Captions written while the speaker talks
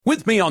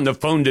With me on the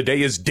phone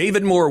today is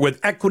David Moore with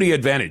Equity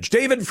Advantage.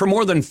 David, for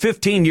more than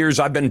 15 years,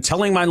 I've been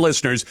telling my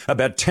listeners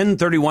about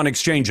 1031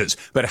 exchanges,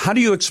 but how do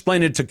you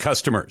explain it to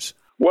customers?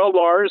 Well,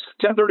 Lars,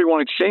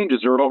 1031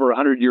 exchanges are over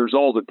 100 years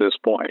old at this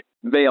point.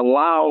 They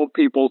allow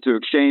people to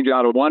exchange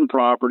out of one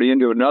property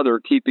into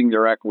another, keeping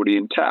their equity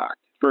intact.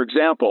 For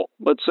example,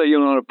 let's say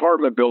you own an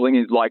apartment building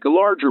and you'd like a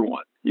larger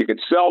one. You can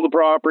sell the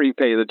property,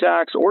 pay the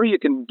tax, or you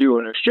can do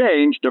an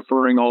exchange,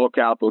 deferring all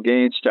capital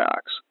gains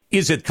tax.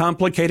 Is it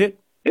complicated?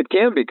 It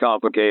can be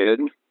complicated,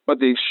 but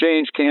the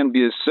exchange can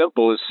be as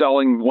simple as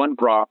selling one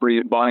property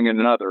and buying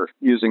another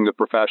using the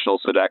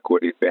professionals at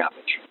Equity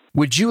Advantage.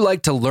 Would you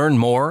like to learn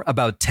more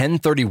about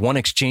 1031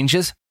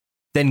 exchanges?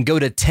 Then go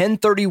to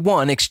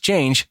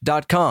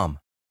 1031exchange.com.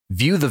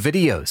 View the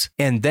videos,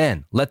 and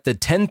then let the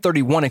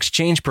 1031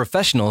 exchange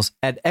professionals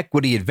at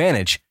Equity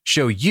Advantage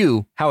show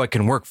you how it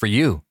can work for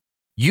you.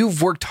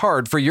 You've worked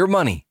hard for your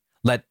money.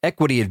 Let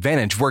Equity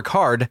Advantage work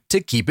hard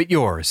to keep it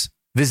yours.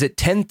 Visit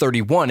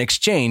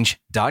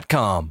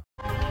 1031exchange.com.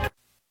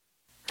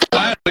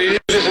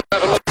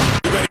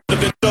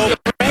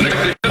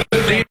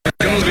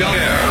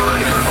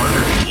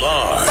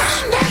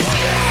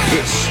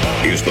 This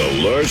is the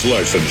Lars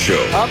Larson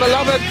Show. Our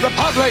beloved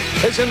republic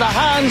is in the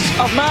hands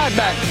of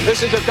madmen.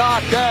 This is a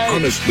dark day.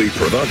 Honestly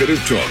provocative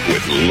talk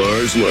with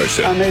Lars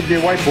Larson. I may be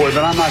a white boy,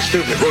 but I'm not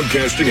stupid.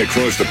 Broadcasting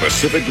across the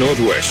Pacific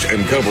Northwest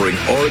and covering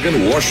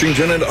Oregon,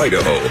 Washington, and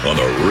Idaho on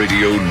the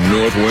Radio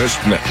Northwest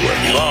Network.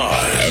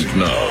 Live. And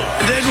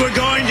now. Then we're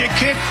going to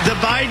kick the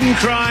Biden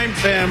crime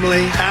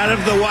family out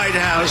of the White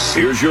House.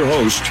 Here's your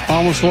host.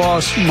 Almost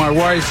lost my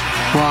wife,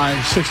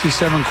 my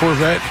 67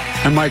 Corvette,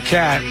 and my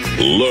cat.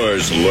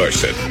 Lars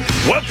Larson.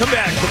 Welcome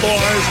back to the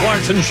Lars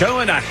Larson Show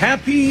and a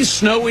happy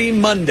snowy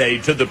Monday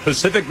to the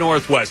Pacific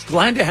Northwest.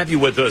 Glad to have you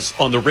with us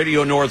on the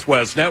Radio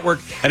Northwest Network.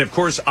 And of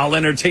course, I'll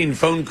entertain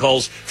phone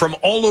calls from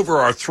all over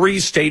our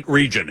three-state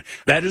region.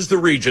 That is the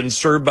region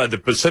served by the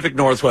Pacific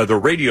Northwest, the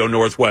Radio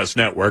Northwest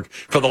Network,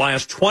 for the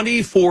last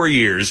 24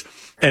 years.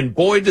 And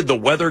boy, did the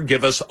weather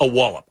give us a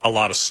wallop. A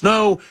lot of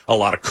snow, a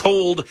lot of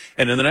cold,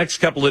 and in the next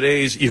couple of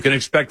days, you can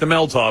expect the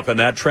melt-off. And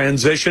that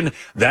transition,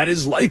 that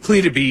is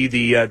likely to be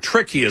the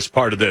trickiest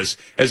part of this,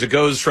 as it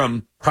goes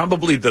from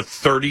probably the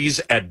 30s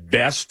at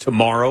best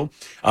tomorrow,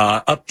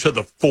 up to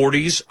the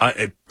 40s,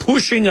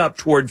 pushing up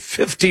toward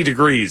 50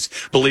 degrees,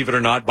 believe it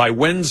or not, by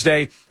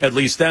Wednesday. At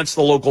least that's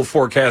the local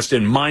forecast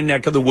in my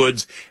neck of the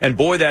woods. And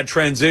boy, that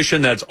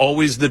transition, that's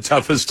always the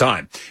toughest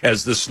time,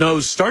 as the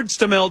snow starts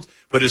to melt,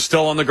 but is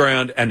still on the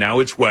ground, and now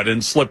it's wet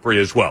and slippery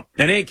as well.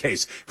 In any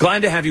case,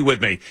 glad to have you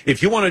with me.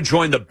 If you want to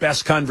join the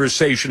best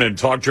conversation in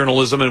talk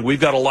journalism, and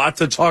we've got a lot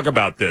to talk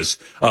about this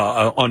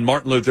on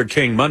Martin Luther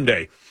King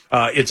Monday,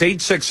 it's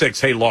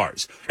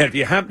 866-HEY-LARS. And if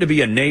you happen to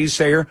be a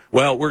naysayer,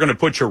 well, we're going to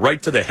put you right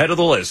to the head of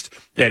the list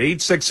at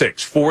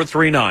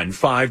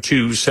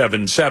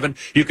 866-439-5277.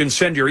 You can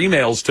send your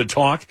emails to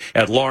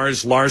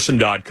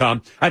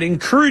talk@LarsLarson.com. I'd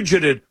encourage you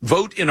to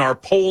vote in our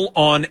poll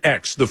on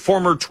X, the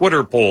former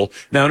Twitter poll,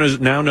 now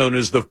known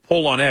as the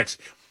poll on X.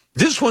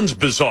 This one's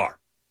bizarre.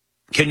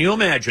 Can you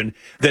imagine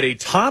that a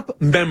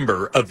top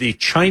member of the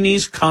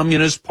Chinese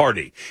Communist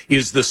Party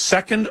is the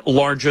second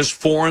largest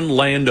foreign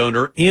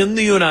landowner in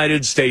the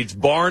United States,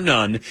 bar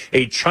none,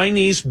 a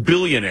Chinese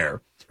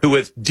billionaire who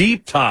has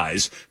deep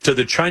ties to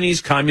the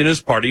Chinese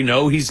Communist Party?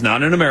 No, he's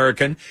not an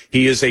American.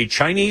 He is a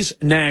Chinese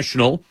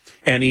national,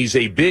 and he's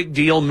a big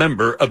deal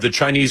member of the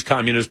Chinese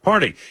Communist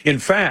Party. In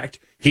fact,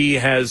 he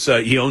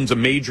owns a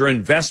major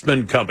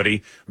investment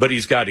company, but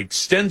he's got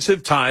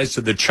extensive ties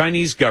to the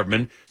Chinese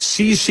government,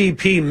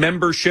 CCP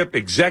membership,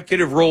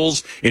 executive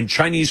roles in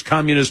Chinese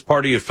Communist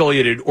Party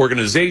affiliated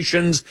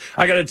organizations.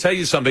 I got to tell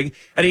you something.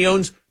 And he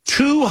owns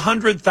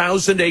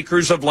 200,000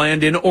 acres of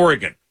land in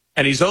Oregon.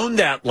 And he's owned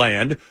that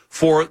land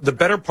for the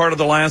better part of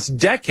the last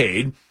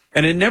decade,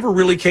 and it never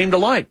really came to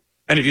light.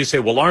 And if you say,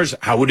 well, Lars,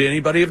 how would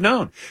anybody have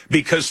known?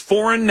 Because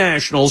foreign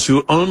nationals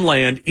who own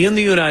land in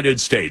the United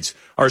States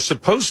are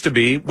supposed to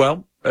be,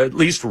 well, at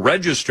least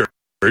registered,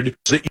 so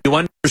that you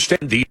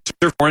understand these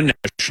are foreign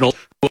nationals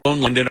who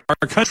own land in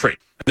our country.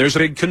 And there's a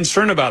big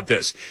concern about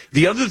this.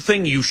 The other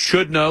thing you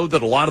should know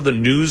that a lot of the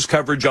news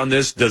coverage on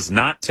this does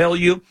not tell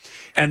you,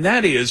 and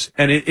that is,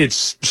 and it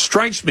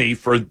strikes me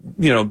for,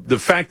 the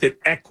fact that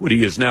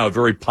equity is now a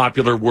very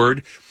popular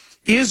word.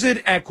 Is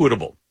it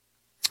equitable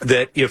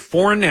that if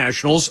foreign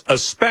nationals,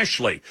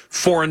 especially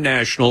foreign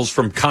nationals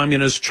from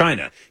communist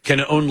China,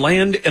 can own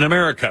land in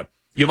America?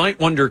 You might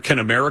wonder, can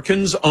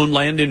Americans own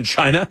land in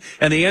China?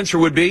 And the answer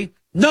would be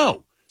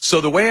no. So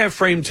the way I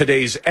framed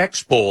today's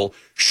X poll,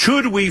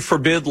 should we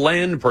forbid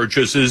land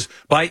purchases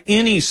by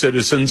any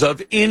citizens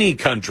of any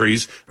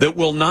countries that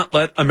will not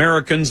let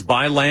Americans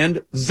buy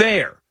land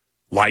there,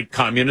 like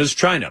communist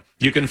China?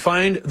 You can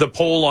find the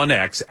poll on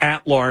X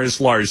at Lars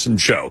Larson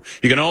Show.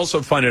 You can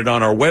also find it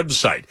on our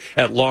website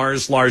at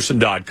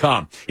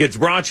LarsLarson.com. It's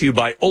brought to you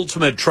by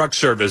Ultimate Truck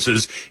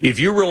Services. If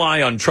you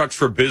rely on trucks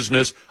for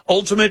business,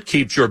 Ultimate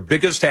keeps your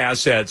biggest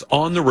assets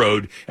on the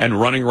road and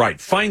running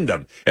right. Find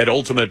them at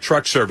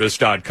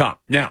UltimateTruckService.com.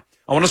 Now,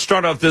 I want to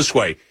start off this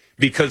way,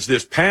 because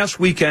this past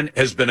weekend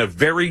has been a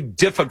very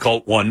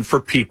difficult one for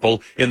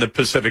people in the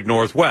Pacific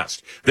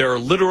Northwest. There are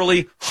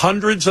literally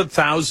hundreds of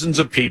thousands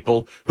of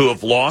people who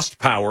have lost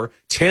power.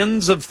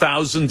 Tens of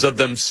thousands of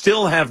them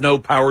still have no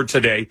power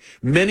today.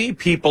 Many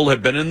people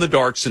have been in the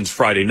dark since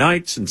Friday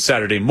night, since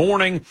Saturday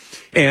morning.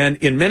 And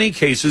in many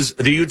cases,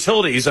 the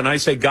utilities, and I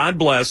say God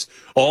bless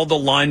all the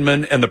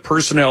linemen and the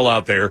personnel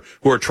out there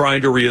who are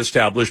trying to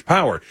reestablish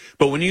power.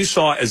 But when you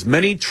saw as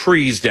many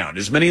trees down,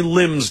 as many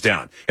limbs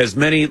down, as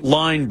many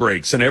line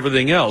breaks and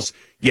everything else,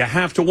 you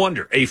have to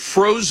wonder. A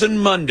frozen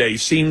Monday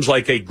seems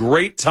like a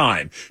great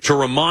time to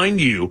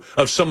remind you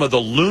of some of the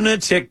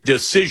lunatic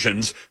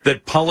decisions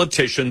that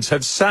politicians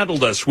have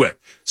saddled us with.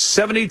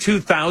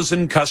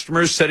 72,000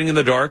 customers sitting in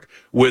the dark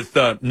with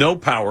no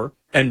power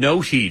and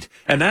no heat,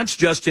 and that's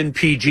just in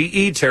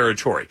PGE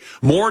territory.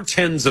 More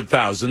tens of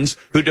thousands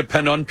who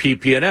depend on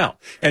PP&L.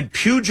 And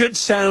Puget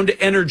Sound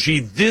Energy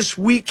this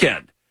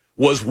weekend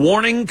was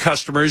warning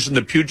customers in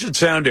the Puget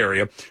Sound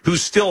area who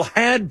still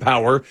had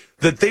power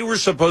that they were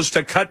supposed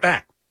to cut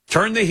back,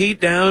 turn the heat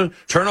down,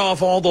 turn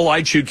off all the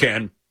lights you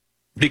can,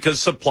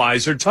 because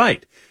supplies are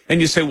tight.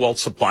 And you say, well,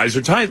 supplies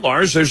are tight,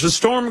 Lars. There's a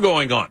storm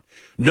going on.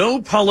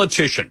 No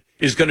politician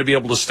is going to be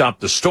able to stop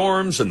the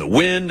storms and the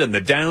wind and the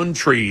downed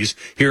trees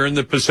here in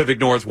the Pacific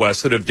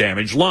Northwest that have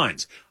damaged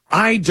lines.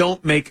 I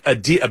don't make a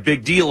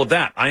big deal of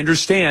that. I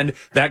understand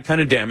that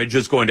kind of damage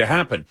is going to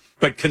happen.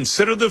 But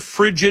consider the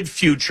frigid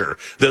future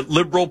that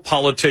liberal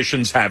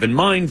politicians have in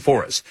mind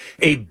for us.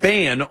 A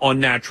ban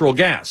on natural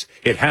gas.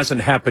 It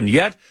hasn't happened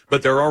yet,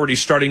 but they're already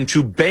starting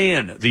to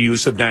ban the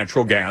use of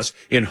natural gas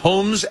in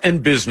homes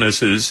and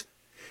businesses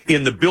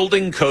in the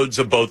building codes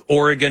of both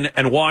Oregon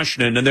and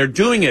Washington. And they're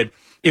doing it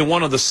in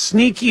one of the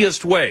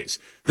sneakiest ways.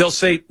 They'll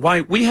say,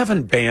 why, we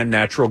haven't banned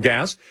natural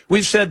gas.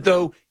 We've said,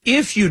 though,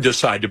 if you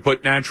decide to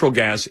put natural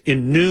gas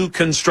in new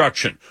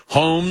construction,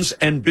 homes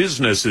and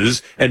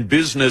businesses and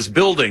business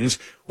buildings,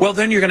 well,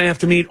 then you're going to have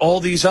to meet all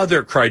these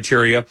other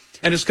criteria,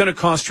 and it's going to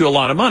cost you a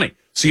lot of money.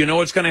 So you know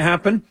what's going to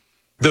happen?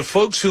 The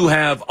folks who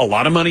have a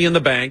lot of money in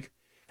the bank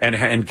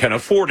and can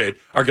afford it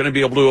are going to be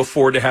able to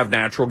afford to have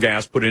natural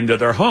gas put into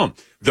their home.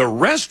 The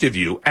rest of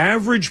you,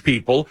 average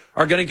people,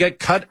 are going to get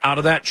cut out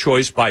of that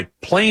choice by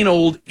plain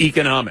old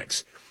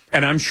economics.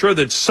 And I'm sure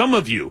that some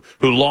of you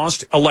who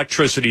lost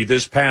electricity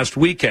this past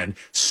weekend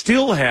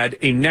still had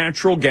a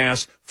natural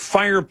gas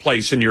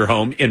fireplace in your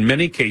home, in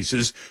many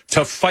cases,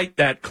 to fight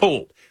that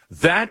cold.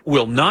 That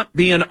will not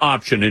be an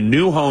option in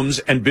new homes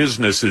and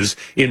businesses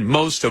in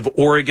most of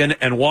Oregon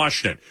and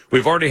Washington.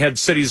 We've already had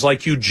cities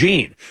like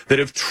Eugene that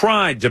have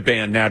tried to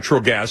ban natural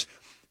gas.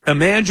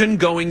 Imagine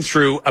going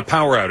through a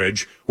power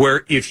outage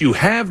where if you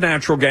have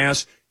natural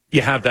gas,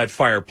 you have that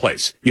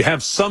fireplace. You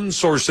have some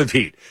source of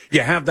heat.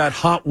 You have that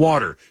hot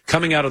water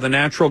coming out of the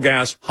natural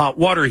gas hot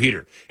water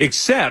heater.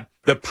 Except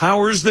the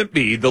powers that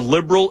be, the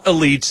liberal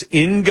elites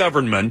in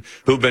government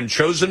who've been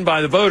chosen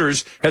by the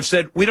voters, have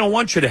said, we don't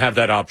want you to have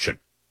that option.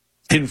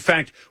 In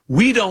fact,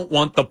 we don't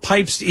want the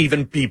pipes to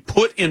even be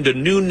put into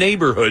new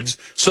neighborhoods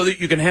so that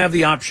you can have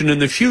the option in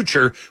the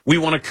future. We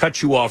want to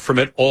cut you off from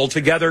it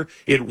altogether.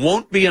 It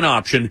won't be an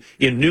option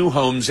in new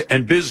homes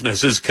and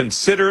businesses.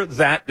 Consider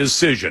that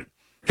decision.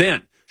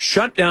 Then,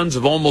 shutdowns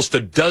of almost a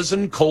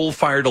dozen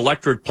coal-fired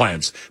electric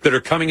plants that are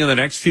coming in the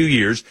next few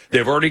years.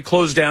 They've already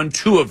closed down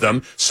 2 of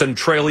them,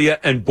 Centralia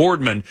and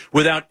Boardman,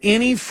 without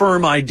any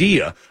firm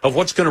idea of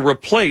what's going to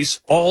replace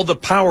all the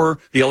power,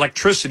 the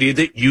electricity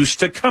that used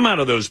to come out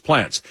of those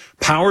plants.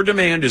 Power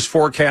demand is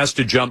forecast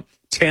to jump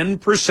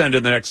 10%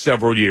 in the next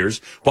several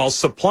years, while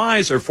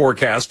supplies are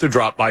forecast to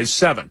drop by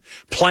 7%.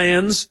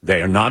 Plans,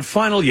 they are not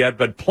final yet,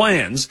 but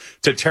plans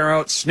to tear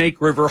out Snake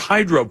River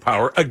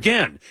hydropower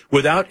again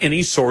without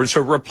any source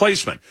of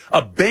replacement.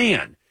 A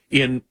ban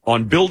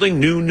on building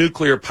new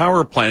nuclear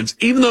power plants,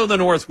 even though the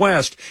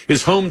Northwest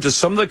is home to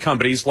some of the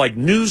companies like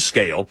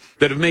NuScale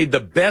that have made the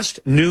best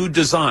new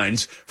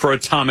designs for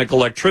atomic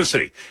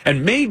electricity.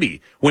 And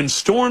maybe when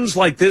storms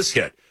like this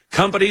hit,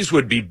 companies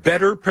would be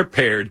better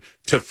prepared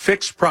to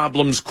fix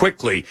problems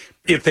quickly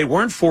if they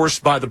weren't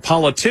forced by the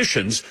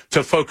politicians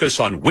to focus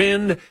on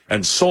wind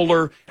and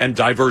solar and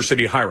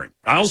diversity hiring.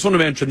 I also want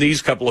to mention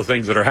these couple of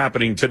things that are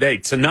happening today.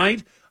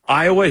 Tonight,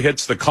 Iowa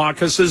hits the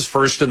caucuses,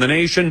 first in the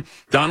nation.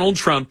 Donald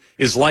Trump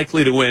is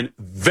likely to win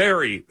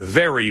very,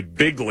 very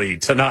bigly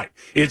tonight.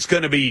 It's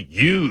going to be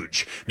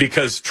huge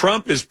because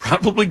Trump is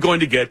probably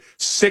going to get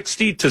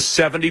 60 to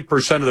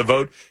 70% of the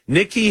vote.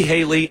 Nikki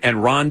Haley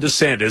and Ron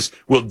DeSantis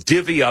will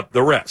divvy up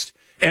the rest.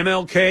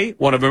 MLK,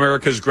 one of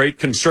America's great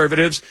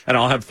conservatives, and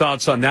I'll have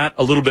thoughts on that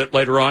a little bit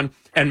later on.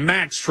 And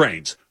MAX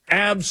trains,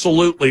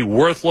 absolutely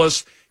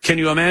worthless. Can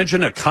you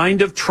imagine a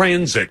kind of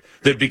transit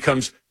that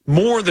becomes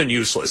more than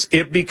useless?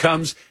 It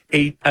becomes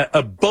a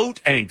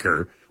boat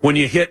anchor when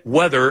you hit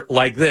weather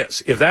like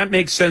this. If that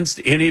makes sense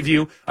to any of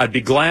you, I'd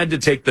be glad to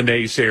take the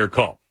naysayer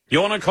call. You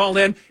want to call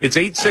in? It's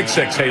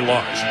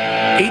 866-HEY-LARS.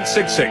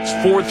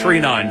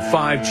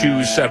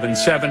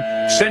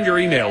 866-439-5277. Send your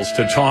emails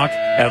to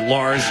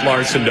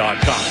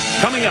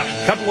talk@LarsLarson.com. Coming up,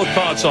 a couple of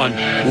thoughts on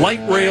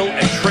light rail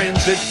and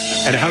transit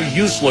and how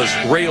useless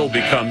rail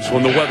becomes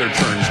when the weather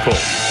turns cold.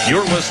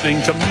 You're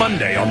listening to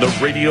Monday on the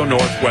Radio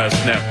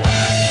Northwest Network.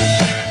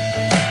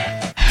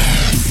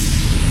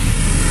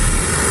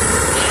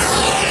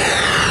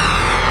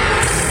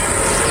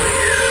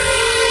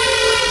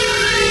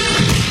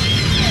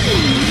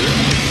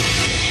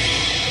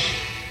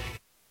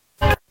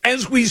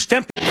 As we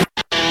step...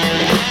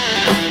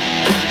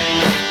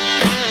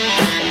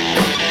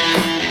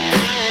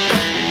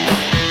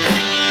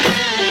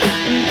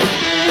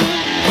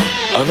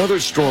 Another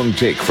strong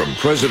take from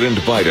President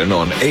Biden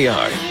on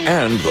AI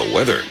and the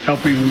weather.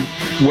 Helping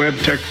the Webb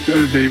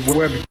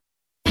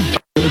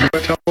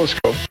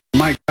telescope.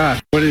 My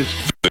God, what is...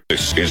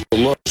 This is the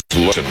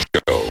Larson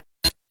Show.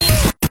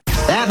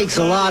 That makes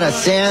a lot of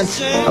sense,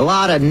 a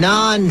lot of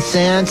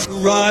nonsense.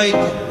 Right,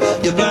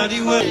 your body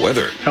will.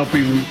 Weather.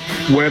 Helping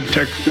the Webb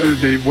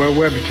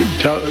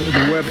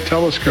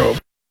telescope.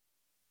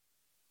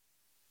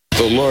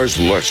 The Lars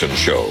Larson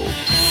Show.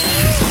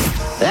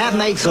 That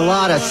makes a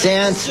lot of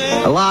sense,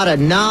 a lot of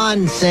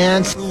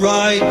nonsense.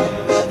 Right,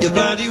 your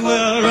body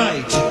will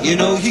right. You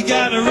know you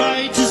got a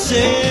right to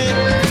say.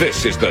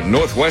 This is the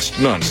Northwest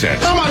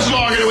Nonsense. How much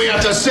longer do we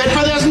have to sit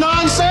for this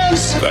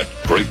nonsense? That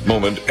great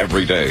moment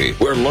every day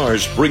where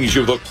Lars brings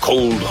you the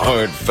cold,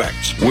 hard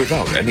facts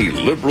without any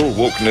liberal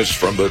wokeness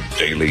from the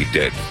Daily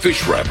Dead,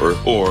 fish wrapper,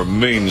 or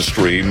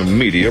mainstream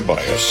media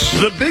bias.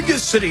 The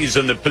biggest cities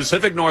in the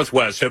Pacific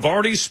Northwest have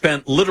already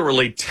spent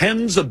literally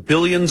tens of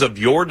billions of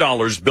your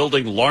dollars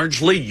building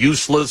largely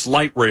useless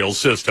light rail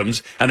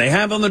systems, and they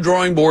have on the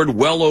drawing board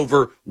well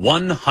over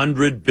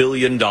 $100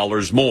 billion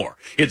more.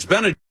 It's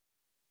been a...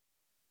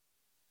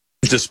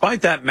 Despite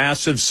that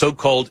massive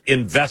so-called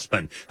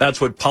investment, that's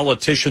what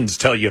politicians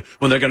tell you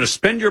when they're going to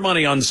spend your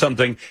money on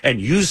something and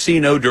you see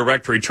no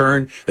direct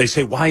return. They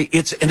say, why,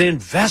 it's an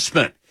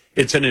investment.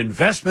 It's an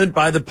investment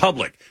by the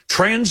public.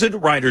 Transit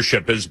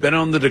ridership has been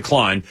on the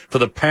decline for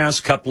the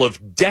past couple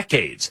of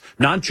decades,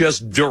 not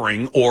just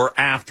during or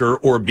after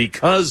or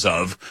because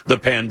of the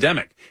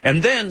pandemic.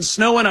 And then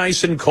snow and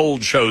ice and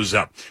cold shows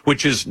up,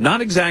 which is not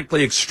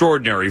exactly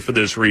extraordinary for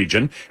this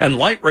region, and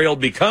light rail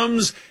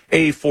becomes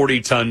a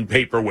 40-ton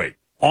paperweight.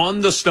 On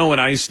the snow and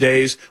ice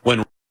days,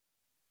 when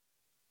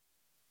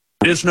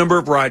this number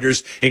of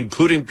riders,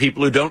 including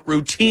people who don't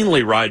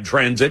routinely ride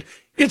transit,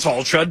 it's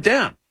all shut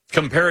down.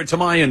 Compare it to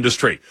my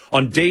industry.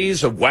 On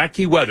days of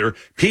wacky weather,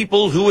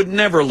 people who would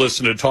never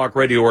listen to talk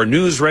radio or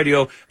news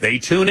radio, they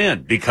tune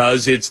in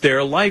because it's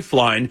their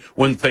lifeline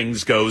when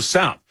things go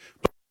south.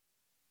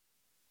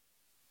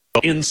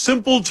 In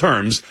simple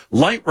terms,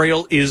 light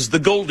rail is the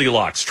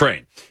Goldilocks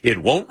train. It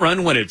won't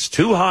run when it's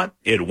too hot.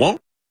 It won't.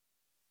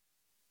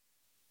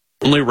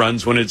 Only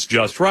runs when it's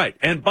just right.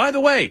 And by the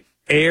way,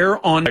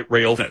 air on light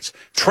rail units.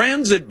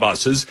 Transit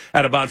buses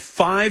at about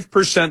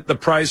 5% the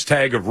price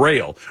tag of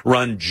rail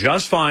run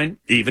just fine,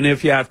 even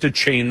if you have to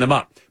chain them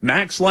up.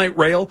 Max Light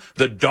Rail,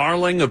 the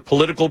darling of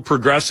political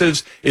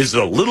progressives, is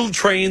the little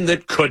train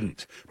that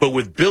couldn't. But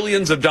with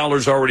billions of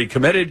dollars already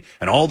committed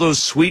and all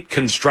those sweet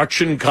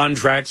construction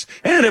contracts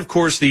and, of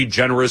course, the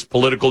generous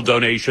political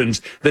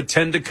donations that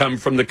tend to come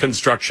from the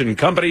construction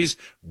companies,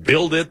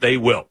 build it they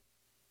will.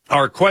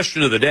 Our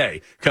question of the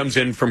day comes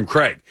in from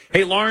Craig.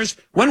 Hey, Lars,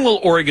 when will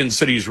Oregon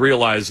cities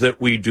realize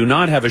that we do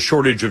not have a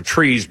shortage of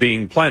trees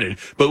being planted,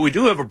 but we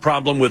do have a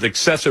problem with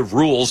excessive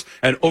rules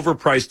and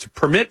overpriced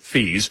permit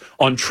fees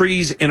on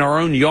trees in our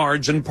own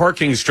yards and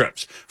parking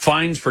strips?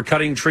 Fines for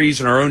cutting trees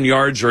in our own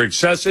yards are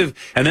excessive,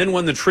 and then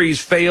when the trees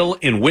fail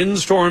in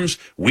windstorms,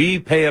 we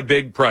pay a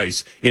big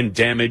price in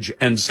damage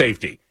and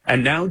safety.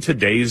 And now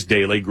today's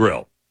Daily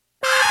Grill.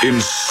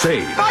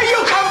 Insane. Are you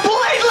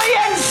completely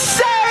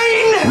insane?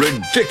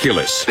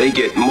 Ridiculous. They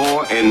get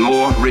more and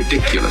more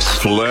ridiculous.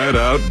 Flat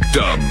out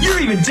dumb.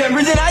 You're even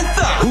dumber than I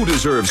thought. Who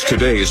deserves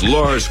today's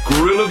Lars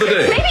Grill of the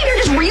Day? Maybe they're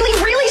just really,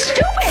 really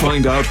stupid.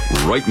 Find out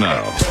right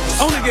now.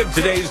 I want to give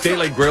today's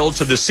Daily Grill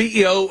to the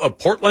CEO of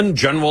Portland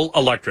General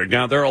Electric.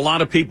 Now, there are a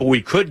lot of people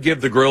we could give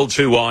the grill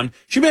to on.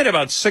 She made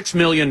about $6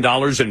 million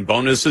in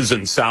bonuses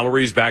and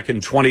salaries back in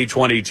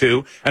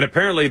 2022, and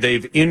apparently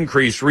they've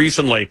increased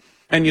recently.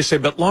 And you say,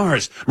 but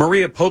Lars,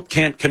 Maria Pope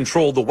can't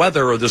control the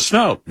weather or the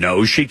snow.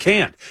 No, she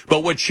can't.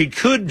 But what she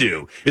could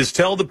do is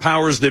tell the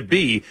powers that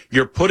be,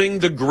 you're putting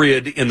the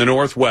grid in the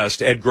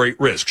Northwest at great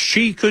risk.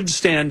 She could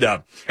stand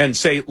up and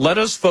say, let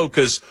us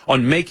focus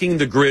on making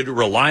the grid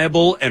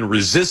reliable and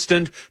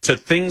resistant to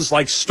things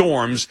like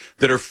storms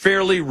that are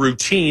fairly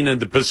routine in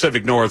the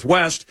Pacific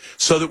Northwest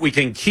so that we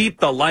can keep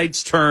the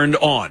lights turned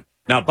on.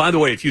 Now, by the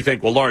way, if you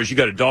think, well, Lars, you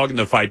got a dog in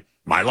the fight,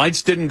 my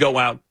lights didn't go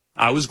out.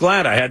 I was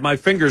glad. I had my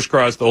fingers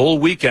crossed the whole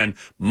weekend.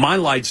 My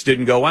lights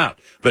didn't go out.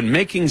 But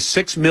making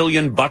 $6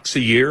 million a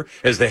year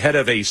as the head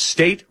of a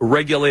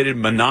state-regulated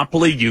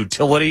monopoly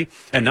utility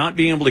and not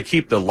being able to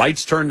keep the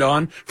lights turned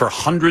on for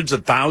hundreds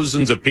of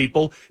thousands of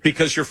people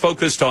because you're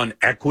focused on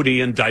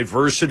equity and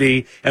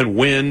diversity and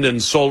wind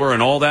and solar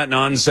and all that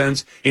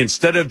nonsense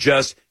instead of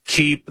just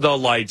keep the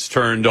lights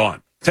turned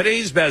on.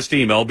 Today's best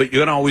email, but you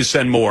can always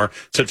send more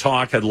to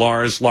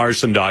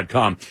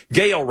talk@LarsLarson.com.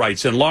 Gail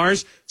writes in,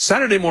 Lars,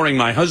 Saturday morning,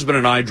 my husband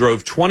and I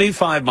drove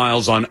 25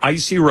 miles on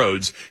icy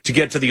roads to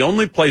get to the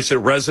only place that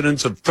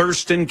residents of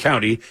Thurston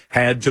County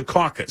had to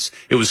caucus.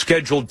 It was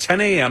scheduled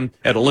 10 a.m.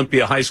 at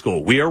Olympia High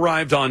School. We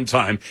arrived on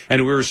time,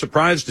 and we were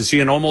surprised to see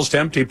an almost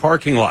empty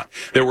parking lot.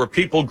 There were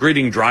people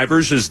greeting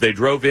drivers as they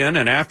drove in,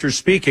 and after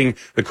speaking,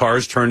 the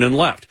cars turned and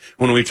left.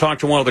 When we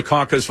talked to one of the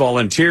caucus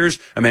volunteers,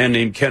 a man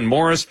named Ken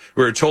Morris,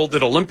 we were told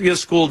that Olympia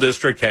School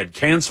District had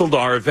canceled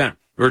our event.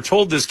 We were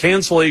told this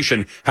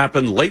cancellation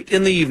happened late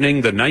in the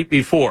evening the night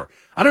before.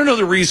 I don't know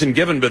the reason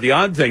given, but the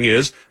odd thing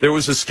is there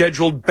was a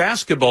scheduled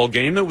basketball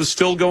game that was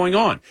still going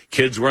on.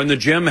 Kids were in the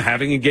gym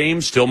having a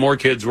game. Still more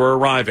kids were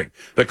arriving.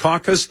 The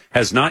caucus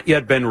has not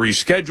yet been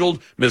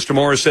rescheduled. Mr.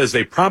 Morris says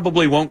they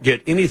probably won't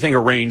get anything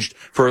arranged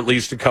for at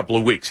least a couple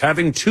of weeks.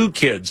 Having two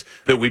kids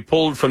that we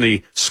pulled from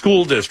the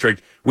school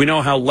district, we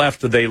know how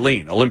left they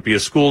lean. Olympia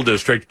School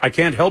District. I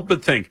can't help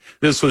but think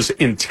this was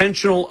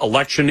intentional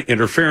election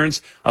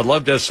interference. I'd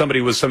love to have somebody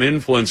with some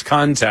influence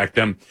contact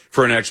them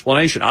for an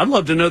explanation. I'd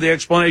love to know the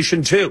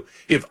explanation, too.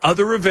 If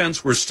other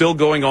events were still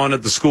going on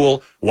at the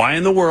school, why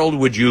in the world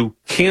would you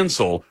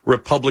cancel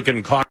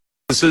Republican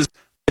caucuses?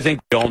 I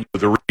think we all know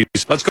the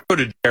reason. Let's go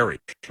to Jerry.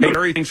 Hey,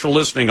 Jerry, thanks for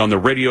listening on the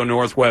Radio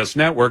Northwest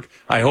Network.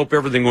 I hope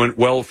everything went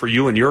well for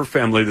you and your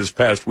family this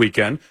past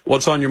weekend.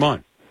 What's on your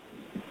mind?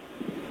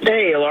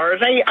 Hey,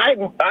 Lars, I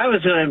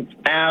was going to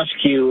ask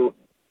you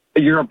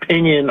your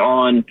opinion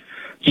on,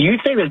 do you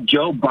think that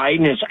Joe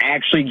Biden is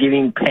actually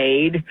getting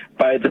paid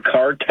by the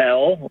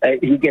cartel?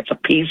 He gets a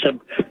piece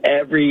of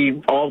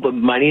all the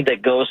money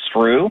that goes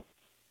through?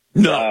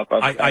 No,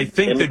 I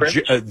think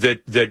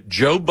that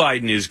Joe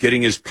Biden is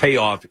getting his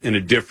payoff in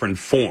a different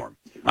form.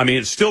 I mean,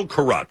 it's still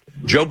corrupt.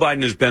 Joe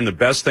Biden has been the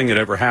best thing that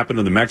ever happened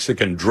to the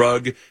Mexican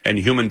drug and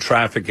human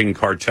trafficking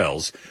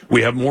cartels.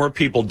 We have more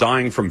people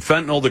dying from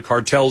fentanyl. The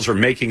cartels are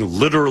making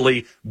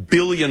literally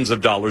billions of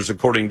dollars,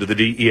 according to the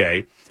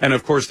DEA. And,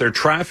 of course, they're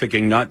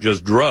trafficking not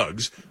just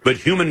drugs, but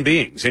human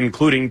beings,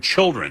 including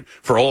children,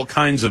 for all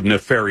kinds of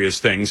nefarious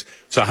things.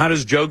 So how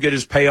does Joe get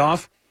his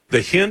payoff?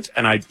 The hint,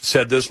 and I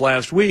said this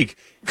last week,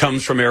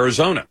 comes from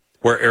Arizona,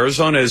 where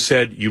Arizona has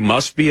said you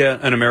must be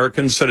an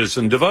American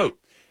citizen to vote.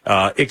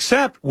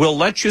 Except we'll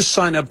let you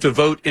sign up to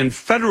vote in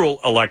federal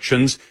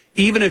elections,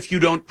 even if you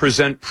don't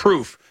present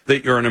proof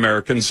that you're an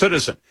American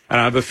citizen. And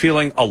I have a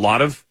feeling a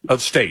lot of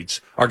states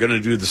are going to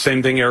do the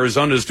same thing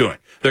Arizona's doing.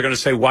 They're going to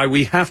say why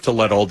we have to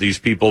let all these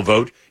people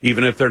vote,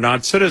 even if they're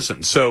not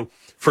citizens. So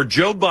for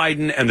Joe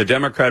Biden and the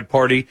Democrat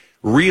Party,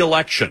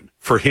 re-election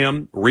for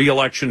him,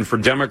 re-election for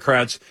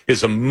Democrats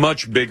is a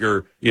much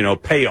bigger,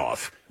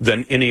 payoff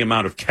than any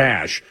amount of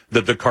cash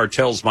that the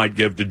cartels might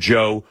give to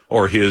Joe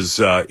or his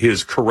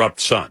corrupt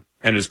son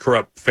and his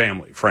corrupt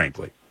family,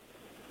 frankly.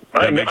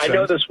 I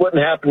know this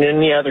wouldn't happen in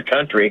any other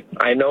country.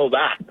 I know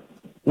that.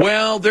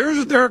 Well,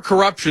 there's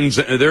corruption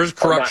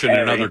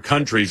in other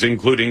countries,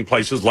 including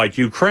places like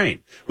Ukraine,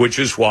 which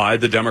is why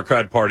the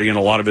Democrat Party and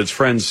a lot of its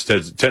friends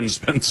tend to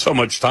spend so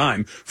much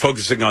time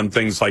focusing on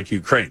things like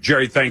Ukraine.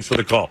 Jerry, thanks for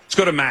the call. Let's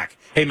go to Mac.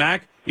 Hey,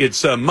 Mac,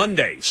 it's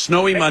Monday,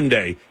 snowy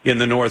Monday in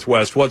the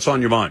Northwest. What's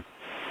on your mind?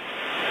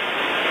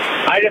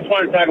 I just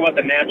want to talk about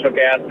the natural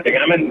gas thing.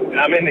 I'm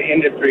in the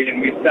industry,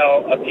 and we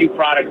sell a few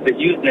products that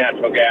use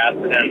natural gas,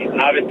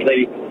 and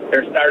obviously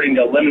they're starting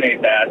to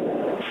eliminate that.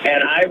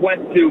 And I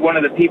went to one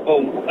of the people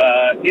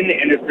in the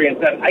industry and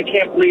said, I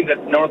can't believe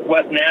that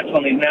Northwest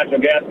Natural and these natural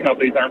gas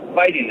companies aren't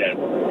fighting this.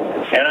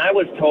 And I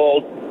was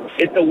told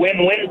it's a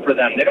win-win for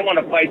them. They don't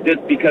want to fight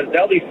this because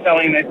they'll be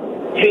selling it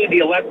to the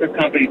electric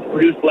companies to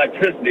produce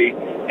electricity,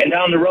 and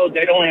down the road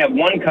they'd only have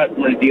one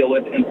customer to deal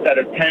with instead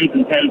of tens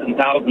and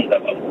thousands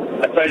of them.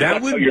 So I just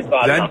want to know your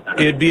thoughts on that.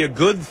 It'd be a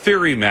good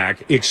theory,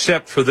 Mac,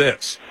 except for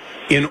this.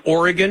 In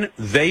Oregon,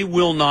 they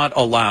will not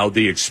allow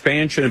the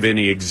expansion of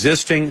any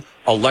existing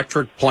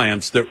electric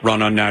plants that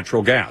run on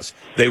natural gas.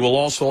 They will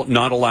also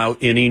not allow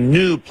any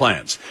new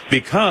plants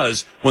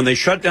because when they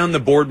shut down the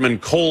Boardman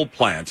coal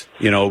plant,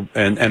 and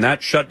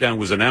that shutdown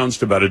was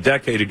announced about a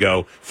decade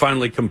ago,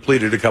 finally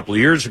completed a couple of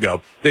years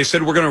ago, they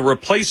said we're going to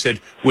replace it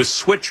with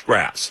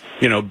switchgrass,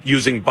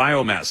 using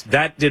biomass.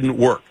 That didn't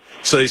work.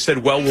 So they said,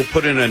 well, we'll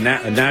put in a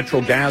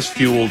natural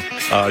gas-fueled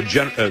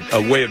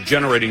a way of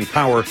generating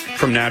power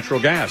from natural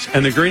gas.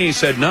 And the Greenies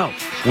said, no,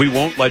 we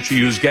won't let you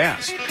use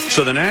gas.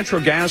 So the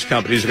natural gas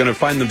companies are going to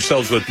find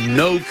themselves with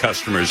no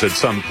customers at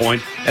some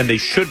point, and they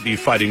should be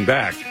fighting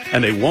back.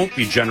 And they won't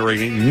be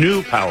generating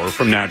new power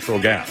from natural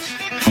gas.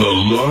 The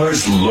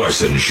Lars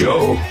Larson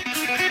Show.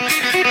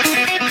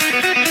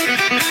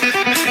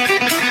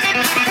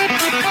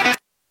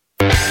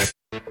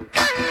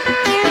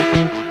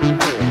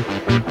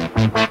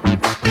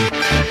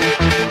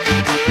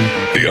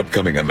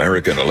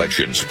 American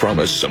elections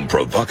promise some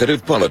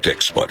provocative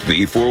politics, but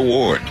be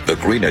forewarned, the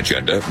green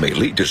agenda may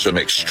lead to some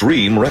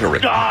extreme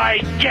rhetoric. Die,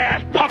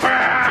 gas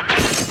pupper!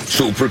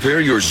 So prepare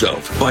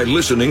yourself by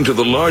listening to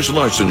The Lars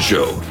Larson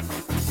Show.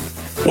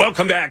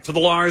 Welcome back to the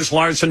Lars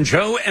Larson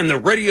Show and the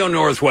Radio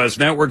Northwest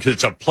Network.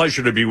 It's a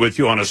pleasure to be with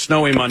you on a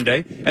snowy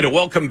Monday, and to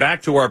welcome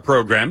back to our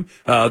program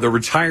the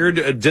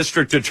retired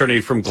district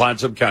attorney from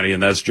Clatsop County,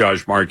 and that's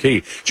Josh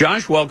Markey.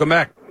 Josh, welcome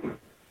back.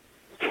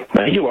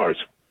 Thank you, Lars.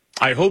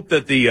 I hope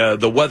that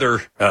the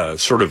weather,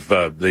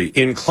 the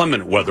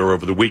inclement weather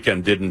over the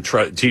weekend didn't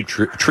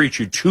treat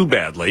you too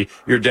badly.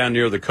 You're down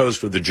near the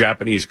coast with the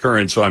Japanese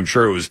current, so I'm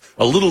sure it was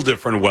a little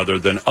different weather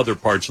than other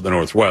parts of the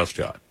Northwest,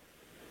 John.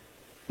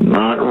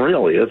 Not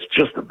really. It's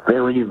just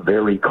very,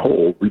 very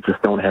cold. We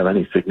just don't have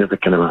any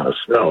significant amount of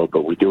snow,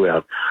 but we do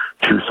have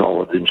 2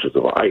 solid inches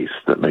of ice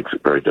that makes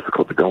it very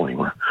difficult to go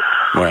anywhere.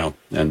 Well,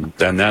 and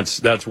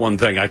that's one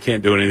thing I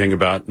can't do anything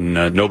about, and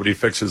nobody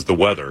fixes the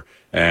weather.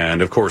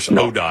 And, of course,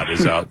 ODOT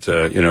is out,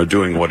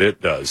 doing what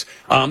it does.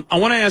 I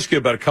want to ask you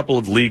about a couple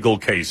of legal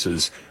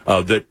cases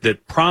that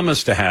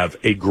promise to have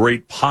a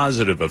great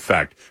positive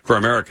effect for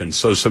Americans.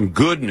 So some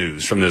good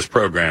news from this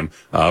program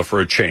for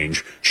a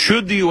change.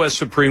 Should the U.S.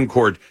 Supreme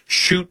Court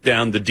shoot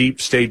down the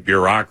deep state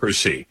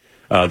bureaucracy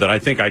that I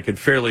think I could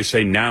fairly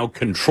say now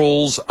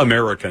controls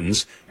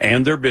Americans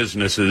and their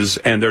businesses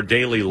and their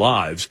daily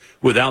lives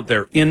without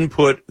their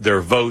input,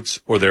 their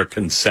votes, or their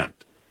consent?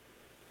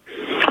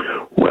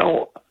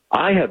 Well,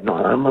 I had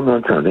not. I'm an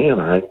attorney,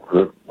 and I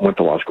went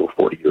to law school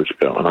 40 years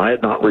ago, and I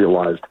had not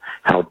realized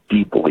how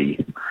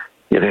deeply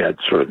it had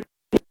sort of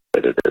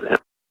embedded in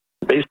it.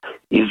 The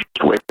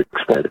easiest way to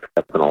explain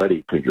it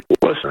already to your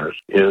listeners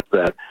is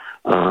that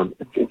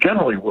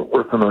generally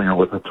we're familiar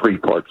with the 3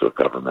 parts of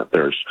government.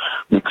 There's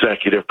the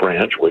executive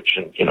branch, which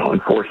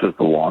enforces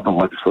the law, the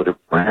legislative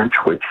branch,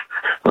 which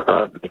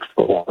makes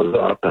the laws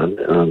up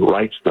and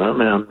writes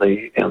them, and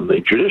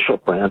the judicial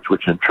branch,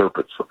 which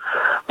interprets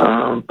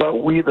them.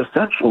 But we've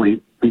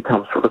essentially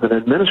become sort of an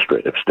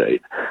administrative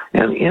state,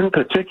 and in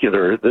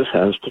particular, this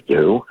has to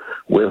do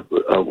with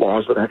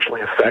laws that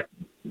actually affect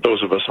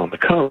those of us on the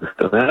coast,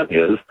 and that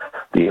is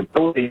the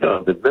ability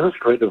of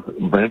administrative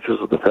branches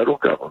of the federal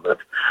government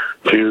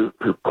to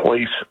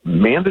place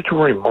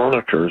mandatory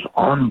monitors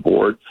on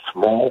board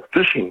small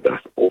fishing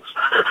vessels.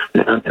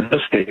 And in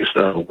this case,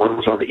 one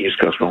was on the East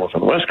Coast, one was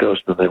on the West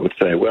Coast, and they would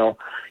say, well,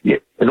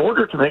 in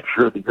order to make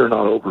sure that you're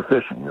not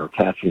overfishing or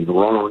catching the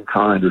wrong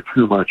kind or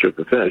too much of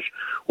the fish,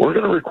 we're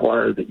going to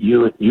require that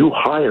you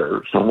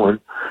hire someone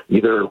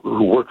either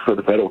who works for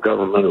the federal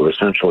government or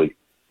essentially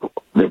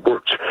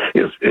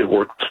it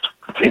works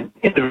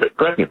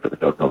indirectly for the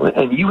federal government,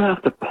 and you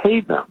have to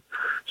pay them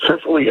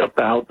essentially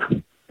about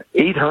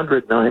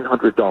 $800,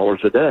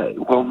 $900 a day.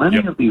 Well,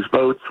 many of these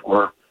boats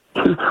were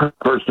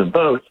 2-person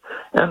boats,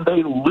 and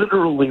they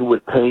literally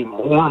would pay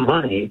more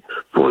money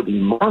for the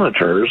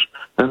monitors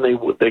than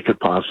they could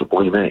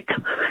possibly make.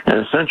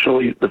 And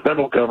essentially, the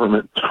federal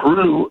government,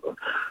 through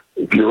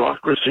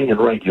bureaucracy and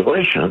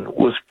regulation,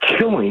 was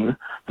killing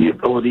the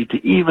ability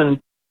to even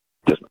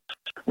business.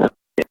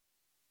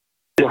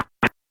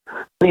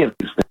 Many of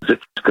these things,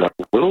 it's got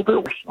a little bit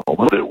worse, a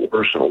little bit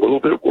worse, and a little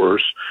bit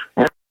worse,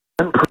 and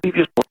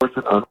previous courts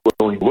are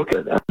unwilling to look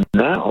at it. And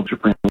now the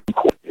Supreme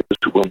Court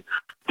is willing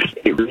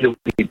to really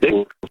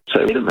big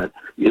say, wait a minute,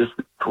 is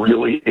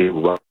really a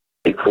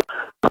rightful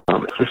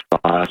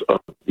exercise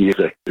of the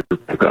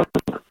executive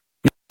government?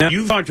 Now,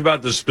 you've talked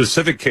about the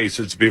specific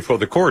cases before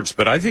the courts,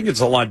 but I think it's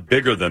a lot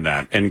bigger than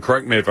that, and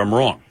correct me if I'm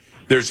wrong.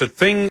 There's a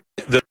thing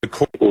that the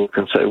court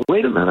can say,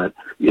 wait a minute,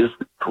 is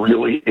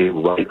really a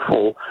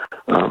rightful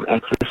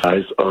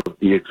exercise of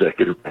the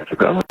executive branch of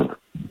government?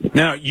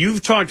 Now,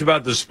 you've talked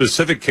about the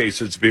specific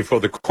cases before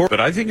the court,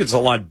 but I think it's a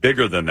lot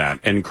bigger than that,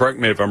 and correct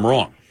me if I'm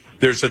wrong.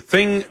 There's a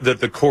thing that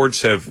the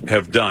courts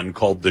have done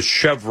called the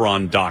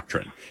Chevron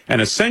doctrine, and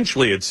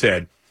essentially it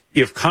said,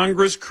 if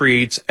Congress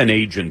creates an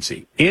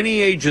agency,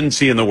 any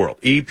agency in the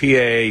world,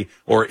 EPA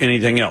or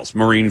anything else,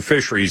 marine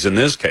fisheries in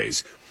this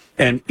case,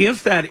 and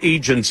if that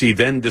agency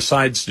then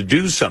decides to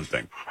do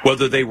something,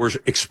 whether they were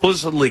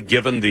explicitly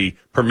given the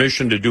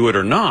permission to do it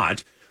or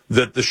not,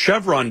 that the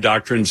Chevron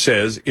doctrine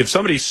says if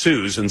somebody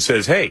sues and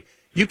says, hey,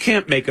 you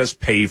can't make us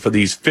pay for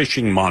these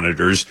fishing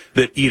monitors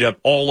that eat up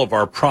all of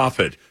our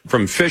profit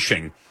from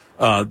fishing,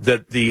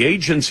 that the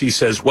agency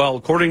says, well,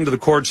 according to the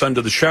courts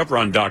under the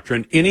Chevron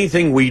doctrine,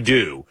 anything we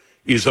do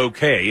is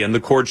okay, and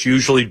the courts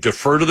usually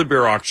defer to the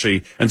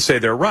bureaucracy and say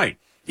they're right.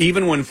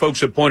 Even when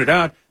folks have pointed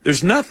out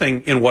there's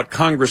nothing in what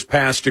Congress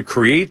passed to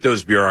create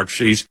those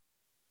bureaucracies.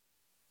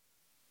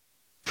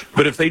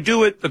 But if they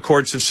do it, the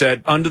courts have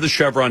said, under the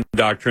Chevron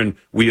doctrine,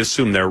 we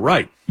assume they're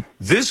right.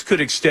 This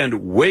could extend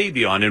way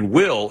beyond, and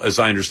will, as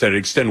I understand it,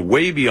 extend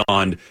way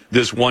beyond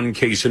this one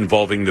case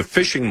involving the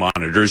fishing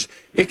monitors.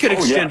 It could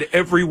extend to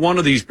every one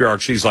of these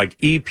bureaucracies like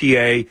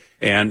EPA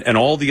and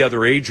all the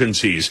other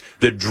agencies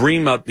that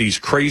dream up these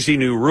crazy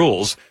new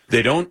rules.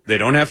 They don't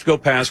have to go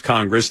past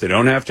Congress. They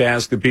don't have to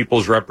ask the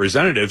people's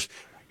representatives.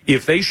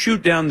 if they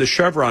shoot down the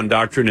Chevron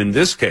doctrine in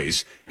this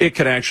case, it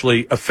could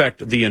actually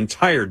affect the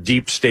entire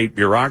deep state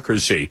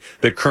bureaucracy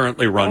that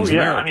currently runs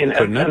America.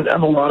 And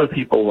a lot of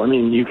people,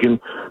 you can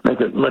make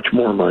it much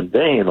more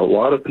mundane. A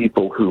lot of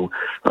people who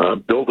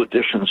build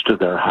additions to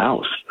their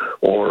house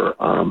or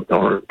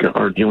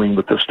are dealing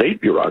with the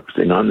state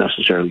bureaucracy, not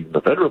necessarily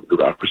the federal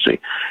bureaucracy,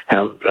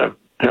 have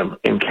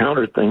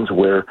encountered things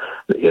where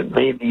it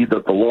may be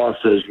that the law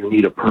says you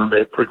need a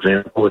permit, for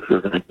example, if you're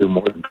going to do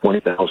more than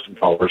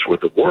 $20,000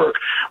 worth of work.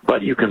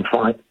 But you can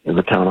find in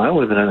the town I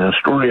live in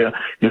Astoria,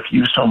 if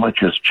you so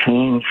much as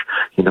change,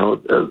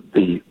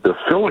 the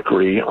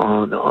filigree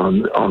on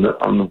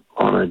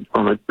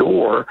a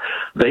door,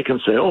 they can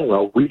say, oh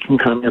well, we can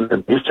come in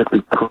and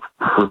basically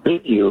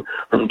forbid you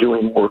from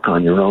doing work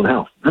on your own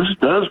house. This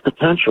does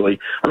potentially,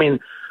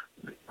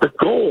 the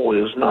goal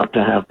is not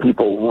to have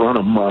people run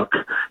amok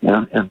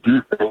and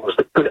do things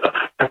that could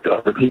affect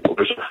other people.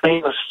 There's a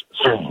famous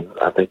saying,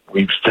 I think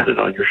we've said it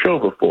on your show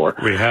before.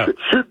 We have. It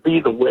should be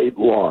the Wade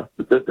law.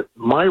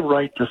 My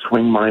right to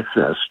swing my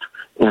fist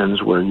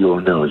ends where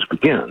your nose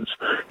begins.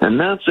 And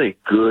that's a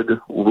good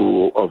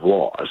rule of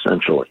law,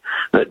 essentially.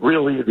 That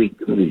really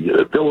the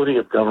ability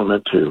of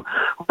government to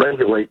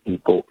regulate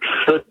people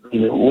should be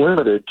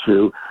limited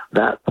to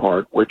that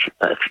part which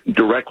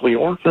directly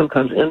or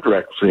sometimes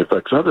indirectly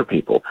affects other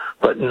people,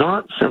 but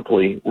not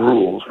simply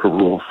rules for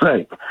rule's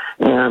sake.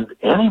 And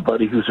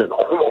anybody who's in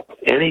almost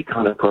any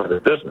kind of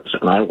private business,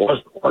 and I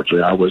was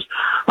largely, I was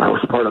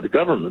part of the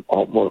government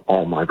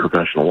all my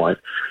professional life,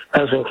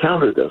 has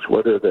encountered this,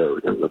 whether they're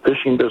in the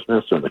fishing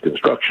business, in the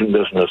construction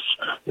business,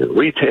 in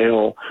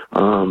retail.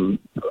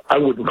 I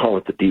wouldn't call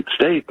it the deep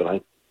state,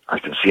 but I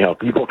can see how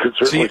people could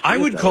certainly... I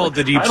would call it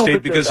the deep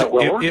state because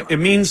it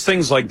means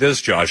things like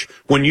this, Josh.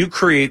 When you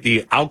create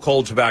the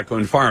Alcohol, Tobacco,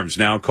 and Firearms,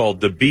 now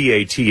called the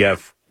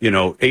BATF,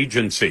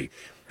 agency,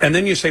 and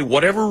then you say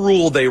whatever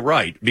rule they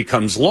write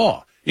becomes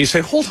law. You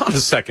say, hold on a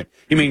second.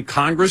 You mean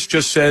Congress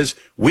just says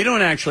we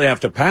don't actually have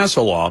to pass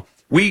a law.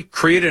 We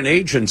create an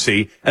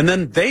agency, and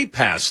then they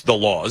pass the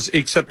laws,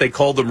 except they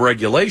call them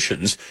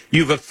regulations.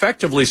 You've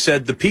effectively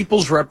said the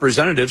people's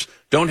representatives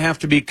don't have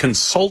to be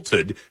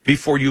consulted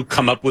before you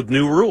come up with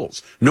new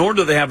rules, nor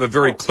do they have a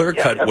very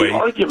clear-cut way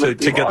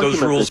to get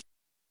those rules.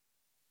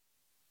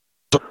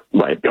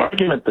 Right. The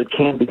argument that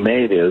can be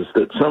made is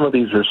that some of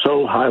these are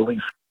so highly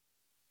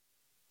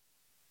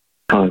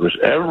Congress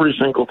every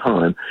single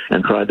time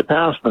and tried to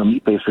pass them,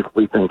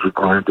 basically things would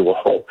grind to a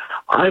halt.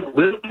 I've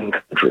lived in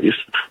countries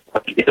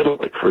like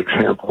Italy, for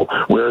example,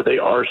 where they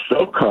are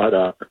so caught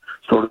up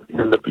sort of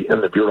in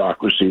the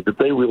bureaucracy that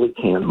they really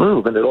can't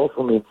move, and it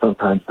also means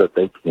sometimes that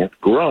they can't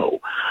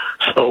grow.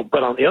 So,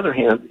 but on the other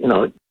hand, and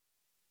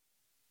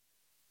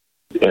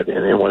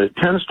what it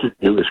tends to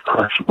do is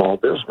crush small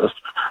business,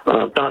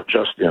 not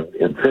just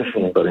in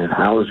fishing, but in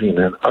housing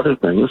and other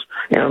things.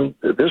 And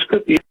this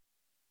could be.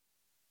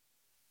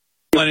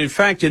 And in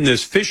fact, in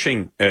this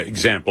fishing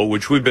example,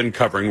 which we've been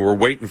covering, we're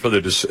waiting for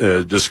the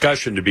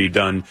discussion to be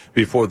done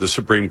before the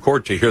Supreme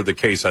Court to hear the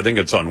case. I think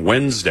it's on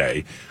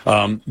Wednesday,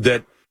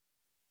 that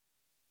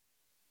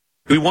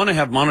we want to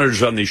have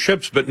monitors on these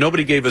ships, but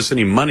nobody gave us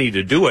any money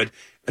to do it,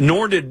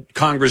 nor did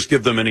Congress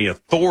give them any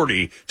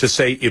authority to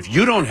say, if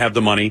you don't have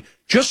the money,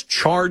 just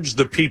charge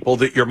the people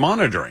that you're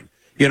monitoring.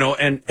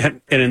 And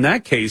in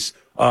that case,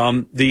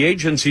 the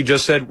agency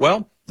just said,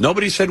 well,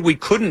 nobody said we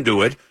couldn't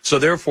do it, so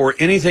therefore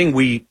anything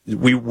we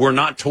were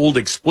not told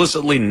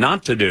explicitly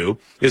not to do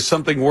is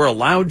something we're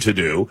allowed to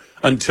do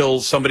until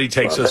somebody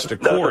takes us to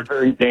court.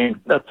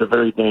 That's a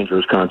very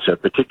dangerous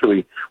concept,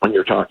 particularly when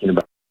you're talking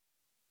about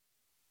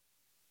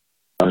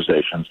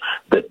organizations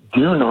that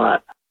do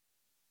not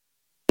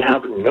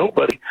have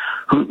nobody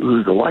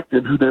who's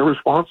elected who they're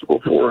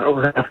responsible for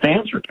or have to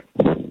answer to.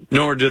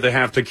 Nor do they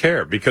have to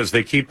care, because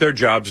they keep their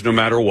jobs no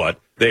matter what.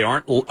 They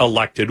aren't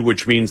elected,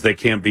 which means they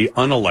can't be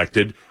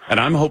unelected. And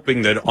I'm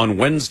hoping that on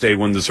Wednesday,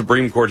 when the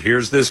Supreme Court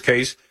hears this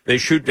case, they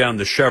shoot down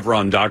the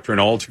Chevron doctrine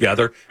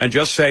altogether and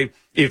just say,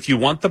 if you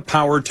want the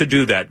power to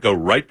do that, go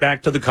right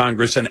back to the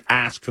Congress and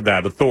ask for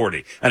that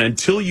authority. And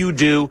until you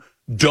do,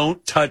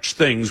 don't touch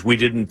things we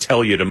didn't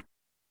tell you to.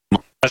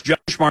 That's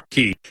Josh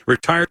Markey,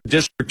 retired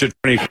district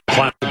attorney for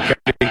Clapper County.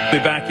 Be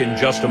back in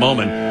just a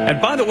moment.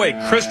 And by the way,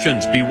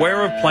 Christians,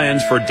 beware of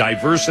plans for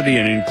diversity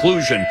and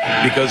inclusion,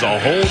 because a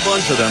whole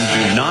bunch of them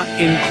do not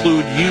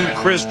include you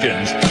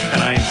Christians,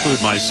 and I include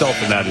myself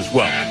in that as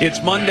well.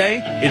 It's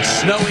Monday, it's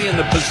snowy in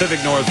the Pacific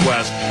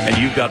Northwest, and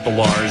you've got the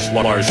Larson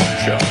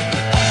Show.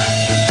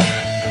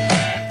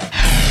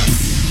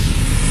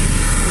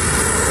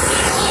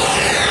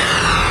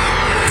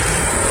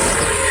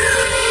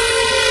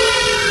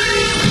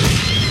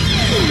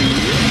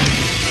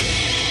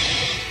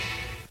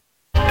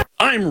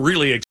 I'm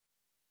really excited.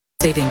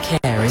 Saving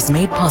Care is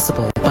made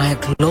possible by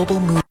a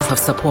global move of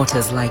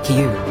supporters like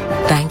you.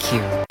 Thank you.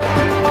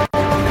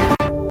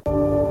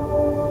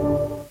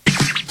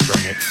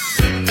 Bring it.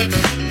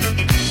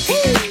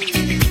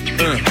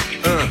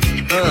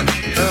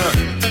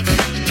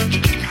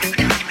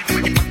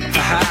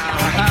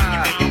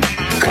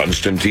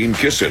 Konstantin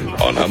Kisin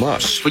on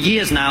Hamas. For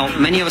years now,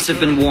 many of us have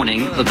been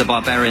warning that the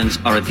barbarians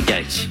are at the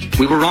gates.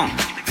 We were wrong.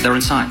 They're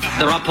inside.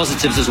 There are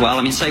positives as well.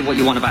 I mean, say what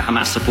you want about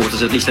Hamas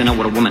supporters. At least they know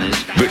what a woman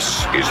is.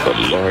 This is the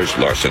Lars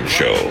Larson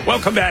Show.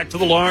 Welcome back to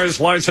the Lars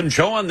Larson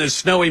Show on this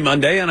snowy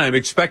Monday, and I'm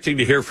expecting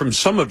to hear from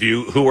some of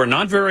you who are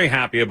not very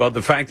happy about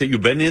the fact that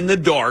you've been in the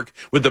dark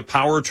with the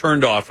power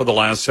turned off for the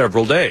last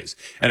several days.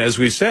 And as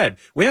we said,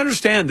 we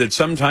understand that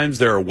sometimes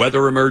there are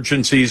weather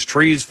emergencies,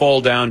 trees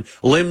fall down,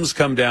 limbs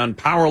come down,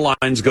 power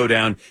lines go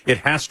down. It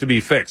has to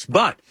be fixed.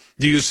 But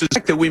do you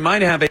suspect that we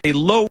might have a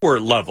lower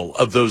level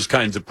of those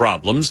kinds of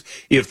problems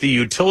if the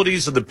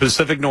utilities of the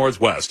Pacific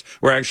Northwest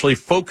were actually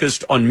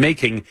focused on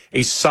making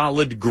a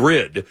solid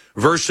grid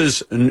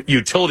versus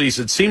utilities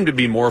that seem to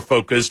be more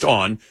focused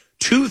on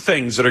two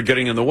things that are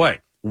getting in the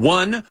way?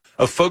 One,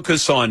 a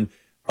focus on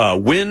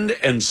wind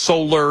and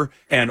solar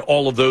and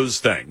all of those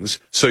things.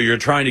 So you're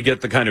trying to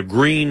get the kind of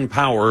green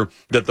power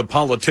that the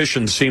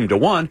politicians seem to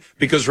want.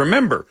 Because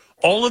remember,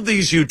 all of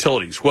these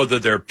utilities, whether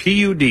they're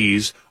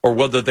PUDs or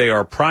whether they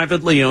are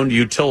privately owned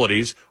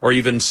utilities or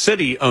even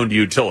city-owned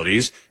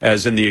utilities,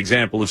 as in the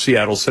example of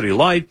Seattle City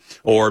Light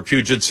or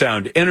Puget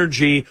Sound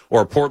Energy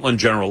or Portland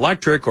General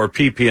Electric or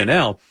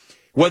PP&L,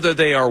 whether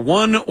they are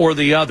one or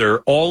the other,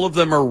 all of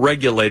them are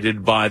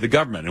regulated by the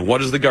government. And what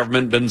has the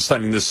government been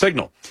sending the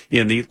signal?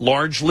 In the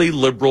largely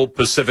liberal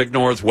Pacific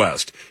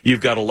Northwest,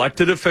 you've got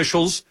elected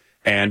officials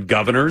and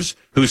governors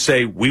who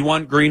say, we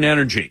want green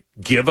energy.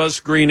 Give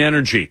us green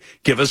energy.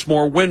 Give us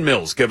more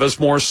windmills. Give us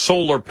more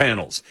solar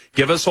panels.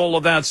 Give us all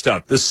of that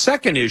stuff. The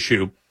second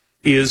issue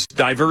is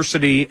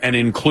diversity and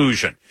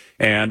inclusion.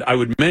 And I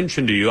would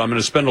mention to you, I'm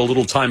going to spend a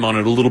little time on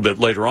it a little bit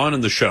later on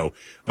in the show,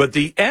 but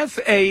the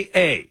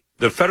FAA,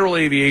 the Federal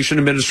Aviation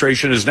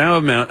Administration, has now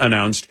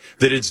announced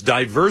that its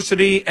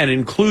diversity and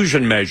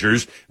inclusion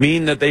measures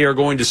mean that they are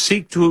going to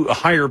seek to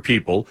hire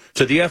people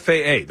to the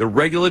FAA, the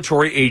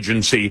regulatory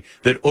agency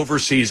that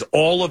oversees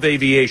all of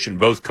aviation,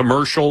 both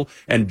commercial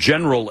and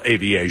general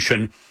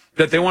aviation,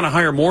 that they want to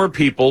hire more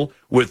people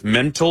with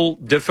mental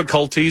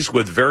difficulties,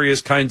 with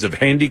various kinds of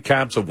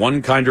handicaps of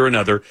one kind or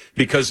another,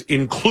 because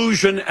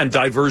inclusion and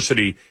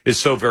diversity is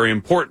so very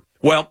important.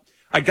 Well,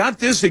 I got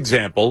this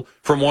example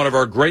from one of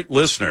our great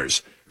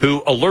listeners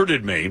who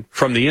alerted me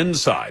from the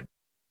inside.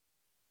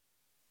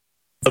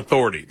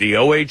 Authority, the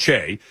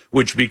OHA,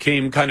 which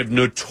became kind of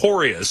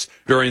notorious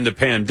during the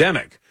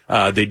pandemic.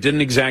 They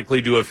didn't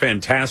exactly do a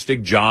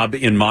fantastic job,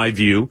 in my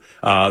view.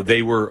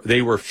 They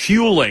were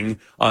fueling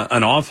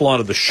an awful lot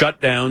of the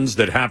shutdowns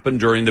that happened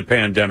during the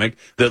pandemic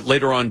that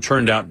later on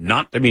turned out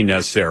not to be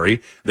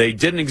necessary. They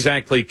didn't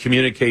exactly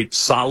communicate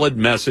solid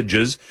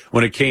messages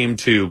when it came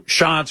to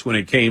shots, when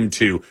it came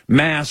to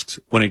masks,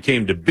 when it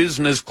came to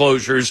business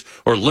closures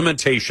or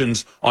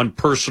limitations on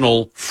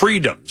personal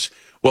freedoms.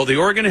 Well, the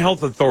Oregon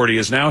Health Authority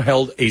has now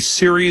held a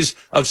series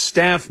of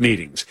staff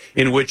meetings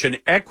in which an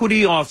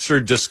equity officer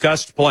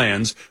discussed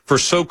plans for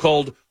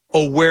so-called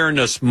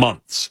awareness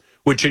months,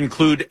 which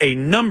include a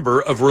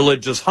number of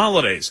religious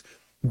holidays.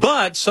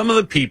 But some of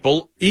the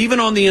people, even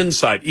on the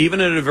inside, even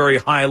at a very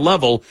high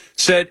level,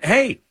 said,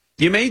 hey,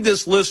 you made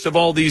this list of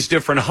all these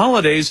different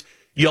holidays.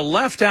 You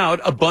left out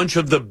a bunch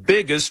of the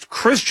biggest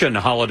Christian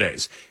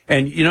holidays.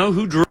 And you know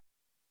who drew?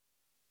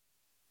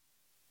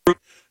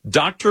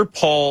 Dr.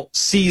 Paul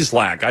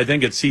Cieslak. I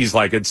think it's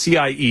Cieslak. It's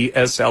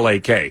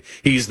Cieslak.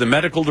 He's the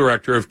medical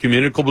director of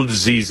communicable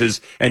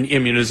diseases and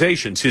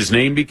immunizations. His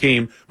name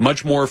became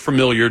much more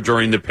familiar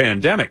during the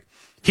pandemic.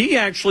 He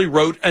actually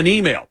wrote an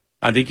email.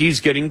 I think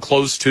he's getting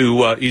close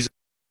to, he's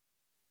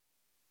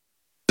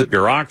the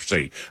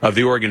bureaucracy of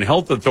the Oregon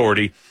Health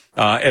Authority.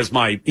 As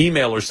my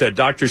emailer said,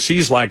 Dr.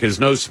 Cieslak is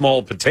no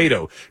small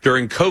potato.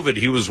 During COVID,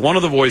 he was one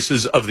of the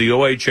voices of the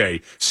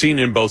OHA, seen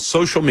in both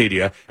social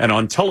media and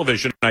on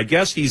television. I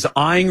guess he's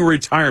eyeing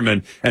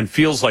retirement and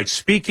feels like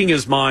speaking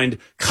his mind,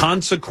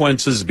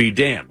 consequences be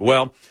damned.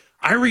 Well,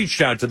 I reached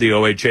out to the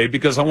OHA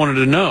because I wanted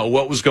to know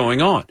what was going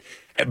on.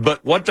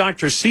 But what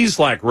Dr.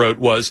 Cieslak wrote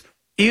was,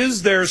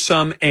 is there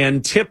some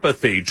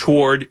antipathy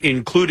toward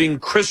including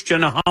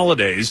Christian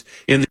holidays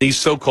in these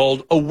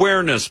so-called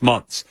awareness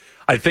months?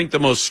 I think the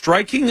most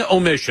striking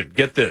omission,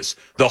 get this,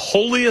 the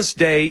holiest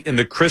day in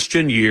the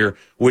Christian year,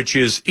 which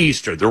is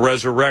Easter, the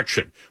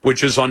resurrection,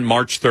 which is on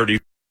March 31st.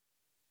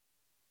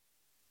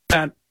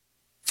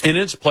 In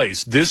its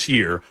place this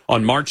year,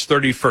 on March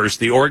 31st,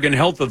 the Oregon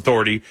Health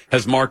Authority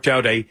has marked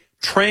out a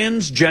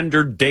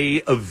Transgender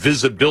Day of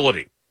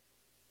Visibility.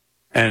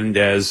 And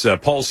as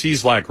Paul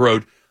Cieslak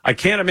wrote, I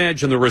can't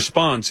imagine the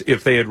response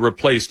if they had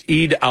replaced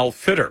Eid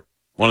al-Fitr,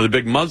 one of the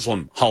big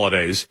Muslim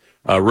holidays,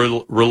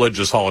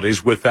 religious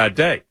holidays, with that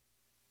day.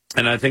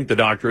 And I think the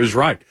doctor is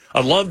right.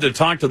 I'd love to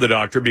talk to the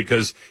doctor,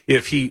 because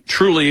if he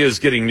truly is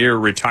getting near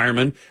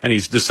retirement and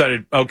he's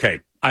decided,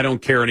 okay, I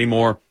don't care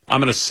anymore,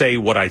 I'm going to say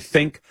what I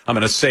think, I'm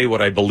going to say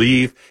what I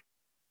believe.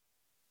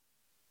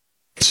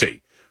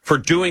 See, for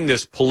doing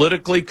this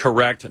politically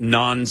correct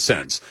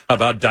nonsense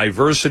about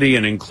diversity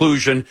and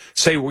inclusion,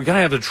 say we're going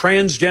to have a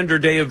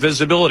Transgender Day of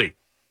Visibility.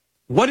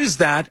 what is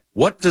that?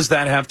 What does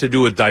that have to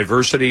do with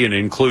diversity and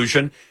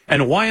inclusion?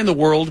 And why in the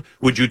world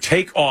would you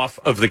take off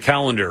of the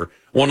calendar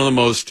one of the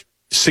most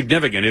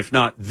significant, if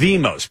not the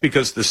most?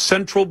 Because the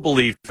central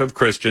belief of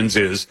Christians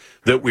is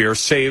that we are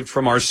saved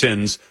from our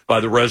sins by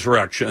the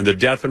resurrection, the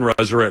death and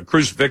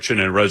crucifixion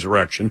and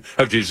resurrection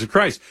of Jesus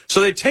Christ. So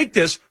they take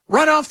this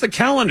right off the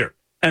calendar,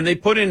 and they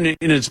put in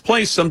its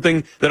place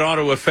something that ought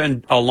to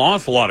offend an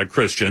awful lot of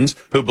Christians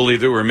who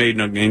believe that we're made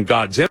in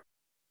God's image,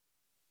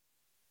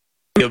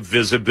 of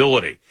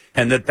visibility,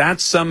 and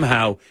that's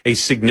somehow a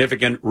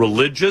significant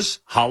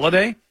religious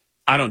holiday.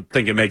 I don't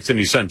think it makes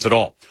any sense at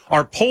all.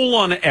 Our poll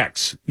on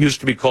X, used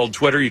to be called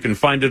Twitter, you can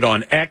find it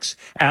on X,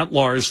 at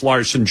Lars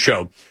Larson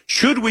Show.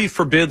 Should we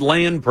forbid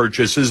land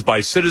purchases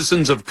by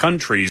citizens of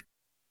countries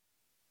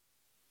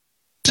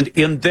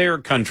in their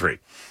country?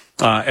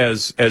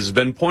 As has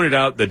been pointed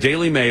out, the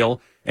Daily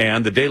Mail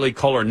and the Daily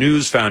Caller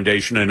News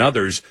Foundation and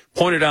others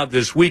pointed out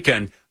this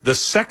weekend, the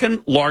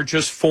second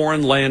largest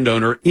foreign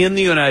landowner in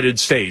the United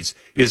States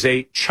is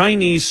a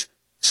Chinese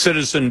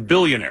citizen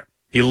billionaire.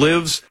 He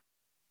lives,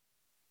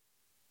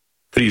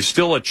 but he's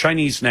still a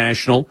Chinese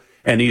national,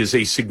 and he is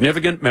a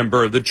significant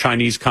member of the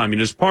Chinese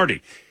Communist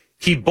Party.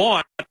 He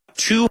bought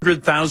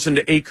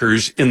 200,000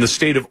 acres in the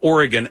state of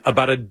Oregon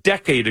about a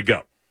decade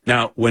ago.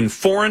 Now, when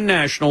foreign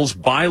nationals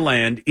buy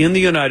land in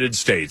the United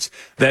States,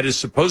 that is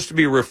supposed to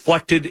be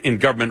reflected in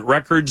government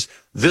records.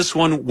 This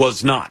one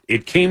was not.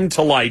 It came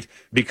to light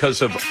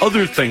because of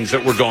other things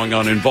that were going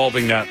on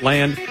involving that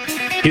land.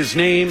 His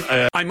name,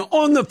 I'm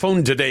on the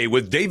phone today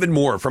with David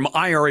Moore from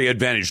IRA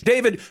Advantage.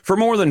 David, for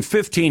more than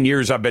 15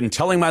 years, I've been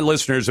telling my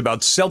listeners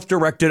about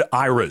self-directed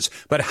IRAs,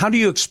 but how do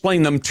you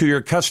explain them to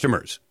your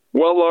customers?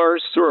 Well,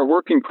 Lars, through our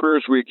working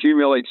careers, we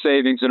accumulate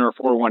savings in our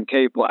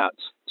 401k plans.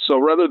 So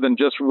rather than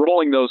just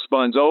rolling those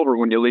funds over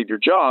when you leave your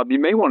job, you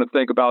may want to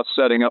think about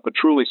setting up a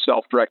truly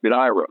self-directed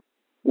IRA.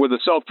 With a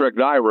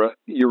self-directed IRA,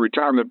 your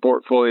retirement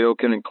portfolio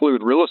can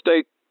include real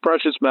estate,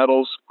 precious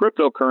metals,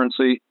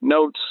 cryptocurrency,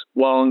 notes,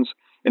 loans,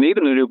 and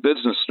even a new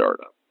business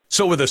startup.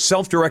 So with a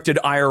self-directed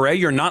IRA,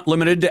 you're not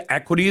limited to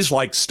equities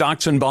like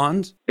stocks and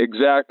bonds?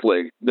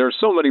 Exactly. There's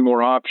so many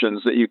more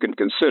options that you can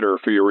consider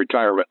for your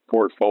retirement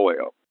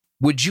portfolio.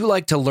 Would you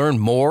like to learn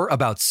more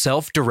about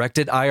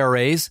self-directed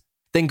IRAs?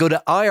 Then go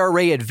to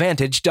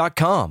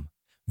IRAadvantage.com,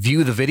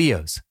 view the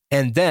videos,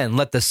 and then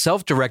let the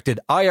self-directed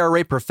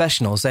IRA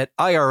professionals at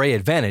IRA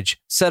Advantage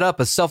set up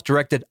a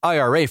self-directed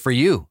IRA for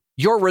you.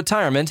 Your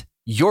retirement,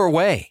 your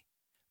way.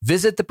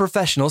 Visit the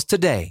professionals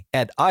today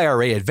at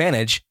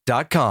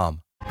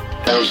IRAadvantage.com.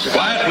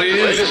 Quiet, please.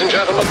 Ladies and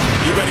gentlemen.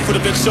 You ready for the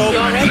big show?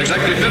 In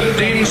exactly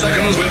 15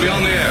 seconds, we'll be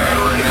on the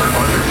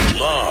air.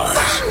 Lars.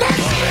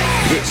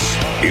 This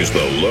is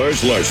the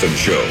Lars Larson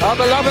Show. Our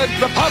beloved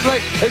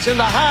republic is in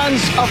the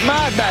hands of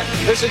madmen.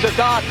 This is a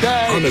dark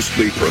day.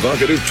 Honestly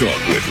provocative talk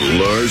with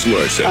Lars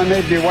Larson. I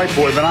may be a white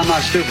boy, but I'm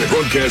not stupid.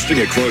 Broadcasting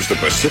across the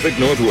Pacific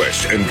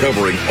Northwest and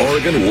covering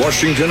Oregon,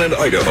 Washington, and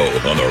Idaho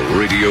on the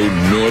Radio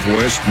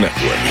Northwest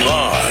Network.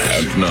 Live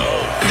and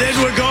now. Then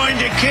we're going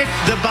to kick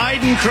the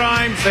Biden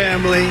crime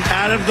family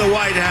out of the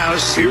White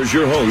House. Here's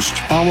your host.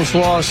 I almost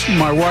lost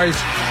my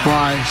wife,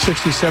 my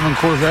 67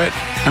 Corvette,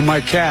 and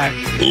my cat.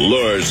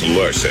 Lars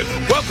Larson.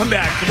 Welcome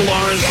back to the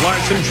Lars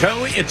Larson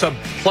Show. It's a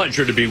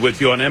pleasure to be with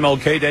you on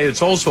MLK Day.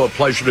 It's also a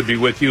pleasure to be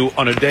with you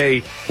on a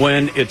day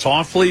when it's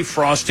awfully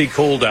frosty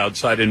cold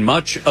outside in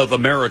much of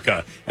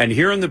America. And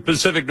here in the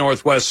Pacific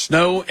Northwest,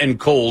 snow and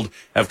cold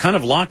have kind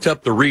of locked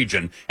up the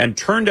region and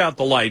turned out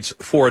the lights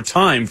for a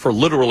time for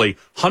literally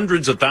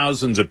hundreds of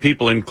thousands of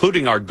people,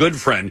 including our good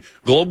friend,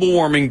 global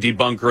warming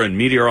debunker and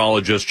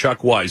meteorologist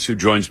Chuck Weiss, who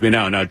joins me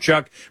now. Now,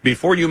 Chuck,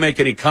 before you make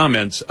any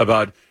comments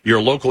about your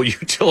local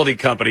utility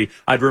company,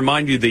 I'd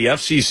remind you the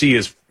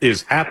FCC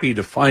is happy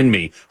to fine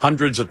me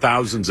hundreds of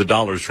thousands of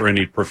dollars for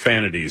any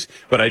profanities.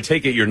 But I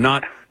take it you're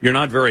not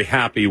very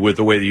happy with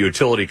the way the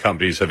utility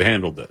companies have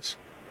handled this.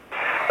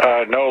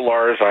 No,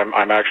 Lars,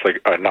 I'm actually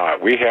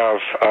not. We have,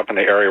 up in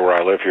the area where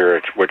I live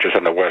here, which is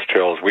in the West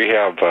Hills, we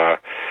have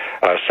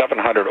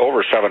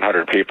over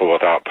 700 people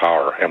without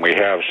power, and we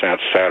have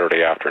since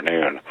Saturday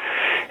afternoon.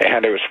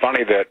 And it was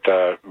funny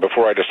that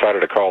before I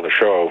decided to call the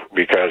show,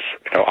 because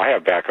I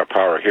have backup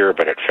power here,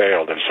 but it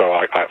failed, and so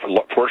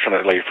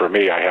fortunately for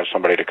me, I have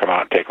somebody to come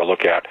out and take a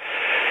look at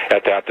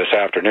that this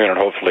afternoon, and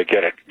hopefully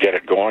get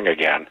it going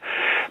again.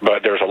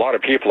 But there's a lot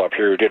of people up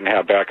here who didn't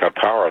have backup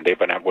power, and they've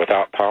been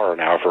without power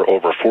now for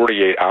over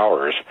 48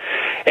 hours.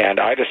 And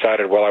I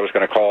decided, I was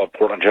going to call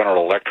Portland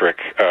General Electric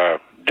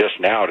just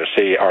now to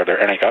see are there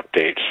any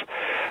updates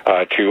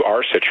to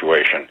our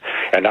situation.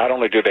 And not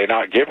only do they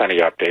not give any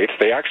updates,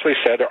 they actually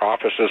said their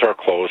offices are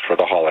closed for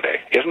the holiday.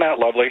 Isn't that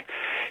lovely?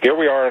 Here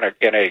we are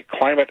in a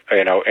climate,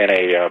 in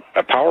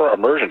a power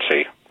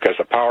emergency, because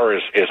the power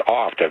is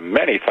off to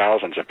many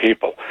thousands of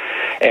people,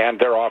 and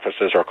their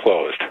offices are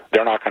closed.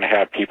 They're not going to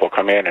have people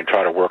come in and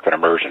try to work an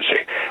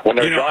emergency. When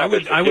I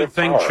would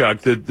think, power. Chuck,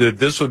 that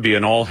this would be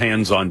an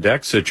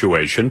all-hands-on-deck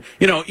situation.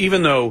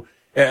 Even though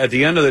at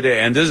the end of the day,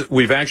 and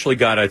we've actually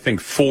got, I think,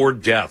 4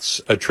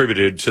 deaths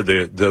attributed to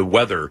the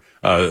weather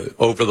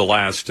over the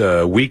last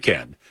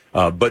weekend.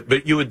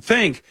 But you would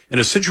think in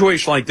a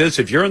situation like this,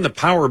 if you're in the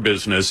power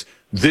business,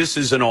 this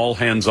is an all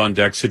hands on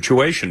deck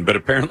situation. But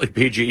apparently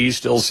PGE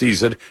still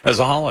sees it as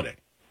a holiday.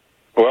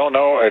 Well,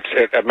 no,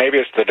 maybe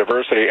it's the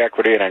diversity,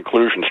 equity, and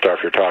inclusion stuff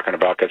you're talking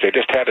about, because they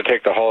just had to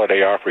take the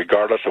holiday off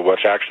regardless of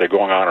what's actually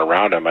going on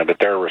around them and that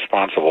they're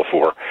responsible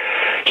for.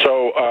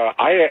 So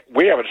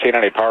we haven't seen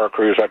any power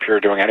crews up here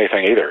doing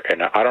anything either,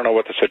 and I don't know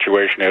what the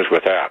situation is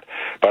with that.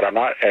 But I'm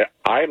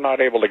not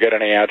able to get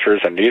any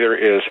answers, and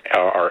neither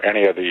are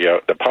any of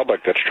the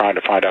public that's trying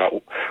to find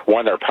out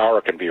when their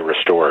power can be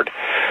restored.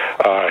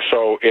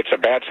 So it's a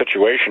bad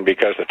situation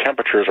because the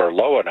temperatures are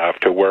low enough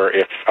to where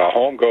if a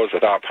home goes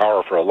without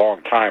power for a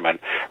long time and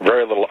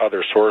very little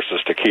other sources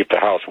to keep the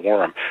house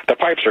warm, the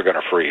pipes are going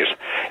to freeze.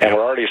 And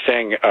we're already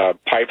seeing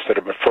pipes that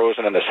have been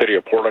frozen in the city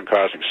of Portland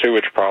causing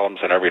sewage problems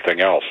and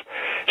everything else.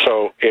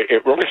 So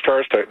it really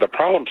the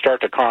problems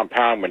start to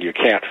compound when you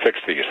can't fix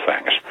these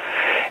things.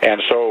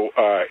 And so,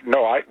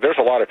 there's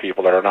a lot of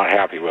people that are not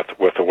happy with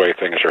the way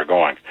things are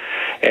going.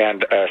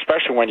 And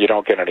especially when you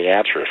don't get any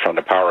answers from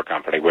the power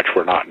company, which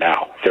we're not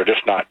now. They're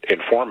just not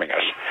informing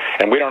us.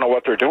 And we don't know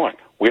what they're doing.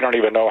 We don't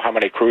even know how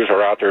many crews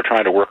are out there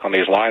trying to work on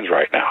these lines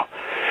right now.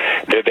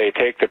 Did they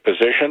take the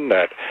position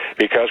that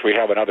because we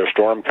have another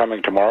storm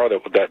coming tomorrow,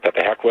 that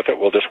the heck with it,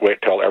 we'll just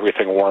wait till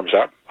everything warms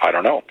up? I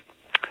don't know.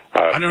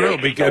 I don't know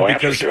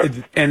because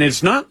and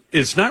it's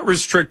not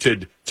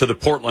restricted to the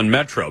Portland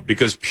Metro,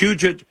 because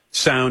Puget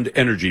Sound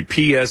Energy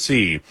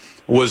 (PSE)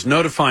 was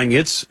notifying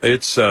its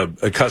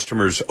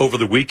customers over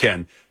the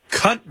weekend,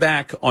 cut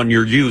back on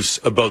your use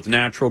of both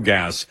natural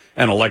gas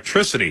and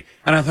electricity.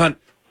 And I thought,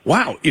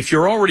 wow, if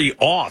you're already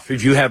off,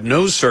 if you have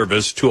no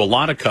service to a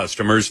lot of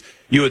customers,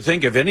 you would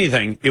think, if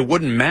anything, it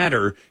wouldn't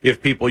matter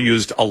if people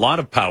used a lot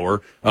of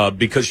power,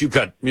 because you've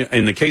got,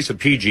 in the case of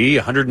PGE,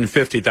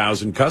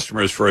 150,000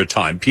 customers for a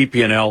time,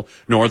 PP&L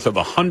north of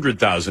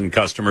 100,000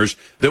 customers,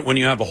 that when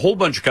you have a whole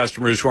bunch of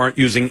customers who aren't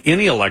using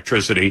any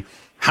electricity,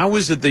 how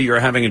is it that you're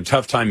having a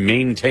tough time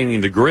maintaining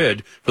the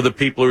grid for the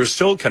people who are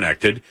still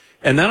connected?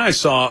 And then I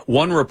saw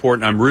one report,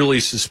 and I'm really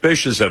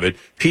suspicious of it.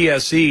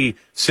 PSE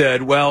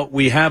said, well,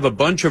 we have a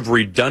bunch of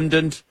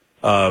redundant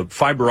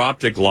fiber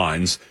optic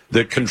lines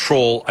that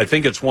control, I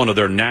think it's one of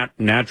their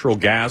natural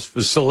gas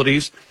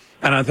facilities.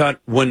 And I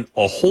thought, when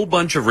a whole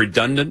bunch of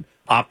redundant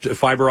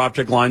fiber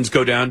optic lines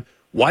go down,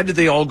 why did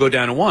they all go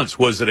down at once?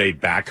 Was it a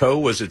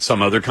backhoe? Was it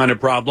some other kind of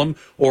problem?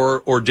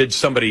 Or did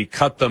somebody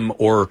cut them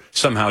or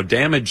somehow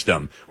damage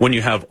them? When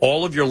you have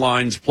all of your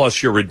lines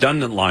plus your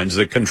redundant lines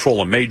that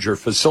control a major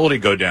facility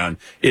go down,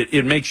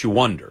 it makes you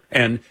wonder.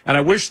 And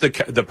I wish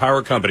the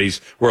power companies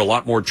were a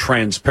lot more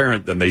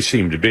transparent than they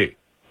seem to be.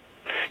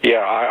 Yeah,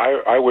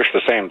 I wish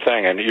the same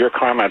thing. And your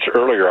comments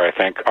earlier, I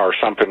think, are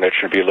something that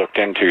should be looked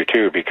into,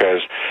 too, because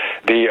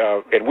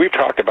and we've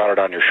talked about it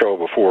on your show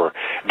before,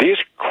 these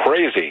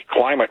crazy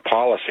climate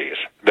policies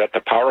that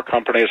the power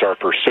companies are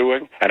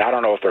pursuing, and I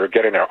don't know if they're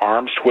getting their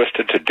arms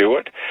twisted to do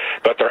it,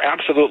 but they're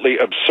absolutely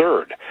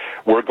absurd.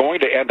 We're going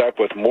to end up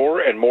with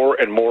more and more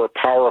and more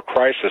power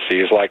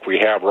crises like we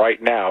have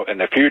right now in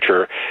the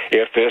future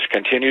if this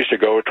continues to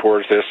go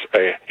towards this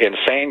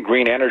insane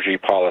green energy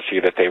policy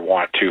that they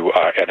want to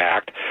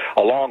enact,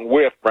 along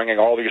with bringing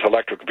all these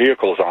electric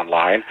vehicles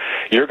online.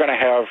 You're going to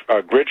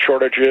have grid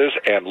shortages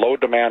and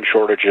load demand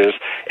shortages.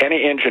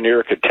 Any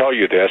engineer could tell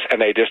you this,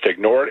 and they just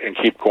ignore it and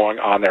keep going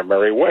on their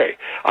merry way.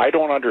 I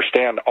don't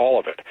understand all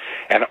of it.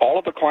 And all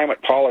of the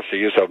climate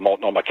policies of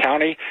Multnomah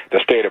County, the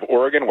state of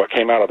Oregon, what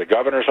came out of the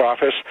governor's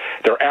office,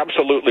 they're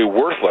absolutely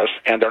worthless,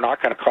 and they're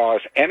not going to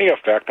cause any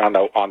effect on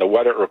the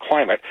weather or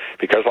climate,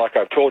 because like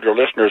I've told your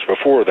listeners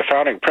before, the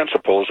founding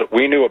principles that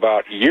we knew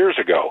about years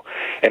ago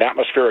in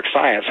atmospheric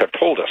science have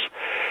told us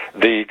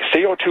the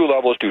CO2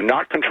 levels do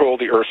not control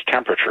the Earth's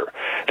temperature.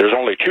 There's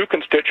only two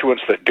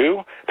constituents that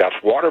do. That's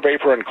water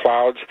vapor and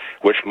clouds,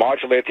 which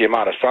modulate the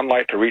amount of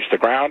sunlight to reach the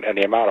ground and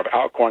the amount of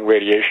outgoing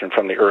radiation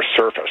from the Earth's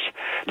surface.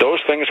 Those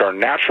things are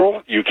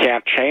natural. You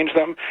can't change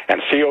them,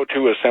 and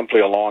CO2 is simply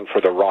along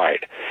for the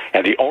ride.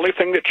 And the only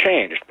thing that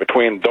changed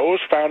between those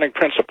founding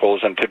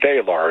principles and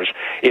today, Lars,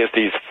 is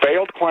these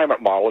failed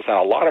climate models, and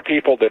a lot of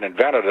people that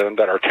invented them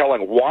that are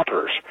telling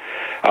whoppers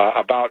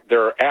about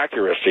their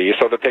accuracy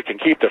so that they can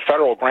keep the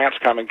federal grants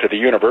coming to the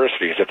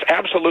universities. It's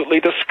absolutely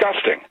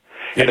disgusting.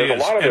 And there's a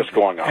lot of this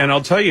going on. And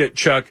I'll tell you,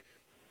 Chuck,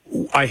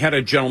 I had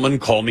a gentleman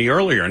call me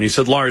earlier, and he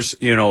said, Lars,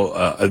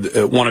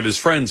 one of his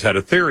friends had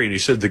a theory, and he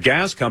said the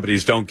gas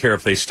companies don't care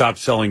if they stop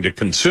selling to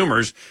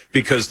consumers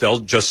because they'll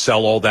just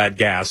sell all that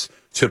gas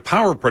to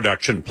power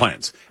production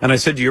plants. And I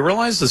said, do you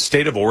realize the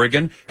state of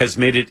Oregon has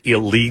made it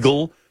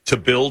illegal to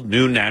build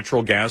new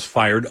natural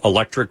gas-fired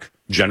electric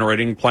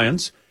generating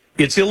plants?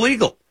 It's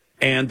illegal.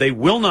 And they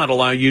will not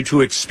allow you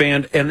to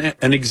expand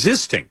an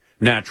existing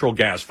natural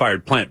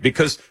gas-fired plant,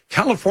 because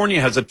California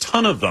has a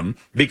ton of them,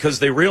 because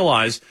they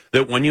realize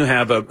that when you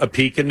have a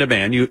peak in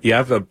demand, you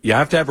have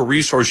to have a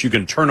resource you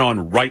can turn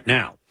on right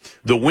now.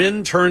 The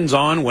wind turns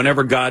on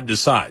whenever God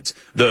decides.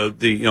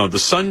 The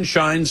sun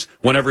shines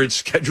whenever it's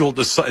scheduled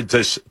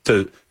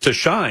to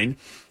shine,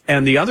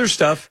 and the other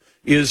stuff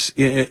is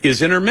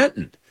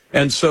intermittent.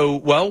 And so,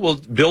 well, we'll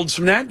build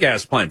some nat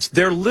gas plants.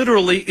 They're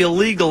literally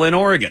illegal in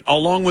Oregon,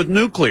 along with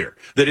nuclear,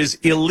 that is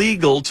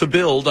illegal to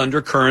build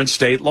under current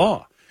state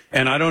law.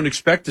 And I don't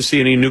expect to see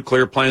any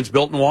nuclear plants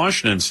built in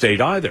Washington state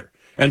either.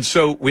 And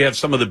so we have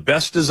some of the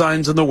best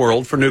designs in the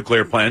world for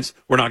nuclear plants.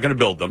 We're not going to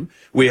build them.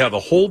 We have a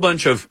whole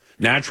bunch of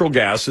natural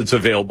gas that's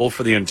available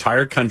for the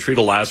entire country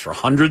to last for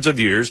hundreds of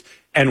years,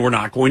 and we're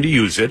not going to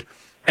use it.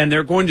 And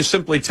they're going to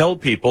simply tell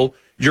people,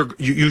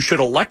 you should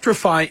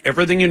electrify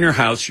everything in your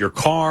house, your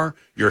car,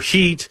 your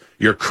heat,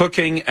 your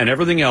cooking, and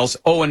everything else.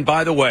 Oh, and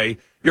by the way,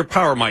 your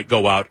power might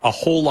go out a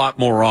whole lot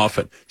more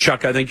often.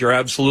 Chuck, I think you're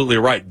absolutely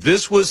right.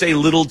 This was a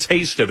little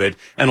taste of it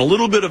and a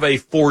little bit of a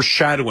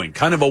foreshadowing,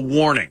 kind of a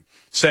warning,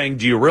 saying,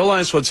 do you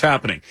realize what's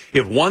happening?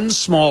 If one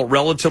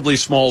relatively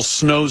small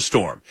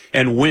snowstorm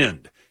and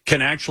wind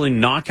can actually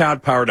knock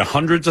out power to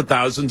hundreds of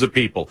thousands of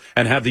people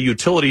and have the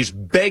utilities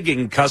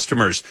begging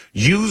customers,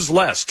 use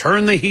less,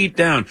 turn the heat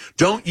down,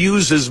 don't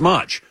use as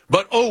much.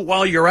 But,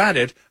 while you're at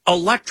it,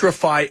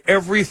 electrify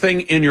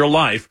everything in your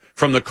life,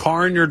 from the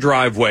car in your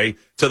driveway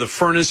to the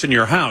furnace in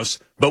your house.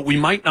 But we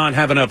might not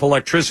have enough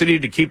electricity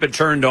to keep it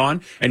turned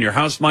on, and your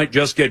house might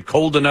just get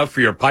cold enough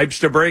for your pipes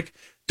to break.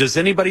 Does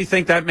anybody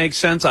think that makes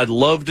sense? I'd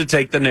love to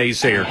take the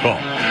naysayer call.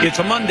 It's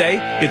a Monday.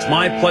 It's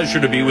my pleasure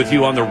to be with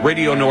you on the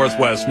Radio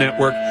Northwest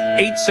Network,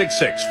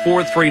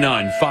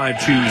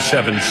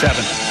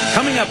 866-439-5277.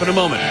 Coming up in a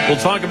moment, we'll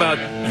talk about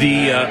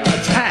the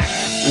attack,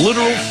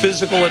 literal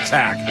physical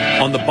attack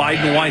on the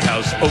Biden White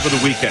House over the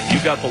weekend. You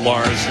got the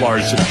Lars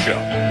Larson Show.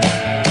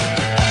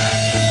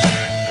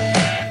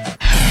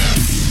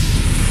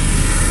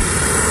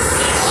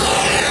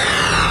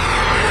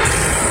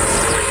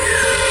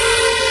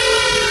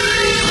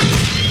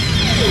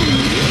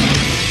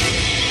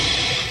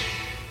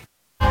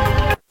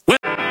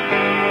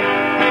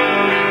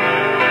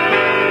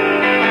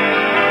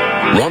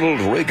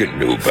 Ronald Reagan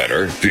knew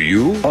better. Do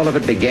you? All of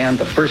it began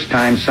the first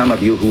time some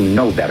of you who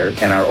know better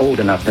and are old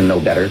enough to know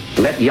better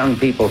let young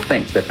people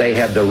think that they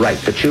had the right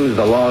to choose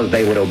the laws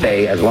they would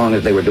obey as long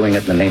as they were doing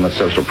it in the name of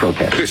social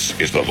protest. This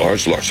is the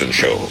Lars Larson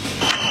Show.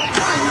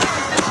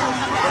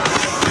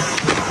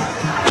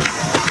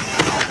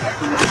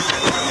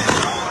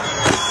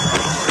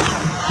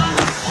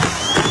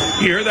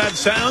 You hear that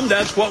sound?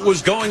 That's what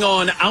was going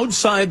on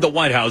outside the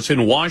White House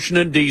in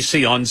Washington,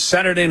 D.C. on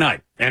Saturday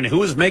night. And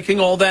who is making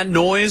all that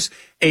noise?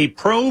 A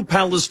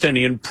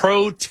pro-Palestinian,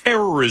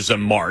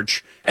 pro-terrorism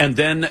march, and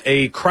then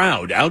a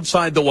crowd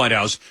outside the White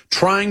House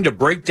trying to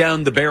break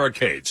down the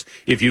barricades.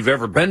 If you've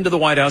ever been to the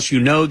White House,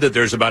 you know that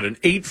there's about an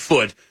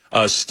 8-foot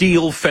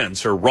steel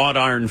fence or wrought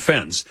iron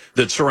fence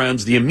that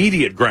surrounds the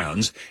immediate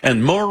grounds.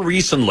 And more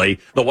recently,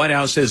 the White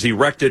House has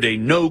erected a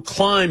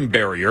no-climb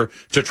barrier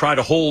to try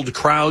to hold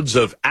crowds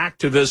of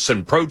activists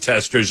and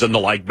protesters and the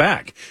like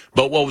back.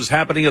 But what was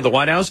happening at the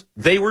White House?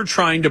 They were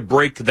trying to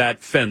break that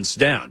fence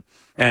down.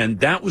 And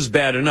that was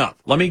bad enough.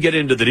 Let me get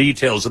into the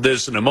details of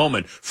this in a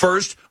moment.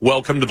 First,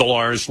 welcome to the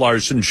Lars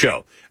Larson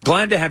Show.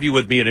 Glad to have you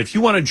with me. And if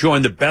you want to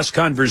join the best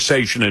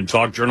conversation in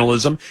talk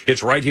journalism,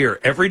 it's right here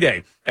every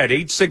day at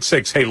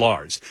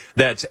 866-HEY-LARS.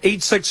 That's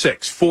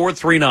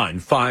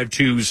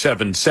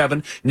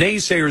 866-439-5277.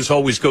 Naysayers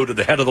always go to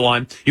the head of the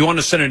line. You want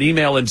to send an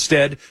email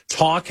instead,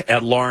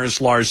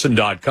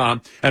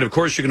 talk@larslarson.com. And, of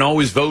course, you can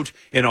always vote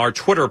in our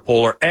Twitter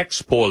poll, or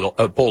X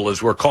poll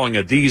as we're calling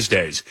it these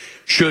days.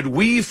 Should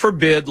we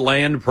forbid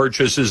land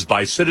purchases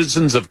by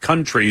citizens of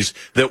countries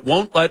that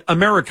won't let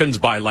Americans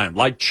buy land,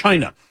 like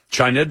China?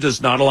 China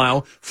does not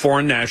allow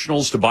foreign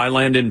nationals to buy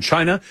land in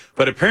China,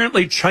 but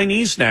apparently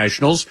Chinese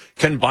nationals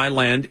can buy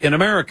land in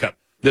America.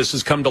 This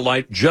has come to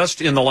light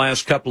just in the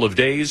last couple of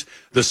days.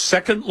 The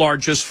second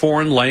largest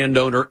foreign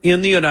landowner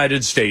in the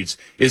United States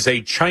is a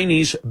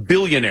Chinese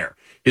billionaire.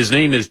 His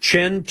name is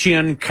Chen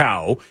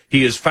Tian-Kao.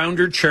 He is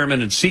founder,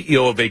 chairman, and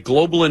CEO of a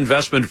global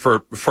investment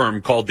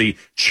firm called the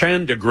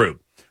Chanda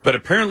Group. But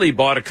apparently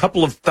bought a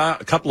couple of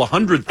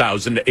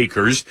 100,000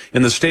 acres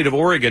in the state of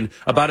Oregon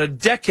about a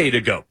decade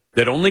ago.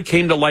 That only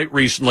came to light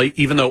recently,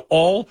 even though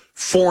all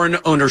foreign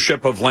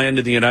ownership of land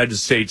in the United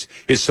States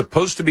is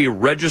supposed to be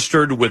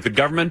registered with the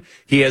government.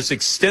 He has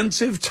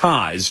extensive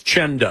ties,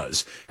 Chen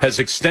does, has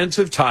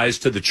extensive ties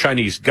to the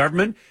Chinese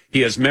government.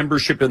 He has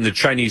membership in the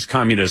Chinese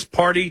Communist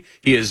Party.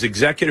 He has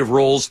executive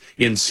roles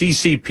in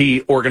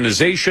CCP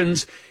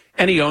organizations.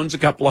 And he owns a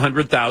couple of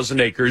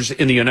 100,000 acres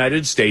in the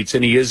United States,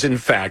 and he is, in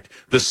fact,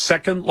 the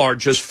second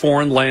largest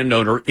foreign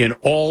landowner in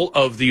all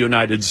of the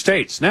United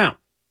States. Now,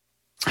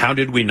 how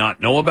did we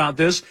not know about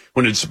this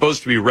when it's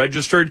supposed to be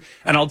registered?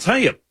 And I'll tell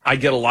you, I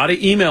get a lot of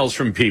emails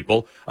from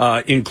people,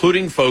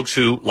 including folks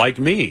who, like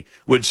me,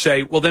 would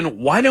say, well, then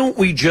why don't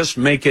we just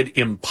make it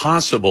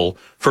impossible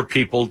for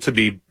people to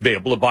be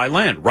able to buy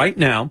land? Right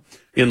now,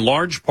 in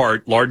large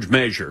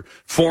measure,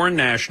 foreign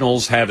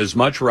nationals have as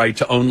much right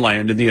to own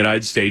land in the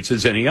United States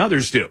as any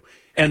others do.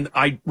 And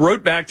I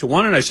wrote back to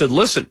one and I said,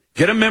 listen,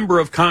 get a member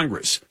of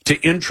Congress to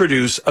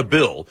introduce a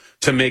bill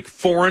to make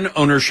foreign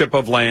ownership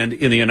of land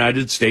in the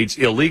United States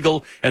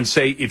illegal, and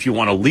say if you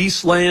want to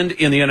lease land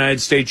in the United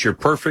States, you're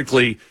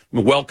perfectly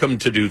welcome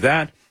to do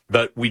that.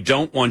 but we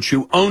don't want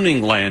you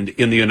owning land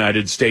in the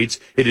United States.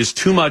 It is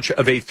too much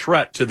of a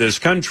threat to this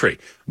country.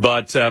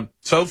 But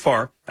so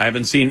far, I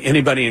haven't seen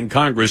anybody in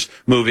Congress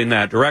move in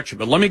that direction.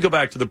 But let me go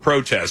back to the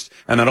protest,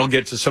 and then I'll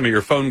get to some of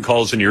your phone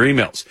calls and your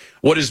emails.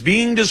 What is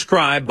being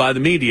described by the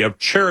media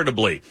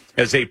charitably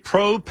as a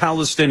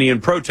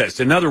pro-Palestinian protest.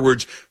 In other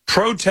words,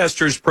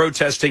 protesters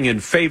protesting in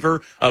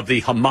favor of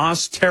the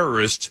Hamas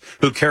terrorists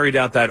who carried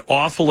out that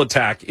awful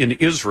attack in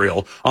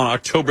Israel on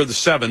October the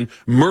 7th,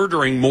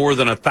 murdering more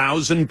than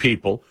 1,000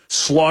 people,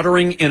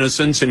 slaughtering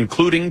innocents,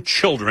 including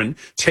children,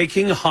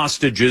 taking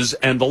hostages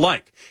and the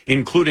like,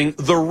 including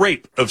the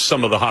rape of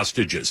some of the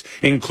hostages,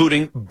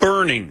 including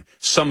burning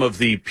some of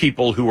the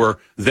people who were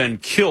then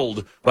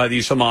killed by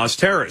these Hamas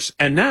terrorists.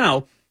 And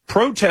now,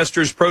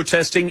 protesters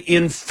protesting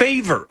in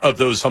favor of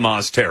those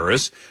Hamas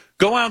terrorists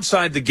go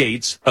outside the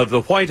gates of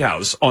the White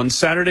House on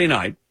Saturday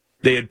night.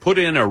 They had put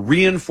in a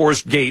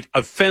reinforced gate,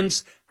 a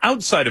fence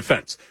outside a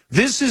fence.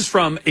 This is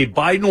from a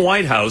Biden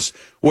White House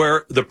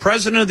where the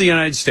President of the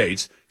United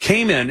States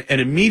came in and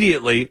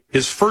immediately,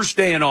 his first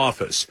day in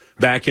office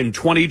back in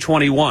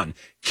 2021,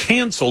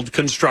 canceled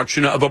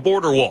construction of a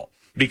border wall.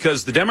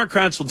 Because the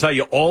Democrats will tell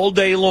you all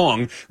day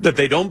long that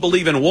they don't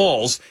believe in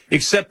walls,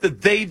 except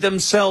that they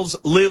themselves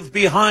live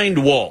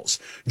behind walls.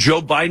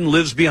 Joe Biden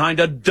lives behind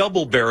a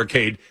double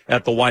barricade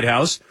at the White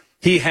House.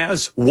 He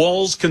has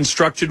walls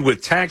constructed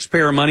with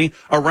taxpayer money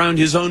around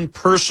his own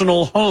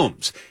personal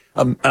homes.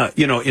 In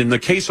the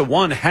case of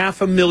one,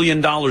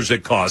 $500,000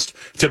 it cost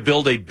to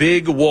build a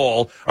big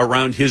wall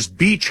around his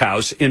beach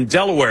house in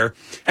Delaware.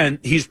 And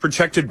he's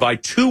protected by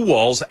 2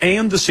 walls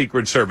and the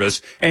Secret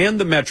Service and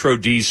the Metro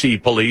D.C.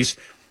 police.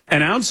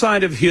 And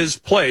outside of his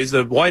place,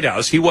 the White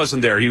House, he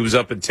wasn't there. He was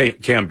up at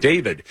Camp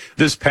David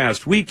this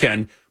past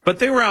weekend. But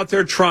they were out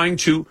there trying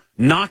to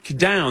knock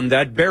down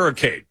that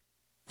barricade.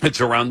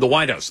 It's around the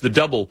White House,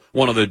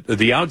 one of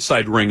the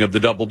outside ring of the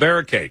double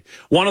barricade.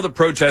 One of the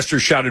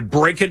protesters shouted,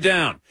 "Break it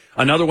down."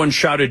 Another one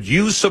shouted,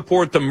 "You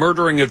support the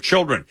murdering of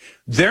children."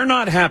 They're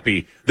not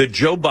happy that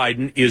Joe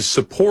Biden is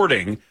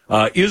supporting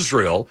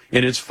Israel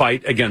in its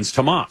fight against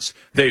Hamas.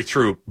 They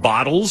threw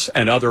bottles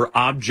and other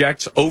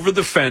objects over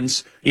the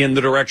fence in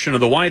the direction of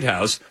the White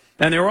House.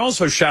 And they were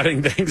also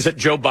shouting things at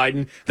Joe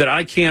Biden that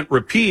I can't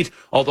repeat,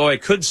 although I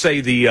could say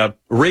the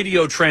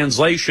radio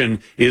translation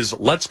is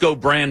 "Let's go,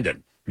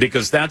 Brandon,"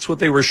 because that's what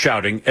they were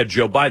shouting at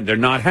Joe Biden. They're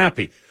not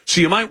happy. So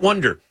you might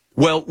wonder,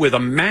 well, with a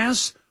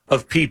mass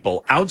of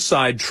people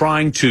outside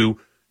trying to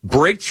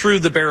break through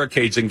the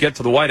barricades and get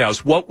to the White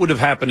House, what would have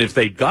happened if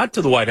they got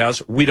to the White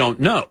House? We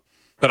don't know.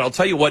 But I'll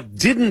tell you what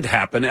didn't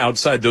happen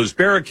outside those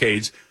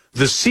barricades.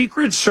 The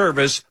Secret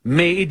Service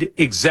made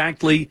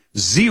exactly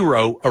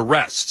 0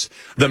 arrests.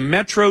 The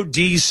Metro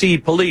D.C.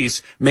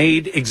 police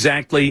made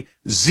exactly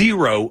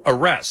 0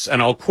 arrests.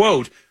 And I'll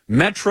quote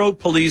Metro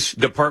Police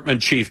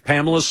Department Chief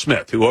Pamela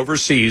Smith, who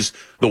oversees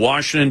the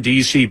Washington,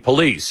 D.C.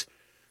 police,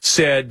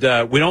 said,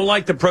 "We don't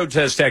like the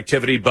protest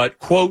activity, but,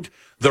 quote,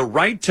 the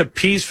right to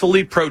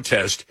peacefully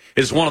protest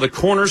is one of the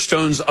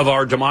cornerstones of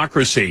our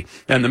democracy,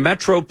 and the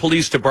Metro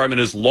Police Department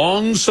has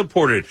long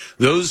supported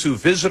those who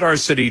visit our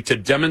city to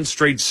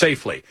demonstrate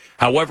safely.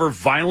 However,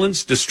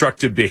 violence,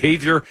 destructive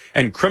behavior,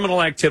 and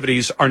criminal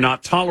activities are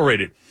not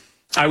tolerated."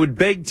 I would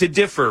beg to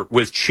differ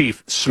with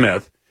Chief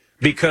Smith,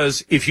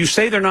 because if you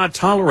say they're not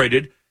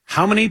tolerated,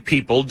 how many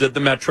people did the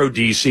Metro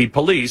D.C.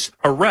 police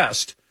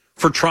arrest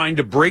for trying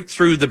to break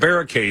through the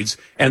barricades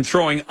and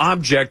throwing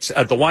objects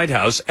at the White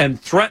House and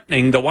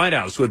threatening the White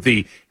House with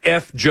the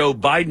F Joe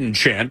Biden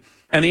chant?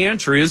 And the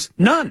answer is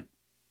none.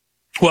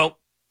 Well,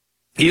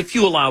 if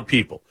you allow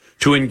people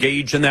to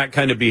engage in that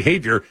kind of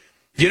behavior,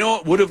 you know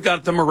what would have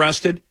got them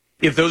arrested?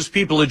 If those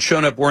people had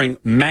shown up wearing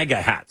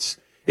MAGA hats.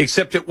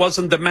 Except it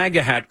wasn't the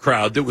MAGA hat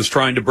crowd that was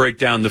trying to break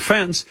down the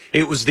fence.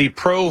 It was the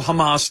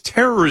pro-Hamas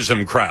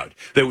terrorism crowd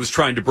that was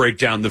trying to break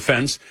down the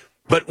fence.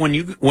 But when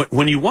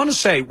you want to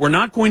say we're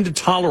not going to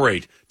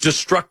tolerate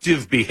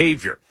destructive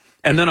behavior,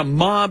 and then a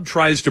mob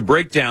tries to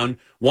break down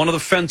one of the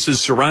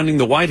fences surrounding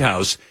the White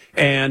House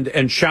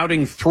and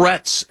shouting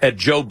threats at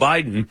Joe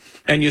Biden,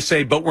 and you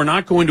say, but we're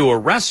not going to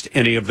arrest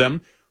any of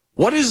them,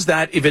 what is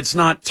that if it's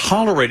not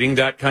tolerating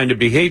that kind of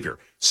behavior?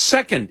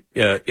 Second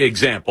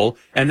example,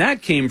 and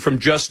that came from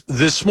just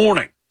this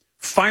morning.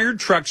 Fire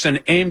trucks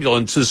and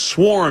ambulances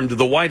swarmed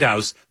the White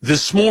House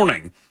this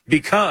morning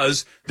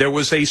because there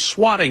was a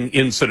swatting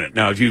incident.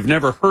 Now, if you've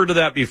never heard of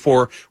that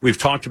before, we've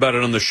talked about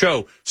it on the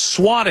show.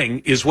 Swatting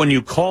is when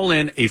you call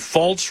in a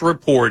false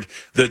report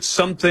that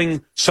some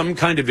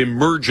kind of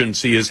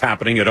emergency is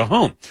happening at a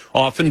home.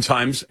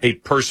 Oftentimes, a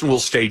person will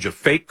stage a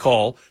fake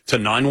call to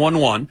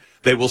 911.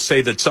 They will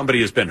say that somebody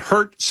has been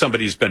hurt,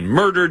 somebody's been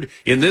murdered.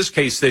 In this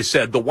case, they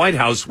said the White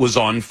House was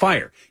on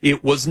fire.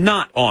 It was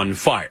not on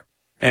fire.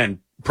 And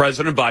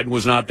President Biden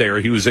was not there.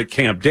 He was at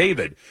Camp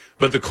David.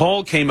 But the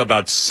call came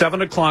about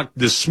 7 o'clock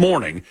this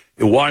morning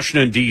in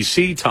Washington,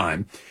 D.C.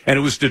 time, and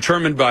it was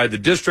determined by the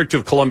District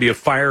of Columbia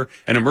Fire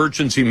and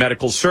Emergency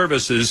Medical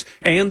Services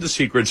and the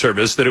Secret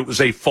Service that it was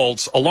a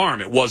false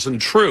alarm. It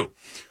wasn't true.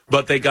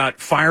 but they got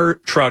fire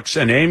trucks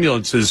and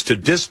ambulances to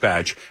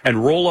dispatch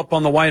and roll up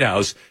on the White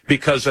House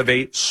because of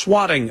a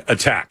swatting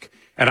attack.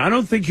 And I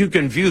don't think you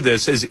can view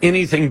this as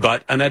anything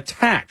but an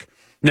attack.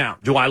 Now,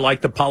 do I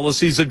like the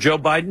policies of Joe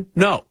Biden?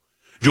 No.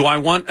 Do I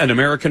want an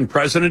American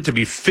president to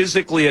be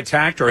physically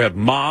attacked or have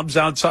mobs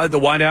outside the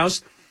White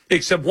House?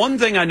 Except one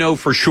thing I know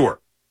for sure.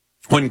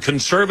 When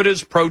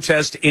conservatives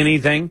protest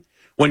anything,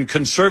 when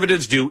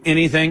conservatives do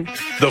anything,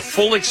 the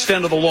full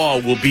extent of the law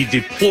will be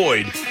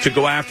deployed to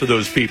go after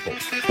those people.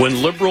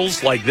 When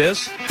liberals like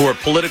this, who are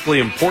politically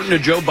important to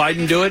Joe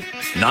Biden, do it,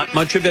 not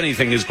much of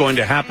anything is going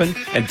to happen.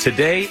 And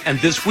today and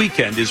this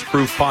weekend is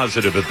proof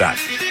positive of that.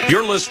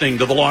 You're listening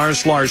to The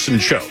Lars Larson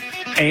Show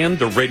and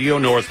the Radio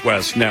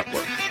Northwest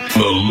Network.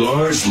 The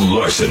Lars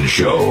Larson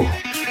Show.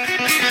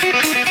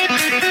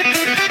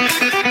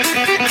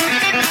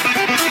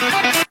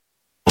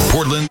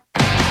 Portland.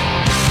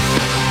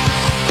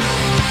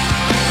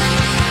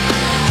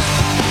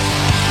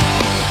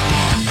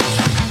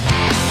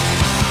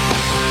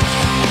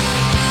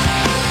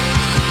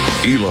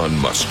 Elon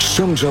Musk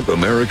sums up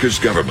America's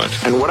government.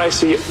 And what I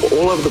see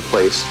all over the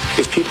place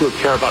is people who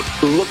care about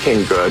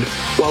looking good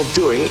while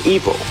doing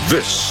evil.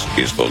 This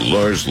is the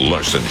Lars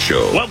Larson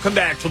Show. Welcome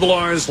back to the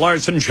Lars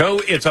Larson Show.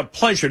 It's a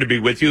pleasure to be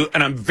with you,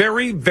 and I'm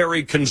very,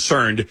 very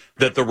concerned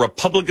that the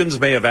Republicans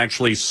may have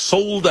actually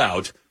sold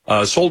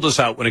us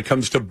out when it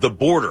comes to the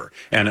border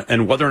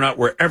and whether or not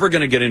we're ever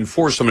going to get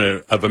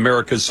enforcement of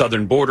America's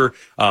southern border.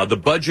 The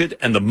budget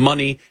and the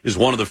money is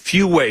one of the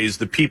few ways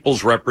the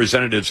people's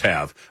representatives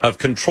have of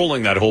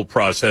controlling that whole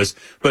process.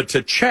 But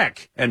to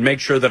check and make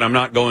sure that I'm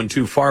not going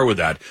too far with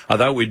that, I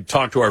thought we'd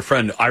talk to our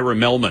friend Ira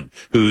Melman,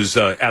 who's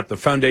at the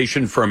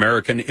Foundation for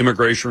American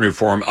Immigration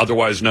Reform,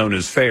 otherwise known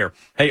as FAIR.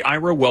 Hey,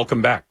 Ira,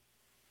 welcome back.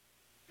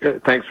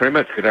 Thanks very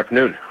much. Good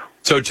afternoon.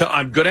 So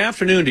good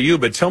afternoon to you,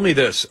 but tell me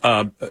this.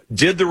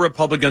 Did the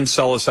Republicans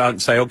sell us out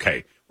and say,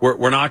 okay,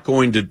 we're not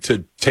going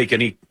to take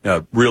any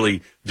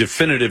really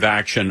definitive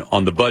action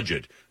on the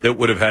budget that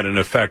would have had an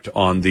effect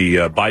on the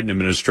Biden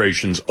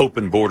administration's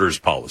open borders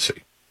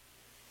policy?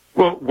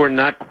 Well, we're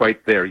not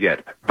quite there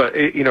yet, but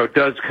it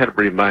does kind of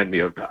remind me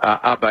of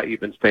Abba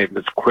Eben's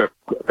famous quip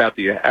about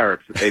the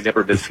Arabs that they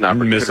never miss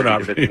an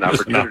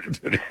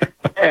opportunity.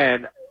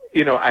 And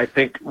I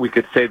think we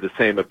could say the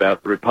same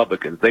about the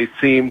Republicans. They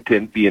seem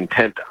to be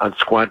intent on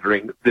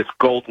squandering this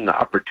golden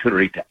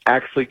opportunity to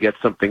actually get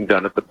something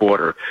done at the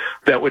border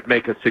that would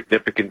make a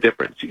significant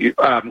difference.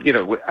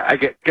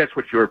 I guess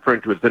what you're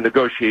referring to is the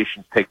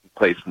negotiations taking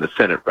place in the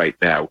Senate right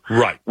now.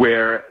 Right.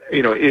 Where,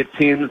 it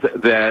seems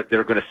that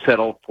they're going to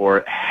settle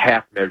for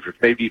half measures,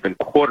 maybe even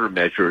quarter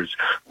measures,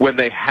 when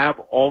they have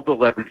all the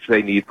leverage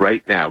they need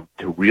right now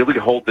to really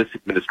hold this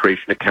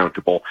administration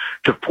accountable,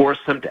 to force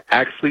them to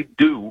actually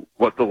do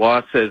what the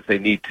law says they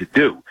need to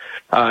do.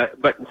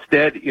 But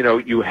instead,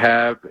 you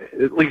have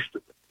at least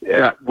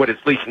what is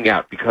leaking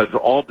out, because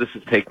all this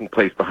is taking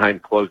place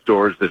behind closed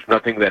doors. There's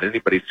nothing that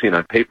anybody's seen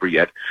on paper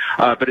yet.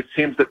 But it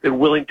seems that they're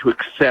willing to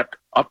accept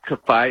up to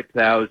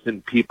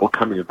 5,000 people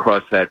coming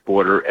across that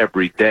border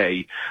every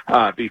day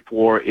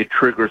before it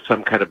triggers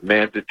some kind of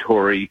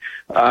mandatory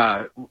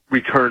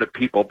return of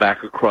people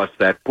back across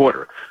that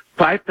border.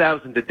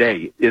 5,000 a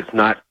day is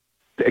not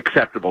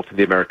acceptable to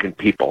the American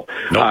people.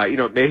 Nope.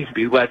 It may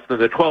be less than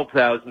the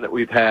 12,000 that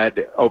we've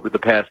had over the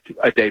past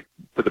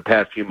for the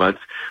past few months,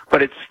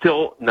 but it's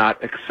still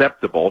not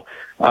acceptable.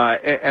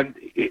 And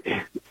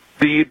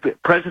the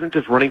president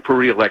is running for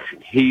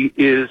re-election. He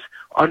is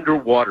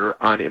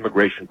underwater on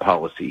immigration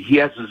policy. He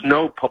has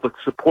no public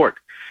support.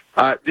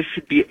 This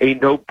should be a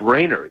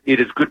no-brainer. It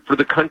is good for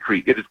the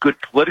country. It is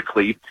good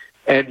politically.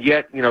 And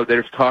yet,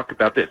 there's talk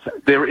about this.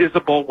 There is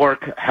a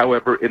bulwark,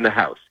 however, in the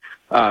House.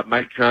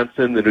 Mike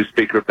Johnson, the new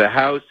Speaker of the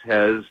House,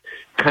 has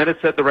kind of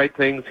said the right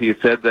things. He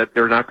said that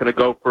they're not going to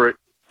go for it.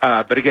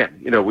 But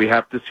again, we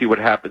have to see what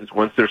happens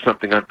once there's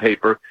something on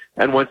paper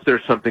and once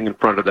there's something in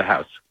front of the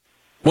House.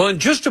 Well, and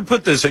just to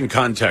put this in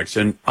context,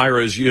 and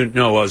Ira, as you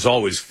know, as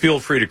always, feel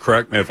free to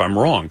correct me if I'm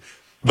wrong,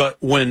 but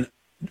when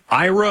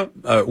Jay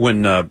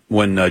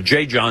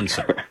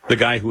Johnson, the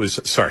guy who was,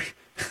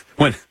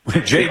 when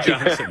Jay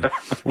Johnson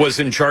was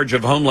in charge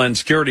of Homeland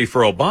Security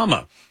for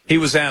Obama, he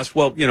was asked,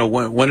 well,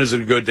 when is it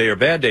a good day or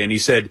bad day? And he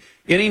said,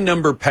 any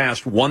number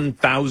past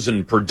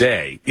 1,000 per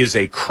day is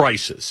a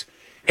crisis.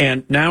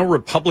 And now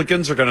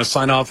Republicans are going to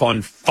sign off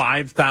on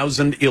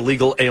 5,000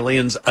 illegal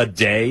aliens a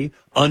day,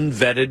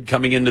 unvetted,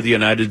 coming into the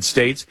United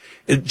States.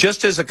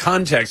 Just as a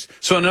context.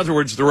 So in other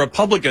words, the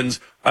Republicans,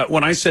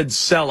 when I said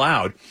sell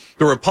out,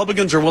 the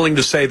Republicans are willing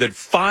to say that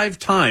 5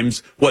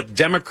 times what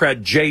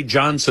Democrat Jay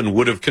Johnson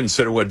would have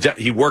considered.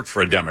 He worked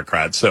for a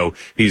Democrat, so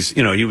he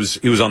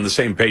was on the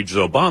same page as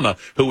Obama,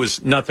 who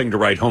was nothing to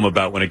write home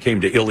about when it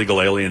came to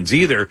illegal aliens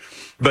either.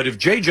 But if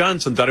Jay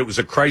Johnson thought it was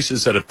a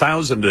crisis at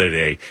 1,000 a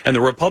day, and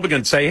the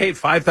Republicans say, hey,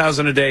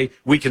 5,000 a day,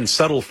 we can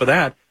settle for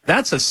that,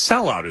 that's a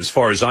sellout as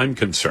far as I'm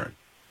concerned.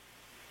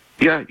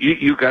 Yeah,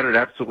 you got it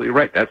absolutely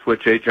right. That's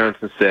what Jay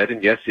Johnson said,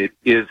 and yes, it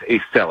is a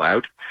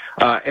sellout,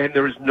 and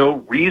there is no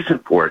reason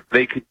for it.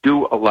 They could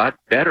do a lot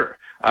better.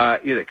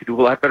 They could do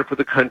a lot better for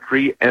the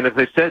country. And as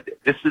I said,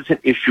 this is an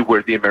issue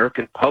where the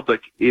American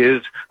public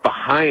is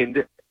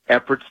behind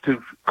efforts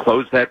to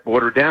close that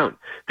border down.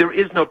 There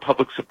is no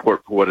public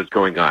support for what is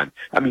going on.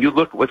 I mean, you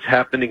look at what's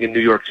happening in New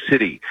York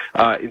City,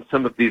 in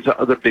some of these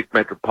other big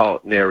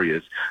metropolitan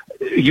areas.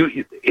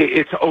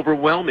 It's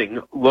overwhelming.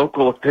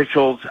 Local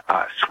officials,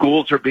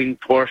 schools are being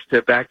forced to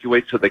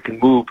evacuate so they can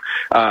move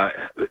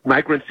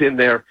migrants in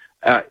there.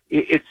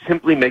 It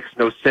simply makes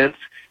no sense.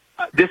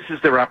 This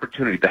is their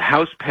opportunity. The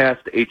House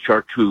passed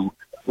H.R. 2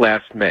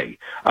 last May.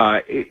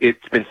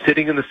 It's been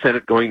sitting in the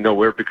Senate going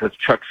nowhere because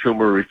Chuck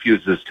Schumer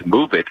refuses to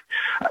move it.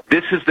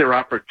 This is their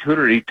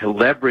opportunity to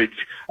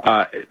leverage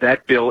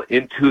that bill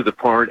into the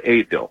foreign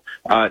aid bill.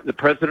 The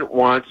president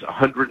wants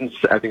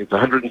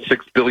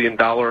 $106 billion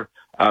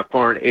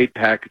foreign aid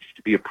package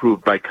to be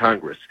approved by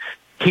Congress.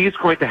 He's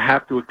going to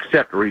have to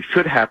accept, or he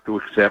should have to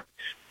accept,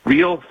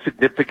 real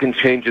significant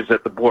changes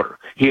at the border.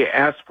 He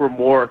asked for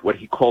more, what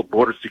he called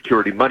border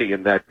security money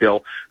in that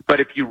bill. But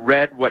if you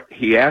read what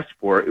he asked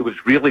for, it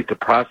was really to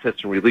process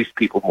and release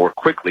people more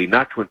quickly,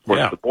 not to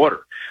enforce the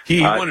border.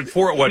 He wanted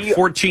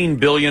 $14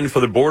 billion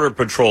for the Border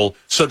Patrol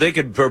so they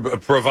could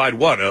provide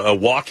a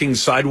walking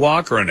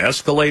sidewalk or an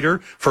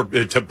escalator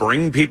to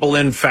bring people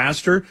in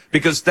faster?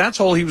 Because that's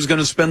all he was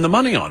going to spend the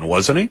money on,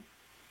 wasn't he?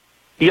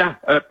 Yeah,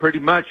 pretty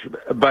much.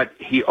 But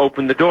he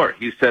opened the door.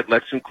 He said,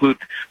 let's include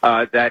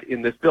that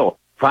in this bill.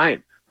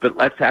 Fine. But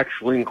let's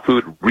actually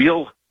include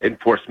real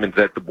enforcement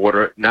at the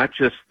border, not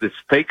just this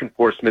fake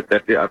enforcement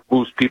that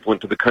moves people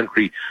into the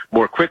country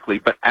more quickly,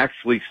 but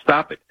actually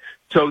stop it.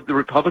 So the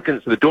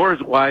Republicans, the door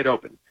is wide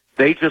open.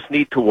 They just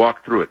need to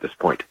walk through at this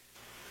point.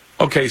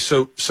 Okay,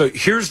 so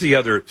here's the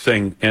other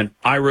thing, and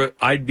Ira,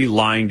 I'd be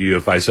lying to you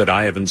if I said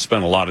I haven't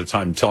spent a lot of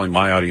time telling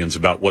my audience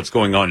about what's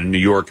going on in New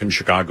York and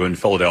Chicago and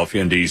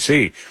Philadelphia and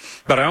D.C.,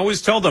 but I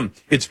always tell them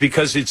it's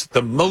because it's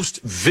the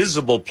most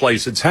visible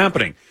place it's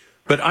happening.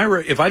 But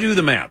Ira, if I do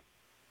the math,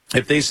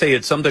 if they say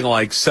it's something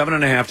like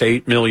 7.5 to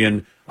 8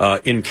 million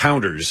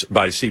encounters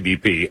by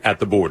CBP at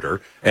the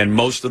border, and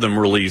most of them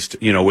released,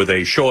 with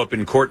a show up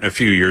in court in a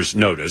few years'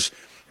 notice,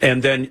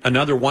 and then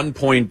another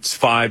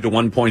 1.5 to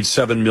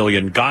 1.7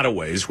 million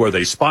gotaways where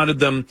they spotted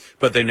them,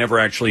 but they never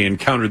actually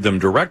encountered them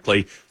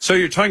directly. So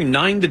you're talking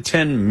 9 to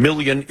 10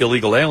 million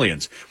illegal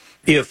aliens.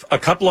 If a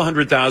couple of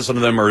 100,000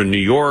 of them are in New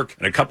York,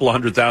 and a couple of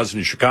 100,000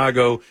 in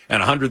Chicago, and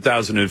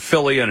 100,000 in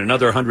Philly, and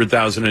another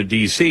 100,000 in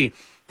D.C.,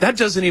 that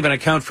doesn't even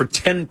account for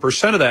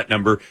 10% of that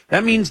number.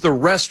 That means the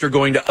rest are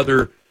going to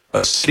other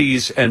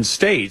cities and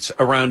states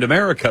around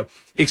America,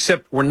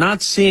 except we're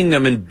not seeing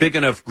them in big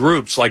enough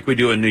groups like we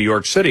do in New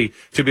York City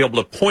to be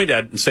able to point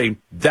at it and say,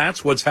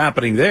 that's what's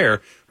happening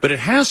there. But it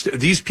has to,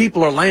 these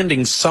people are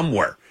landing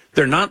somewhere.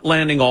 They're not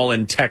landing all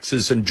in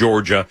Texas and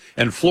Georgia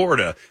and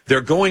Florida. They're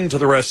going to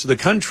the rest of the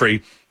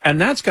country, and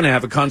that's going to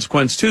have a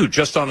consequence too,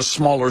 just on a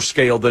smaller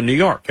scale than New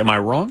York. Am I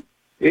wrong?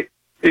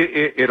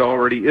 It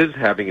already is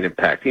having an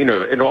impact,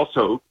 and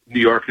also New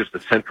York is the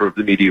center of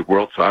the media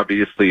world, so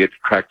obviously it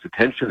attracts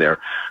attention there.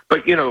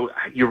 But, you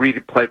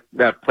read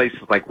places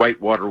like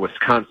Whitewater,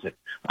 Wisconsin.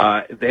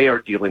 They are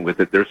dealing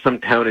with it. There's some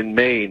town in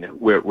Maine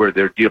where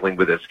they're dealing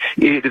with this.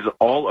 It is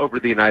all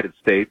over the United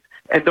States.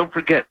 And don't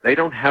forget, they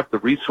don't have the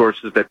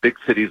resources that big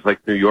cities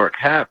like New York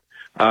have.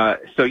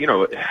 So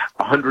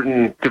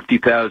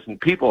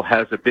 150,000 people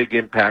has a big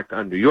impact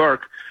on New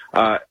York.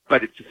 But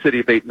it's a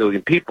city of 8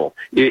 million people.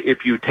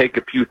 If you take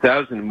a few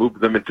thousand and move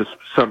them into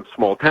some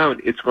small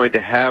town, it's going to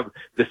have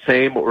the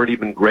same or an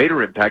even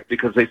greater impact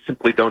because they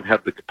simply don't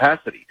have the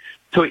capacity.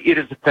 So it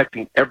is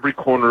affecting every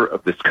corner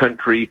of this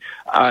country,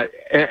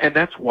 and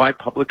that's why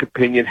public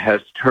opinion has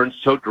turned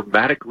so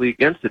dramatically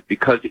against it,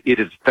 because it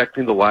is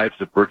affecting the lives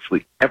of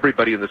virtually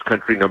everybody in this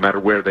country, no matter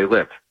where they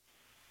live.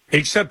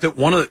 Except that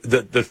one of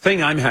the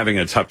thing I'm having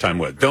a tough time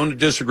with, don't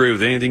disagree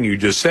with anything you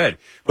just said,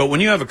 but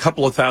when you have a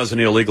couple of thousand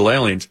illegal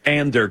aliens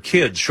and their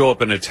kids show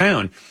up in a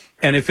town,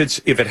 and if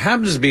it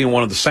happens to be in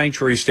one of the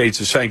sanctuary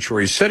states or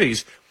sanctuary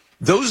cities,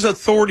 those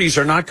authorities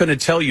are not going to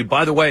tell you,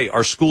 by the way,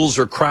 our schools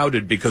are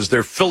crowded because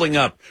they're filling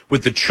up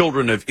with the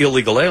children of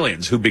illegal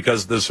aliens who,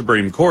 because of the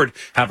Supreme Court,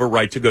 have a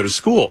right to go to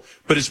school.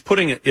 But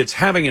it's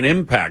having an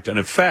impact, an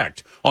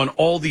effect on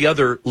all the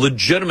other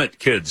legitimate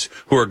kids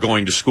who are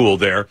going to school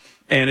there.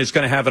 And it's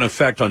going to have an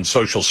effect on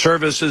social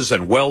services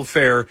and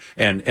welfare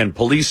and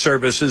police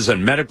services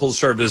and medical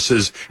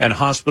services and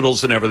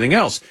hospitals and everything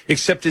else,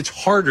 except it's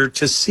harder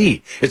to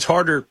see. It's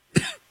harder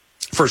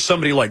for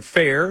somebody like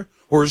Fair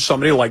or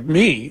somebody like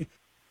me,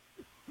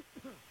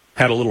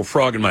 had a little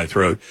frog in my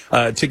throat,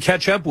 to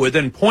catch up with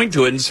and point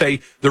to it and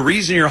say, the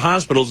reason your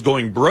hospital is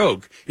going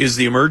broke is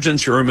the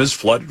emergency room is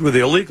flooded with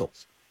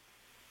illegals.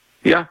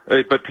 Yeah,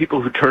 but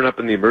people who turn up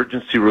in the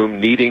emergency room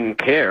needing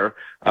care,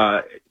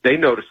 they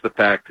notice the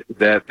fact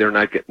that they're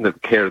not getting the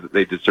care that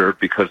they deserve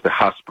because the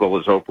hospital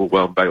is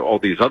overwhelmed by all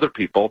these other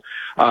people.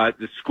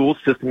 The school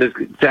system is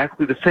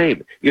exactly the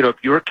same. If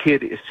your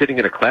kid is sitting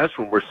in a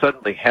classroom where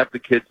suddenly half the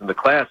kids in the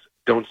class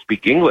don't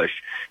speak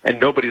English and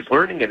nobody's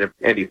learning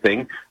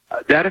anything,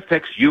 that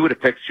affects you, it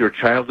affects your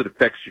child, it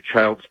affects your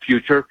child's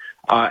future.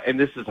 And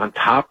this is on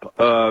top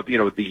of,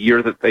 the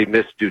year that they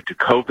missed due to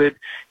COVID.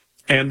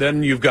 And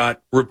then you've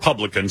got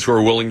Republicans who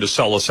are willing to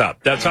sell us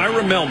out. That's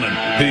Ira Melman,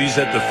 who's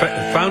at the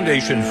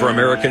Foundation for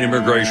American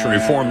Immigration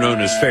Reform,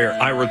 known as FAIR.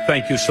 Ira,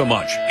 thank you so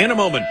much. In a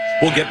moment,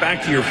 we'll get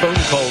back to your phone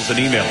calls and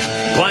emails.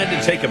 Glad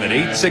to take them at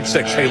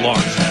 866 Hey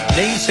Lars.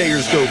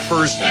 Naysayers go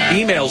first.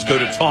 Emails go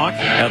to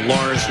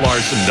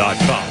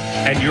talk@LarsLarson.com.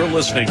 And you're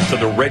listening to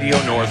the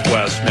Radio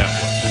Northwest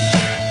Network.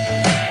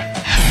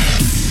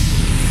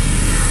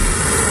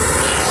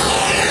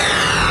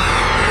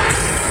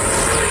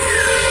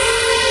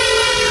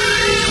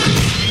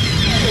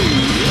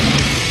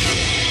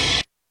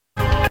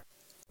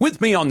 With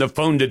me on the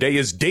phone today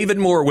is David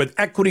Moore with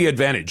Equity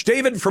Advantage.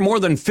 David, for more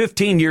than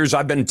 15 years,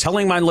 I've been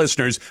telling my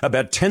listeners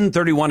about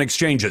 1031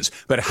 exchanges,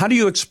 but how do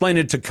you explain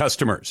it to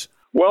customers?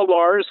 Well,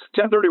 Lars,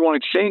 1031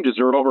 exchanges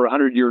are over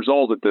 100 years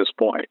old at this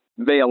point.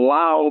 They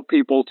allow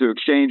people to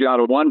exchange out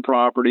of one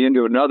property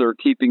into another,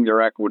 keeping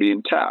their equity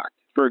intact.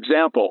 For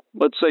example,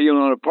 let's say you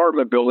own an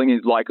apartment building and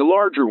you'd like a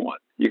larger one.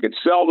 You can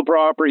sell the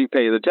property,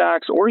 pay the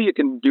tax, or you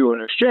can do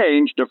an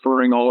exchange,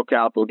 deferring all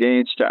capital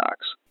gains tax.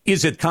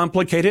 Is it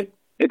complicated?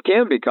 It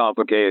can be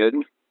complicated,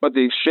 but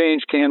the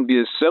exchange can be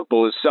as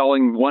simple as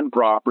selling one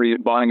property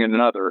and buying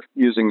another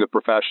using the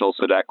professionals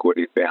at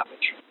Equity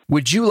Advantage.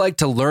 Would you like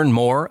to learn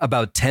more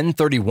about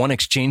 1031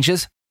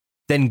 exchanges?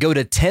 Then go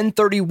to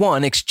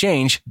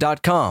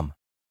 1031exchange.com.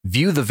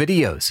 View the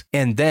videos,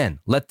 and then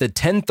let the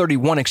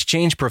 1031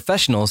 exchange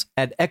professionals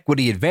at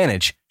Equity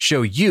Advantage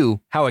show you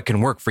how it can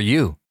work for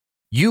you.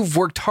 You've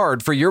worked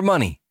hard for your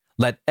money.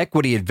 Let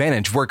Equity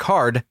Advantage work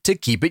hard to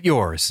keep it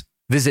yours.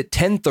 Visit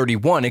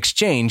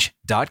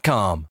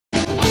 1031exchange.com.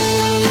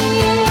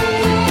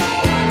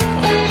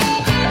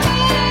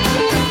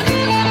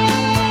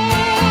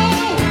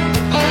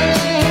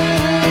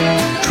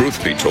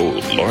 Truth be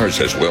told, Lars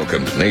has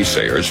welcomed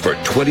naysayers for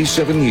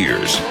 27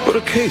 years, but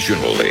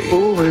occasionally...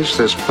 Who is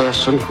this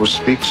person who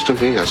speaks to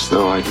me as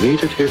though I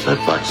needed his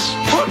advice?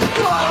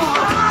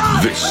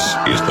 This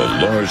is the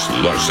Lars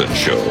Larson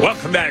Show.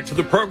 Welcome back to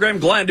the program.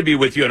 Glad to be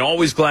with you and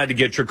always glad to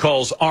get your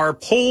calls. Our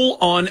poll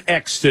on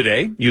X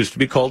today, used to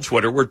be called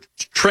Twitter. We're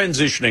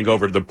transitioning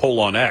over to the poll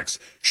on X.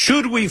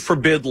 Should we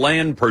forbid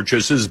land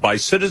purchases by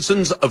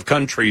citizens of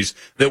countries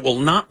that will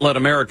not let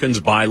Americans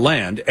buy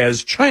land,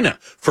 as China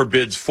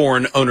forbids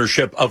foreign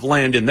ownership of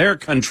land in their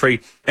country,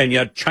 and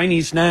yet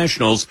Chinese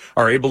nationals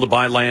are able to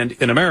buy land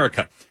in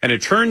America? And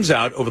it turns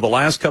out over the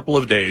last couple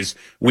of days,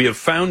 we have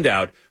found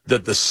out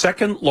that the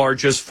second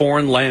largest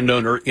foreign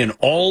landowner in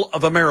all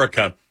of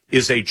America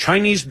is a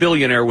Chinese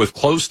billionaire with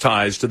close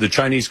ties to the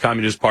Chinese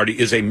Communist Party,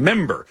 is a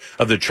member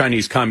of the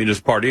Chinese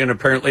Communist Party, and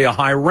apparently a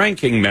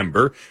high-ranking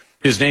member.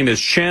 His name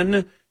is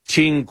Chen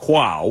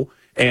Qingguo,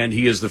 and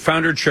he is the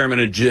founder, chairman,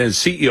 and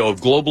CEO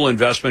of global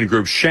investment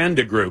group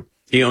Shanda Group.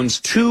 He owns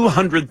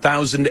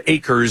 200,000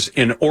 acres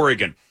in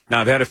Oregon.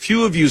 Now, I've had a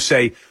few of you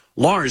say,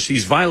 Lars,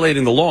 he's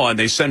violating the law, and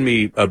they send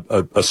me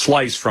a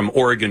slice from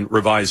Oregon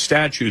revised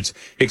statutes,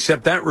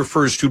 except that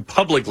refers to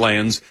public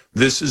lands.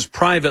 This is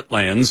private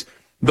lands.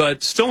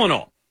 But still in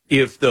all,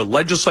 if the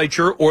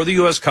legislature or the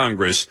U.S.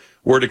 Congress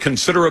were to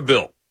consider a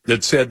bill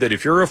that said that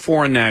if you're a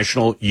foreign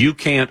national, you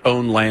can't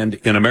own land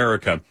in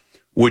America,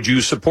 would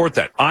you support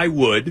that? I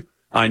would.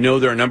 I know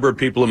there are a number of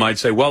people who might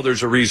say, well,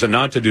 there's a reason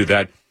not to do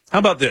that. How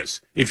about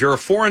this? If you're a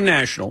foreign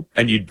national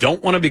and you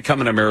don't want to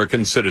become an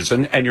American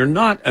citizen and you're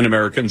not an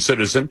American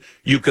citizen,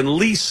 you can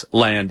lease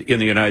land in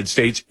the United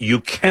States.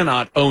 You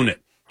cannot own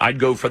it. I'd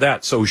go for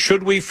that. So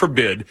should we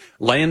forbid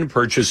land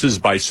purchases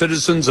by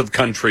citizens of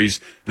countries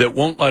that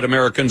won't let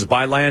Americans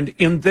buy land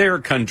in their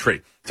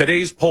country?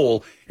 Today's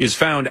poll is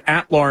found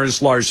at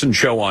Lars Larson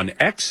Show on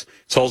X.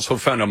 It's also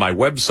found on my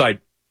website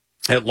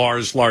at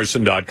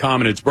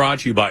LarsLarson.com, and it's brought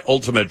to you by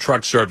Ultimate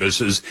Truck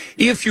Services.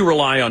 If you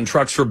rely on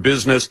trucks for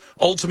business,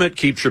 Ultimate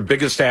keeps your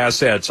biggest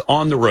assets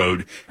on the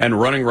road and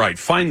running right.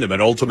 Find them at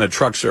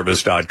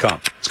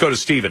UltimateTruckService.com. Let's go to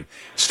Stephen.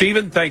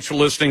 Stephen, thanks for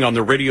listening on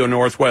the Radio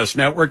Northwest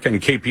Network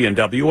and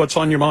KPNW. What's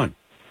on your mind?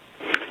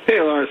 Hey,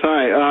 Lars.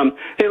 Hi.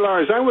 Hey,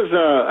 Lars.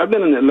 I've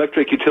been in the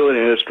electric utility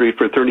industry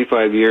for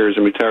 35 years.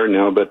 I'm retired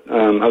now, but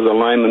I was a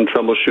lineman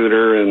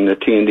troubleshooter and a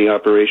T&D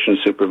operations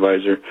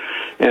supervisor.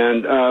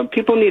 And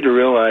people need to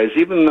realize,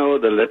 even though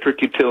the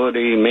electric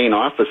utility main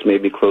office may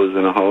be closed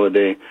on a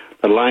holiday,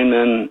 the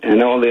linemen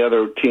and all the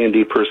other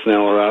T&D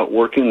personnel are out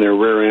working their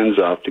rear ends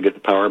off to get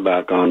the power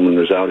back on when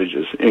there's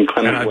outages.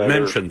 Inclement I've weather,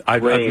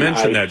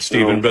 mentioned that,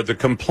 Stephen, but the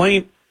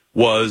complaint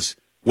was,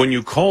 when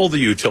you call the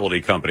utility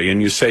company and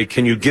you say,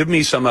 can you give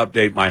me some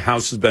update? My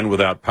house has been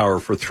without power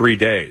for 3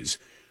 days.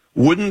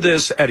 Wouldn't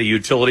this at a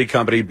utility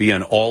company be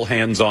an all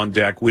hands on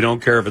deck? We don't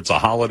care if it's a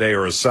holiday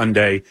or a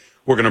Sunday.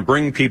 We're going to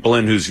bring people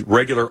in whose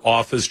regular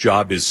office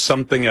job is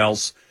something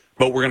else,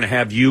 but we're going to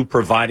have you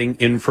providing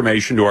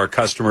information to our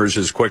customers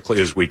as quickly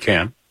as we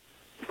can.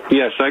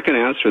 Yes, I can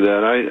answer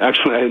that.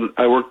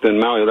 I worked in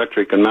Maui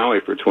Electric in Maui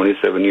for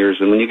 27 years,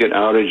 and when you get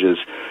outages,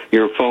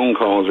 your phone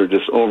calls are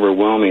just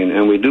overwhelming,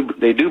 and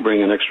they do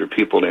bring in extra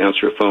people to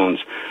answer phones.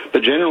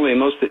 But generally,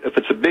 if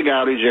it's a big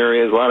outage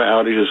area, there's a lot of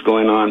outages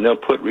going on, they'll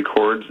put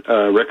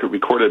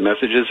recorded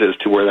messages as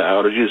to where the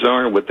outages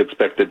are, what the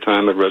expected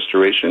time of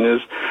restoration is.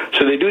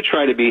 So they do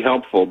try to be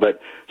helpful, but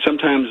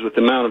sometimes with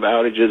the amount of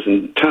outages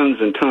and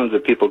tons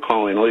of people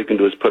calling, all you can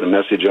do is put a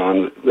message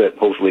on that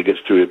hopefully gets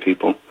through to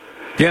people.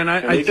 Yeah, and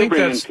I think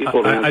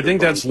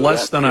that's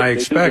less than I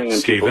expect,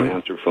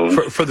 Stephen,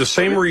 for the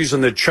same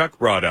reason that Chuck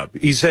brought up.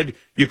 He said,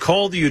 you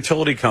call the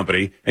utility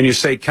company and you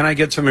say, can I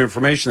get some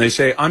information? They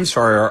say, I'm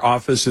sorry, our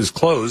office is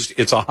closed.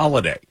 It's a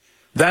holiday.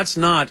 That's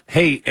not,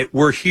 hey,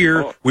 we're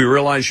here. We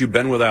realize you've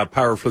been without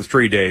power for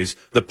 3 days.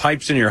 The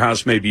pipes in your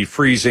house may be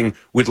freezing.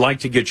 We'd like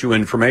to get you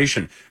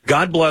information.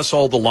 God bless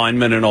all the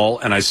linemen and all,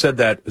 and I said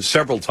that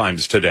several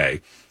times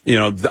today. You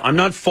know, I'm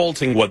not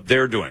faulting what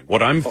they're doing.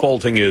 What I'm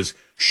faulting is,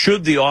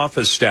 should the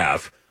office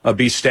staff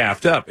be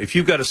staffed up? If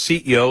you've got a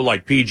CEO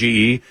like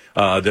PGE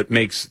that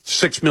makes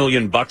 $6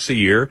 million a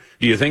year,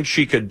 do you think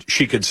she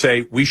could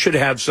say we should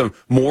have some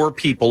more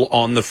people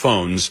on the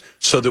phones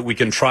so that we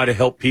can try to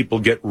help people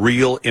get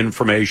real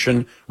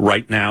information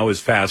right now as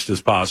fast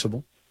as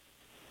possible?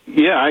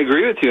 Yeah, I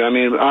agree with you. I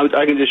mean,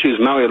 I can just use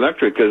Maui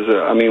Electric because,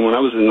 when I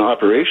was in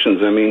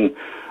operations,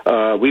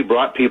 we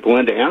brought people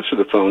in to answer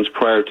the phones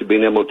prior to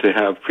being able to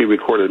have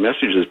pre-recorded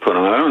messages put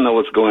on. I don't know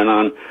what's going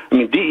on. I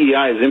mean,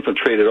 DEI has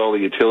infiltrated all the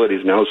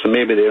utilities now, so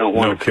maybe they don't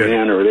want to come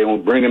in or they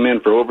won't bring them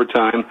in for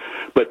overtime.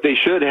 But they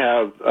should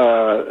have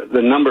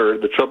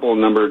the trouble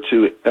number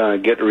to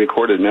get a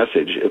recorded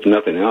message, if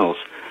nothing else.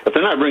 If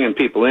they're not bringing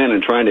people in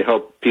and trying to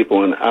help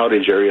people in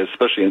outage areas,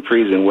 especially in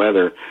freezing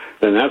weather,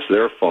 then that's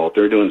their fault.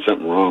 They're doing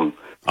something wrong.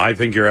 I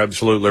think you're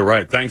absolutely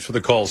right. Thanks for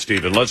the call,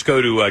 Stephen. Let's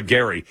go to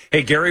Gary.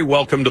 Hey, Gary,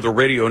 welcome to the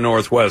Radio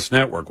Northwest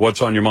Network.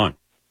 What's on your mind?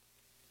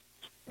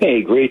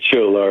 Hey, great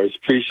show, Lars.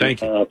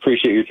 Appreciate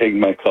you taking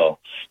my call.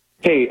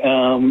 Hey,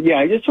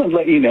 I just want to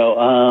let you know,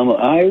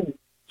 I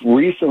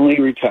recently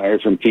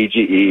retired from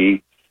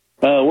PGE,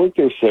 worked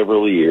there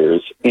several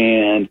years,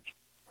 and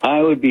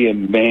I would be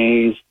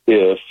amazed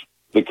if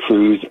the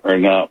crews are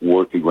not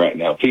working right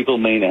now. People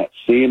may not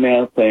see them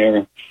out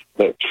there,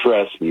 but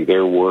trust me,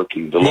 they're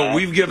working. Well,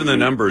 we've given the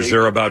numbers.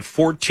 There are about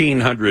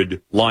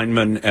 1,400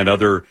 linemen and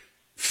other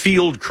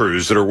field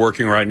crews that are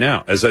working right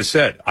now. As I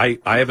said, I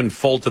haven't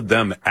faulted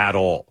them at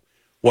all.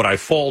 What I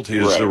fault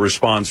is the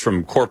response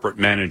from corporate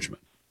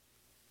management.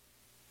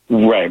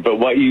 Right, but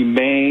what you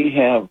may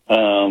have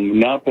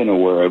not been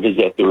aware of is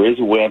that there is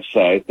a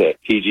website that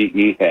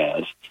PGE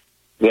has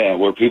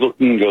where people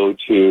can go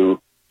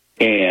to,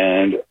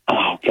 and,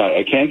 I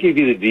can't give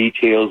you the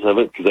details of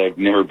it because I've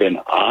never been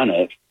on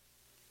it.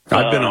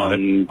 I've been on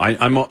it.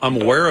 I'm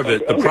aware of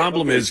it. The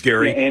problem is,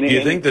 Gary, do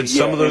you think that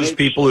some of those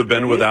people who've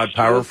been without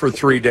power for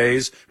 3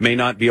 days may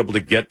not be able to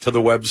get to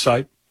the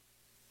website?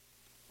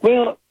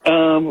 You're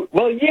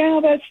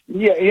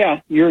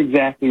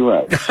exactly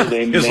right. So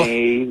they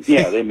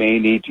may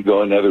need to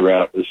go another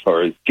route as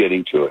far as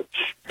getting to it.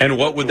 And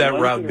what would that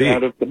route be?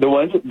 The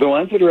ones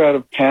that are out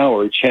of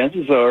power,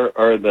 chances are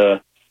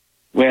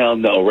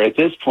at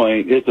this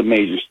point it's a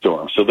major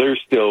storm, so they're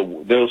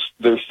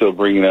still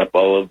bringing up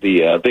all of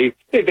the.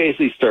 They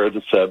basically started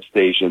the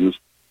substations,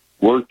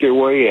 work their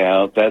way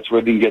out. That's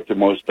where they can get the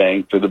most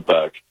bang for the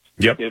buck.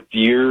 Yep. If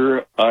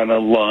you're on a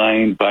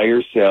line by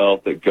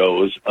yourself that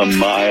goes a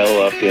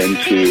mile up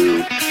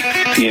into,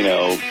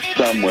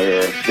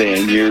 somewhere,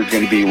 then you're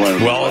going to be one of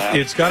the last.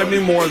 It's got to be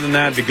more than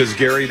that because,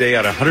 Gary, they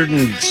had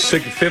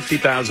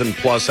 150,000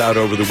 plus out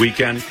over the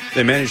weekend.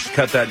 They managed to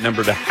cut that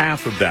number to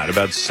half of that,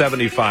 about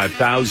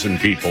 75,000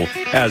 people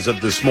as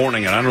of this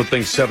morning. And I don't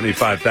think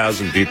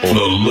 75,000 people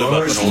live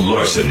up in Old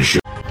Larson Show.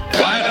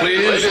 Quiet,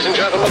 please. Ladies and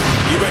gentlemen.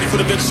 You ready for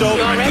the big show?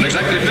 In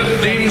exactly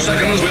 15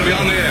 seconds, we'll be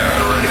on the air.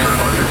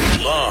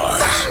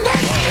 Lars.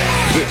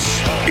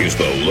 This is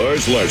the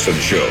Lars Larson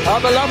Show.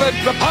 Our beloved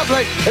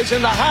republic is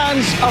in the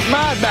hands of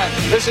madmen.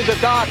 This is a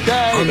dark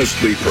day.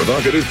 Honestly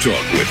provocative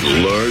talk with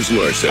Lars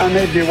Larson. I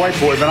may be a white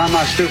boy, but I'm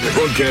not stupid.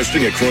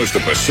 Broadcasting across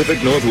the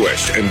Pacific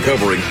Northwest and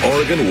covering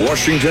Oregon,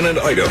 Washington, and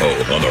Idaho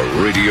on the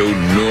Radio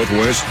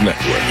Northwest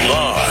Network.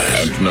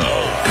 Live. And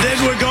now. Then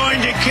we're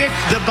going to kick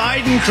the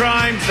Biden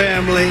crime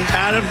family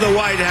out of the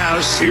White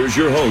House. Here's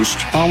your host.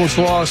 I almost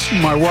lost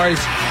my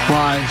wife,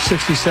 my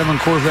 67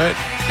 Corvette,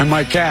 and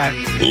my cat.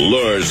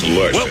 Lars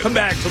Larson. Welcome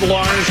back to the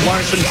Lars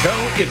Larson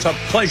Show. It's a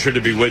pleasure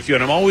to be with you,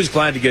 and I'm always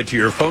glad to get to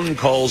your phone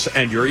calls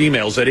and your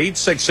emails at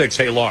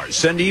 866-HEY-LARS.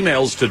 Send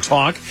emails to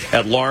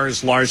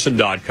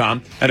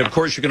talk@larslarson.com. And, of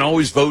course, you can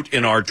always vote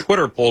in our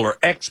Twitter poll, or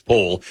X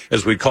poll,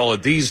 as we call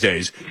it these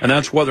days, and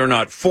that's whether or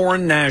not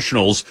foreign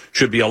nationals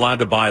should be allowed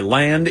to buy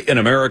land in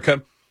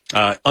America.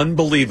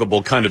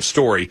 Unbelievable kind of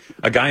story.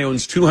 A guy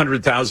owns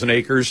 200,000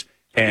 acres,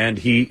 and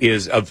he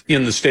is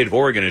in the state of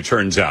Oregon, it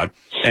turns out,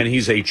 and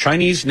he's a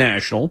Chinese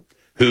national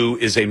who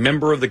is a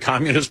member of the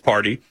Communist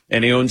Party,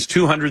 and he owns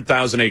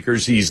 200,000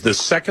 acres. He's the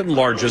second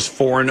largest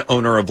foreign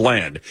owner of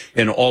land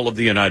in all of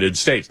the United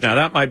States. Now,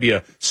 that might be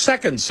a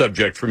second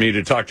subject for me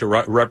to talk to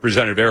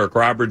Representative Eric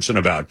Robertson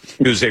about,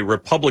 who's a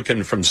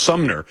Republican from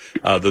Sumner,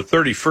 the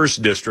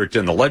 31st district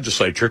in the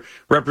legislature.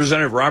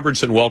 Representative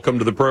Robertson, welcome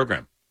to the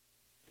program.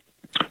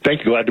 Thank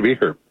you. Glad to be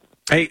here.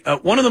 Hey,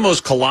 one of the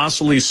most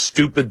colossally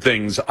stupid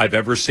things I've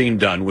ever seen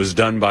done was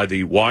done by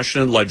the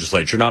Washington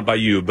legislature, not by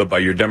you, but by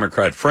your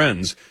Democrat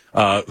friends,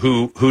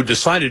 who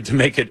decided to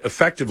make it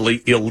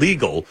effectively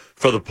illegal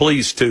for the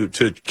police to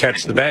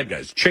catch the bad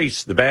guys,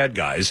 chase the bad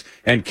guys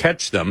and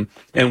catch them.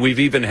 And we've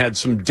even had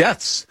some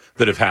deaths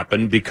that have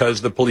happened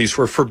because the police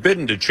were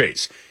forbidden to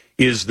chase.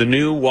 Is the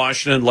new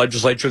Washington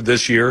legislature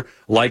this year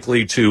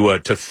likely to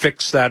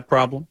fix that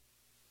problem?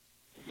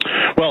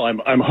 Well,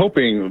 I'm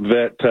hoping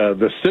that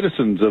the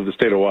citizens of the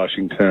state of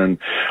Washington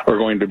are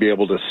going to be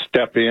able to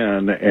step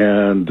in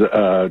and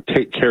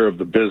take care of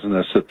the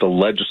business that the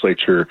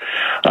legislature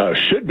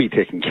should be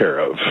taking care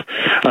of.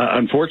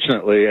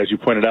 Unfortunately, as you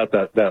pointed out,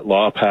 that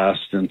law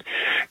passed in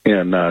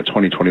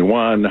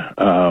 2021,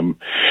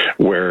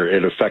 where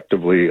it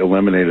effectively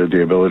eliminated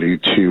the ability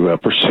to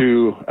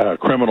pursue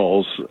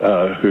criminals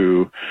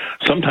who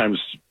sometimes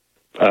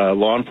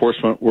law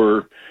enforcement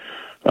were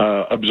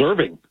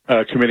observing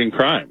committing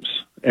crimes.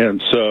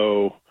 And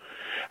so,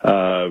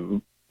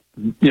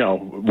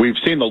 we've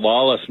seen the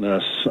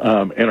lawlessness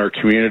in our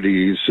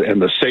communities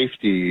and the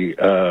safety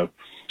of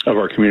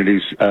our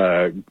communities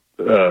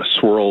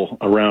swirl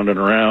around and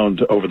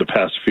around over the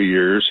past few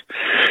years.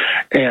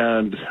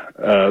 And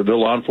the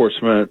law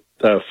enforcement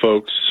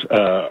folks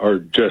are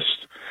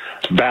just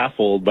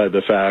baffled by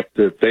the fact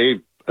that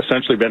they've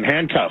essentially been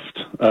handcuffed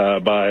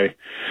by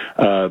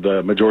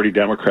the majority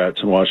Democrats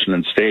in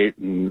Washington State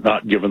and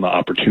not given the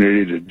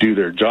opportunity to do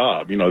their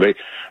job.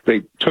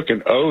 They took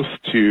an oath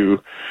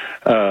to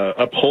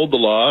uphold the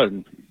law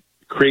and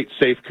create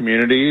safe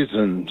communities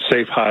and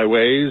safe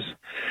highways.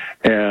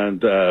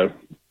 And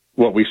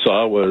what we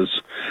saw was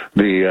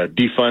the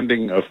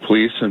defunding of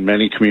police in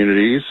many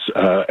communities.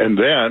 And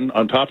then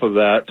on top of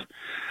that,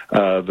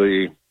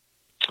 the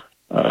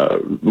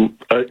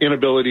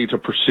inability to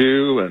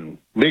pursue and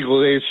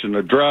legalization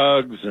of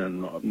drugs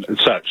and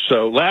such.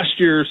 So last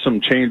year,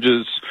 some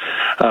changes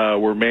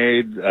were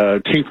made,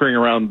 tinkering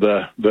around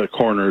the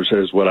corners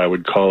is what I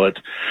would call it.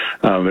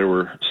 There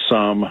were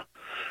some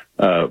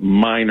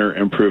minor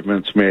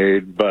improvements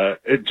made, but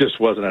it just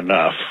wasn't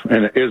enough,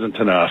 and it isn't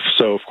enough.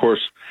 So, of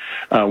course,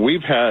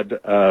 we've had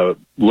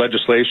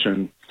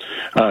legislation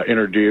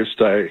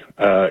introduced. I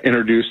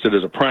introduced it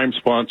as a prime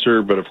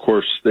sponsor, but of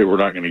course they were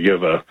not going to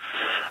give a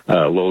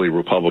lowly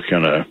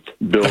Republican a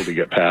bill to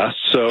get passed.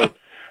 So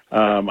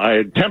I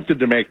attempted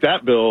to make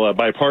that bill a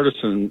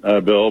bipartisan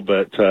bill,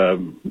 but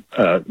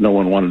no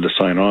one wanted to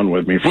sign on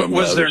with me.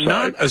 Was there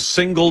not a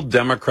single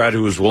Democrat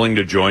who was willing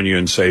to join you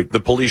and say the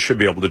police should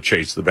be able to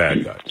chase the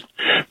bad guys?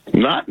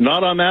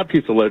 Not on that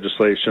piece of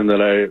legislation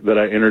that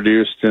I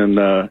introduced in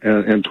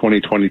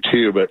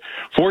 2022, but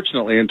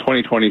fortunately in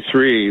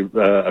 2023,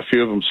 a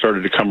few of them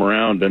started to come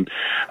around, and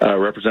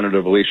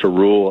Representative Alicia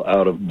Rule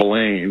out of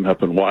Blaine,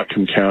 up in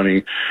Whatcom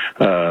County,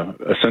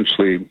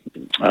 essentially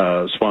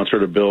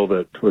sponsored a bill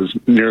that was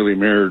nearly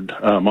mirrored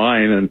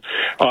mine and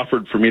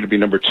offered for me to be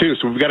number two.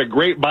 So we've got a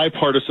great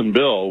bipartisan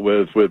bill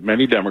with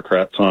many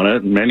Democrats on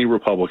it and many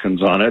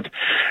Republicans on it,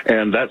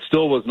 and that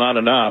still was not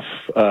enough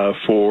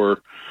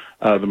for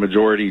the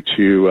majority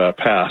to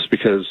pass,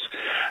 because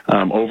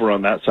over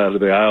on that side of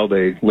the aisle,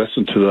 they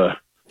listen to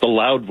the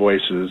loud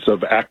voices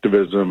of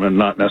activism and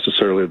not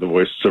necessarily the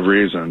voices of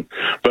reason.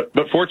 But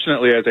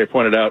fortunately, as I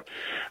pointed out,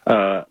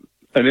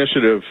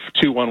 Initiative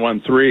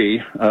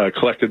 2113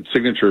 collected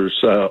signatures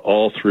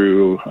all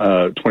through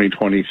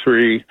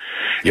 2023,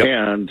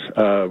 and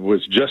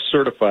was just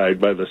certified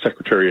by the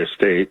Secretary of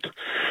State,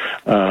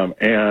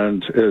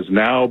 and has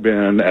now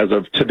been, as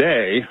of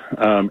today,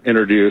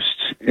 introduced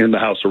in the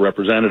House of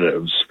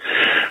Representatives.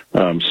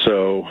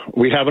 So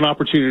we have an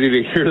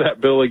opportunity to hear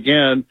that bill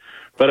again,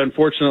 but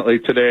unfortunately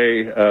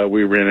today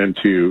we ran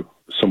into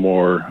some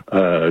more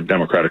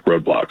Democratic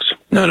roadblocks.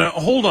 No,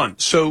 hold on.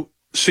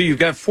 So you've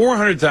got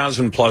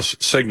 400,000 plus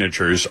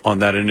signatures on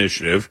that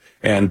initiative,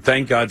 and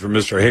thank God for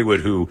Mr.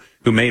 Haywood who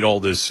made all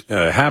this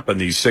happen,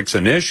 these 6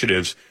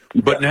 initiatives.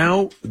 But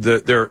now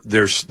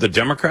the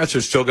Democrats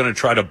are still going to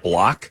try to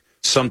block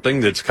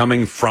something that's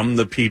coming from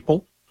the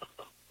people?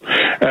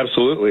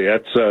 Absolutely.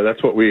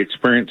 That's what we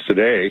experienced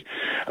today.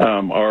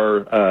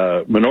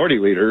 Our minority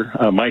leader,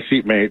 my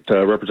seatmate,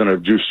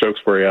 Representative Drew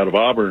Stokesbury out of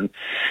Auburn,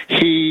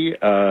 he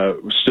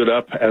stood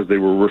up as they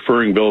were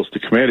referring bills to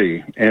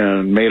committee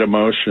and made a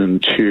motion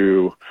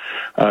to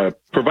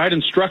provide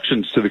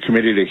instructions to the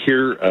committee to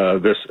hear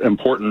this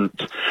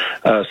important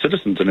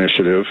citizens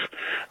initiative,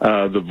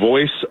 the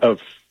voice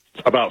of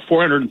about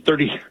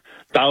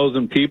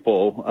 430,000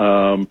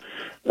 people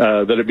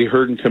that would be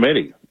heard in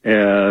committee.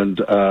 And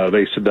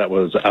they said that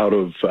was out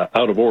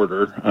of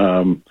order,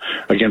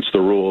 against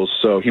the rules.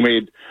 So he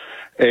made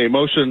a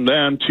motion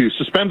then to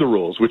suspend the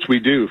rules, which we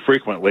do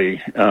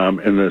frequently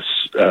in this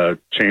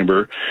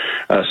chamber,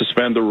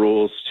 suspend the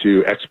rules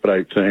to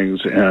expedite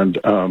things. And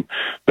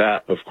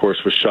that, of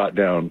course, was shot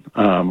down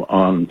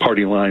on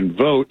party line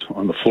vote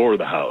on the floor of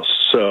the House.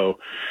 So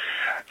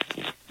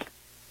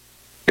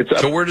it's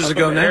so where does it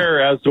go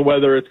now? As to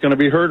whether it's going to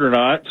be heard or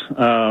not.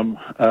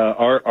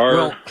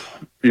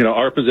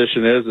 Our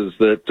position is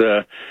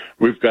that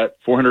we've got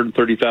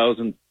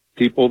 430,000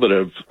 people that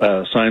have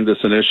signed this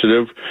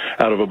initiative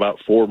out of about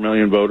 4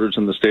 million voters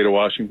in the state of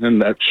Washington.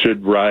 That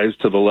should rise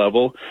to the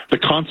level. The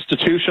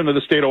Constitution of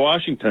the state of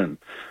Washington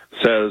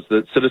says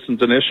that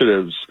citizens'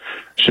 initiatives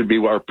should be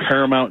our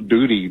paramount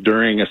duty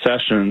during a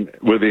session,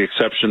 with the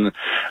exception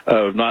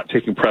of not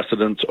taking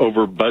precedence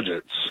over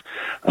budgets.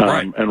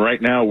 Right. And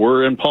right now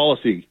we're in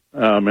policy,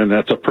 and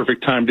that's a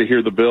perfect time to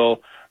hear the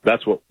bill.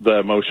 That's what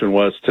the motion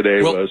was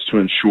today, was to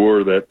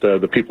ensure that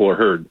the people are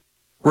heard.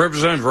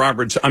 Representative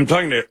Roberts, I'm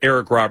talking to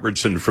Eric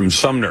Robertson from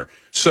Sumner.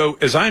 So,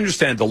 as I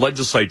understand, the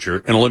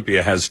legislature in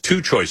Olympia has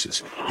two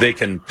choices. They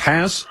can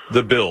pass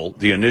the bill,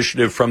 the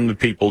initiative from the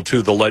people,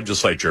 to the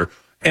legislature,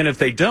 and if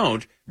they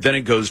don't, then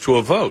it goes to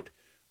a vote.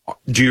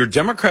 Do your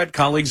Democrat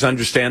colleagues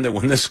understand that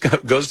when this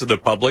goes to the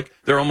public,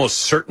 they're almost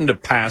certain to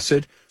pass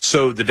it?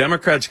 So the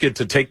Democrats get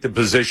to take the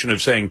position of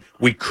saying,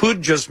 we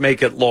could just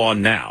make it law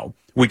now.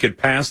 We could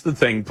pass the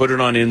thing, put it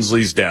on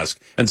Inslee's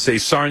desk, and say,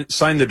 sign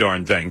the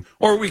darn thing.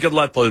 Or we could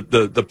let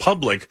the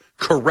public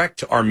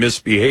correct our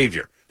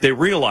misbehavior. They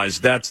realize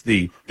that's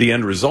the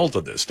end result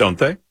of this, don't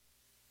they?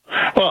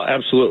 Well,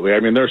 absolutely.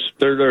 I mean, there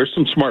are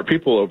some smart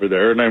people over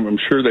there, and I'm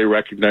sure they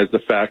recognize the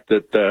fact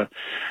that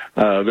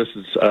this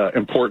is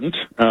important,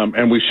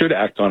 and we should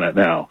act on it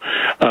now.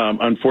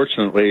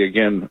 Unfortunately,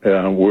 again,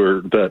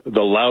 we're the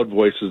loud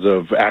voices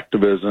of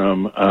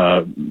activism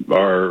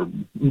are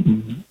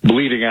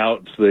bleeding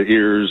out the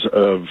ears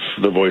of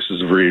the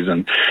voices of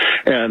reason,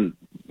 and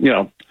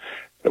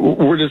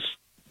we're just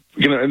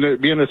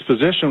be in this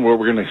position where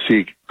we're going to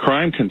see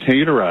crime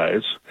continue to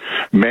rise,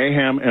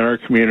 mayhem in our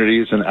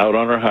communities and out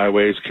on our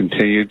highways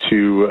continue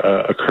to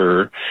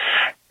occur,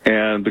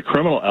 and the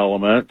criminal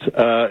element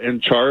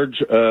in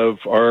charge of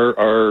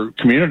our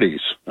communities.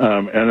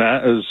 And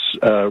that is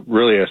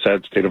really a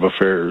sad state of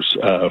affairs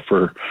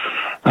for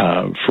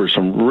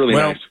some really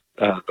nice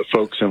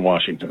folks in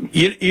Washington.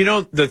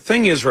 The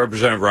thing is,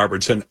 Representative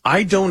Robertson,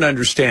 I don't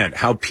understand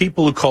how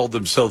people who call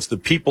themselves the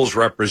people's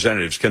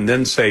representatives can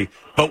then say,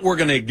 but we're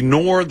going to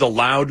ignore the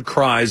loud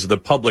cries of the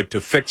public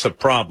to fix a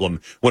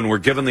problem when we're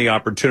given the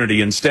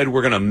opportunity. Instead,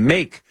 we're going to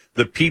make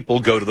the people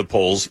go to the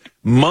polls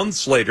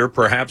months later,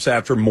 perhaps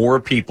after more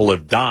people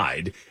have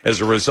died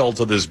as a result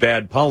of this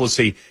bad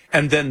policy,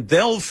 and then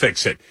they'll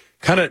fix it.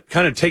 Kind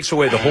of takes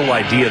away the whole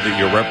idea that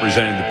you're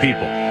representing the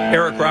people.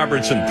 Eric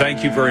Robertson,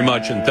 thank you very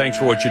much, and thanks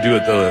for what you do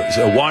at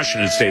the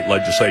Washington State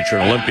Legislature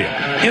in Olympia.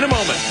 In a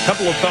moment, a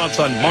couple of thoughts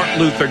on Martin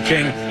Luther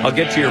King. I'll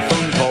get to your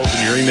phone calls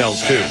and your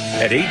emails, too,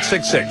 at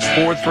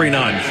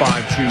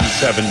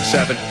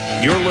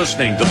 866-439-5277. You're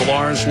listening to The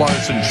Lars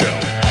Larson Show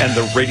and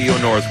the Radio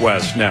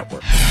Northwest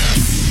Network.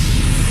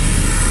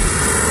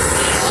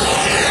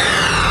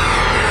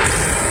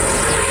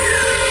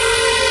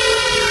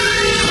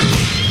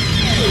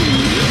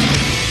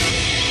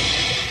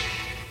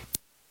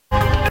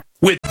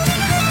 With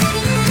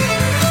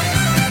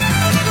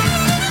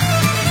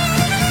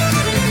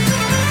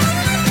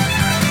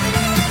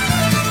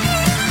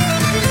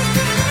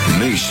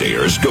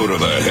naysayers go to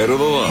the head of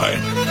the line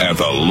at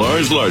the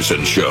Lars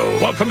Larson Show.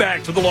 Welcome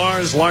back to the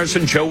Lars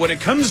Larson Show. When it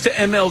comes to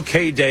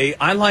MLK Day,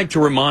 I like to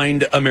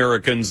remind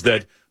Americans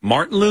that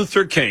Martin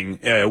Luther King,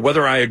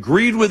 whether I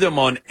agreed with him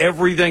on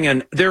everything,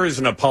 and there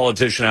isn't a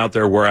politician out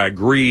there where I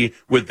agree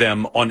with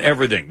them on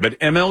everything, but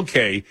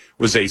MLK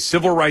was a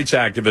civil rights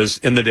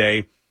activist in the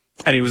day,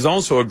 and he was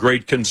also a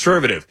great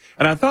conservative.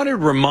 And I thought I'd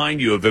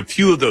remind you of a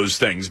few of those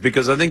things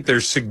because I think they're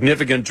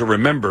significant to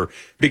remember,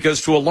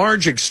 because to a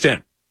large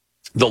extent,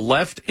 the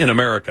left in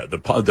America,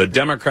 the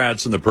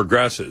Democrats and the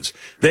progressives,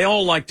 they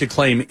all like to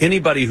claim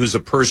anybody who's a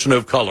person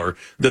of color,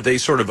 that they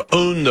sort of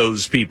own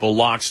those people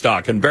lock,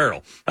 stock, and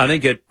barrel. I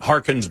think it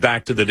harkens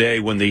back to the day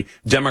when the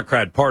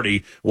Democrat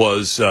Party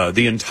was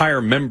the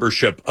entire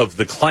membership of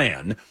the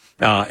Klan,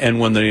 and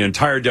when the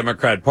entire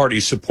Democrat Party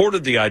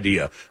supported the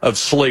idea of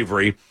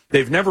slavery.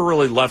 They've never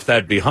really left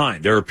that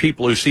behind. There are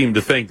people who seem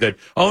to think that,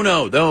 oh,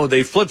 no,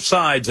 they flipped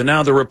sides, and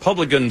now the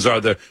Republicans are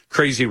the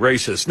crazy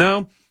racists.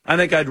 No, I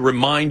think I'd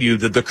remind you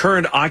that the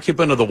current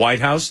occupant of the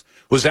White House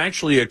was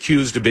actually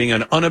accused of being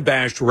an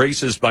unabashed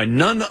racist by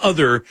none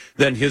other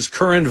than his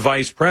current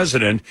vice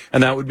president,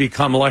 and that would be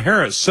Kamala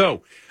Harris.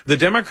 So the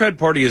Democrat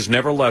Party has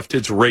never left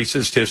its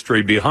racist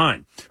history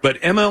behind. But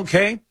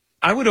MLK,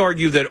 I would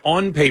argue that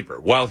on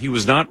paper, while he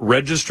was not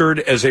registered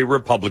as a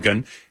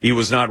Republican, he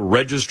was not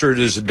registered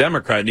as a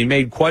Democrat, and he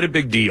made quite a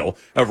big deal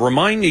of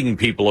reminding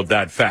people of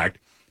that fact.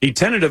 He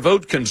tended to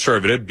vote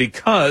conservative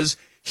because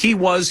he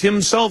was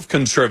himself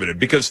conservative.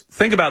 Because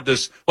think about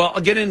this. Well,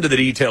 I'll get into the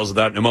details of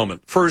that in a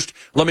moment. First,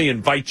 let me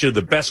invite you to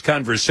the best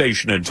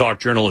conversation in talk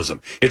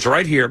journalism. It's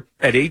right here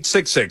at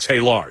 866 Hey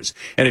Lars.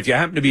 And if you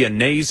happen to be a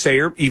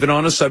naysayer, even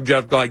on a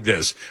subject like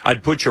this,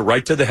 I'd put you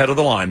right to the head of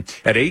the line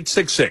at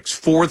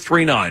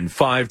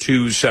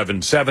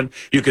 866-439-5277.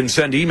 You can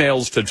send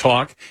emails to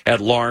talk at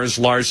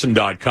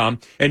LarsLarson.com,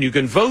 and you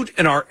can vote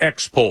in our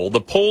X poll,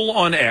 the poll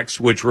on X,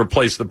 which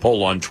replaced the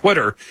poll on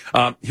Twitter.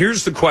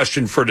 Here's the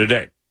question for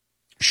today.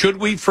 Should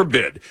we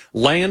forbid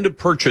land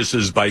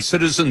purchases by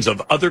citizens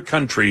of other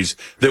countries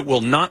that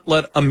will not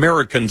let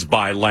Americans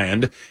buy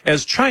land,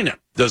 as China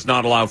does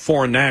not allow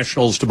foreign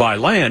nationals to buy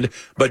land,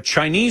 but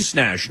Chinese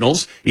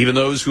nationals, even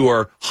those who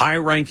are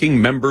high-ranking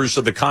members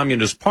of the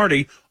Communist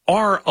Party,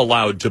 are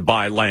allowed to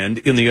buy land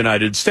in the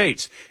United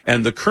States?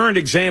 And the current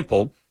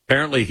example,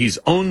 apparently he's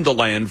owned the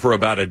land for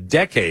about a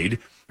decade,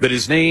 but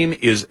his name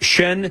is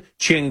Shen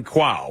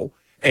Qingguo,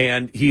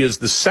 and he is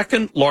the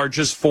second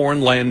largest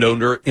foreign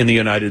landowner in the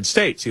United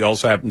States. He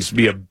also happens to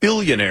be a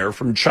billionaire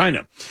from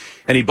China.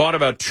 And he bought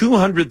about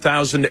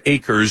 200,000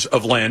 acres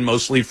of land,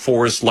 mostly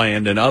forest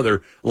land and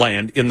other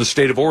land, in the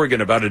state of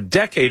Oregon about a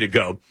decade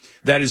ago.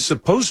 That is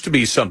supposed to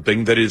be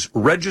something that is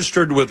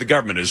registered with the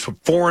government as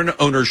foreign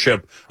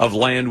ownership of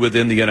land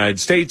within the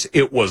United States.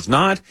 It was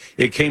not.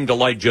 It came to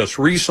light just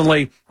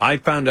recently. I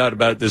found out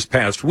about it this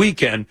past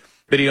weekend.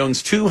 But he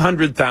owns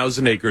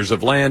 200,000 acres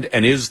of land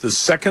and is the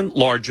second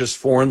largest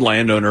foreign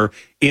landowner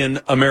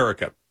in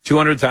America.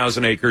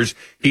 200,000 acres.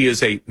 He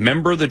is a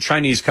member of the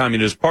Chinese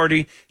Communist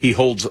Party. He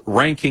holds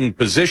ranking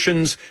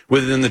positions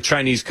within the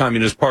Chinese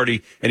Communist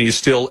Party, and he's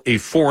still a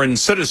foreign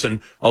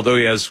citizen, although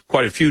he has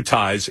quite a few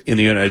ties in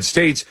the United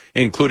States,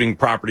 including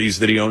properties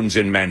that he owns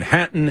in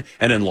Manhattan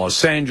and in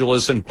Los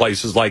Angeles and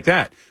places like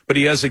that. But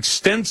he has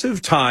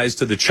extensive ties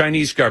to the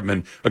Chinese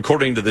government,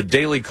 according to the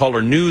Daily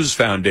Caller News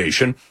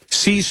Foundation,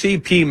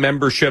 CCP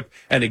membership,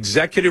 and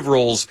executive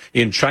roles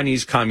in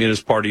Chinese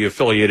Communist Party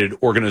affiliated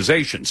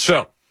organizations.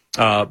 So,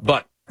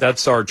 but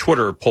that's our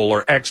Twitter poll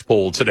or X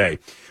poll today.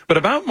 But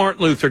about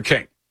Martin Luther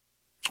King,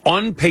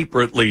 on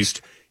paper at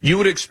least, you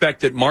would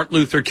expect that Martin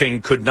Luther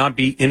King could not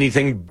be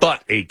anything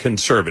but a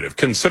conservative.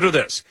 Consider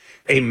this,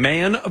 a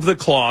man of the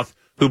cloth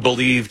who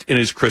believed in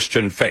his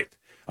Christian faith.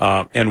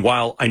 And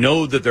while I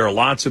know that there are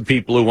lots of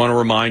people who want to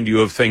remind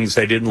you of things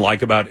they didn't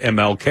like about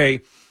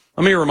MLK,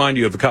 let me remind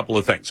you of a couple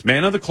of things.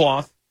 Man of the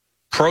cloth,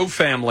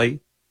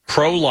 pro-family,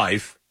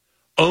 pro-life,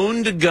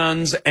 owned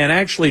guns, and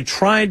actually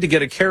tried to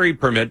get a carry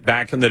permit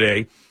back in the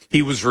day.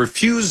 He was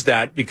refused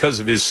that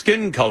because of his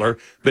skin color,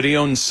 but he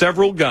owned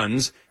several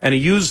guns, and he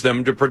used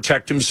them to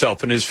protect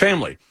himself and his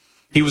family.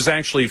 He was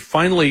actually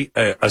finally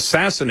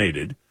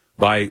assassinated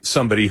by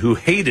somebody who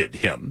hated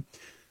him.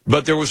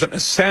 But there was an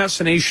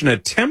assassination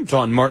attempt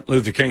on Martin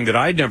Luther King that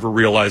I never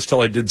realized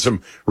till I did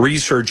some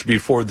research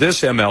before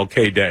this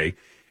MLK Day.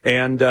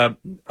 And a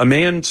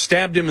man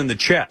stabbed him in the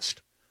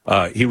chest.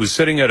 He was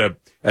sitting at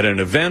an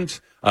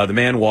event. The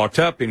man walked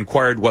up,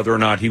 inquired whether or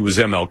not he was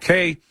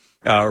MLK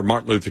or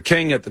Martin Luther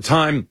King at the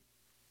time,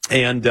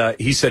 and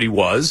he said he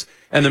was.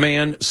 And the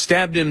man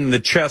stabbed him in the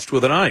chest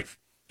with a knife.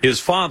 His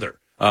father,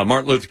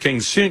 Martin Luther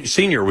King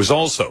Sr., was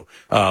also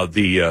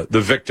the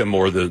victim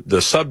or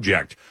the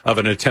subject of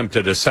an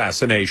attempted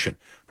assassination.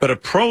 But a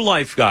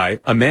pro-life guy,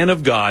 a man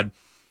of God.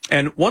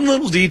 And one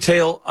little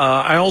detail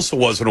I also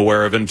wasn't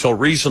aware of until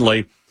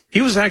recently,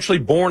 he was actually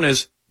born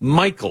as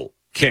Michael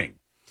King,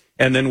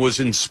 and then was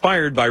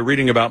inspired by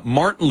reading about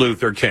Martin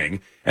Luther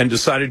King and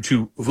decided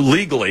to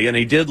legally, and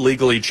he did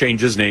legally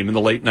change his name in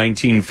the late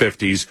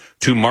 1950s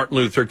to Martin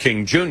Luther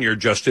King Jr.,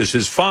 just as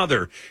his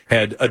father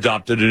had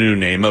adopted a new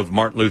name of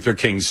Martin Luther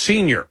King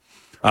Sr.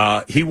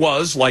 He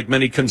was, like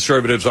many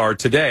conservatives are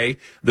today,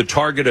 the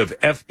target of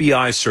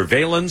FBI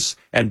surveillance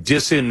and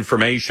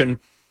disinformation.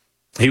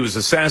 He was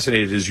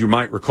assassinated, as you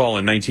might recall,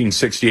 in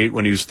 1968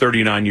 when he was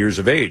 39 years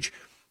of age.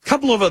 A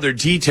couple of other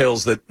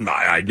details that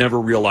I'd never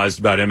realized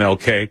about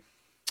MLK.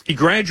 He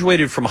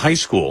graduated from high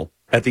school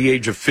at the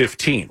age of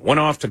 15, went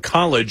off to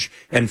college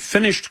and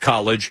finished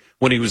college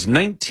when he was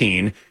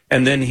 19,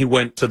 and then he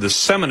went to the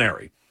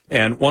seminary.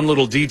 And one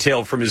little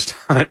detail from his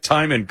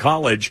time in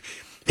college,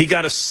 he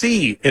got a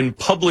C in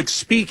public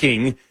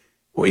speaking.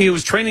 Well, he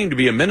was training to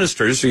be a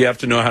minister, so you have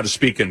to know how to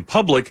speak in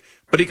public,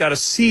 but he got a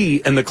C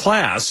in the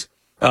class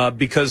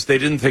because they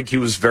didn't think he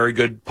was a very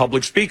good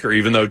public speaker,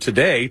 even though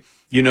today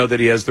you know that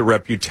he has the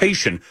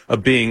reputation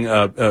of being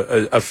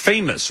a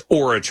famous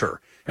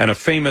orator and a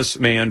famous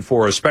man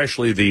for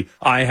especially the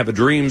I Have a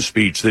Dream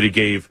speech that he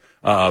gave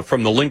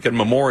from the Lincoln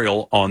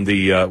Memorial on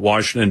the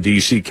Washington,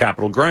 D.C.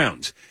 Capitol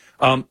grounds.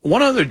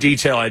 One other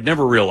detail I'd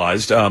never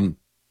realized,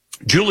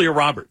 Julia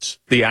Roberts,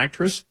 the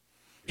actress,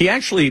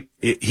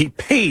 he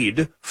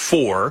paid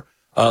for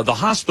the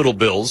hospital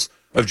bills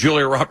of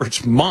Julia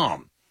Roberts'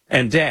 mom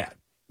and dad.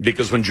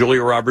 Because when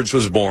Julia Roberts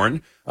was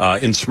born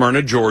in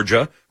Smyrna,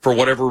 Georgia, for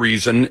whatever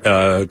reason,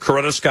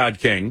 Coretta Scott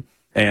King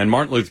and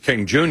Martin Luther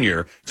King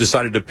Jr.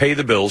 decided to pay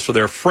the bills for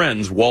their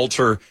friends,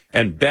 Walter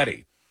and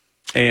Betty.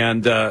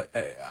 And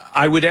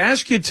I would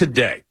ask you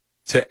today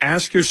to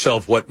ask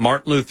yourself what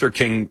Martin Luther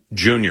King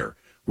Jr.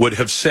 would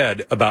have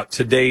said about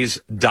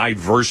today's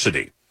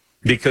diversity,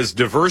 because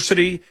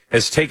diversity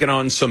has taken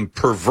on some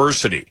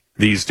perversity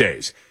these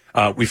days.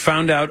 We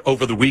found out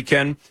over the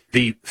weekend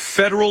the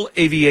Federal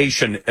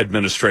Aviation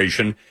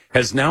Administration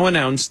has now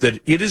announced that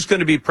it is going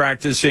to be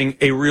practicing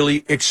a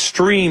really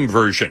extreme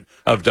version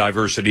of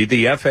diversity.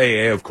 The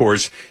FAA, of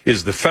course,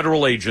 is the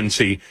federal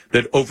agency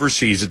that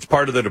oversees, it's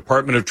part of the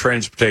Department of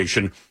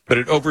Transportation, but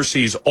it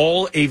oversees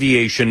all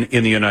aviation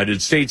in the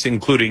United States,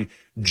 including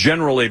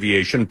general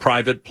aviation,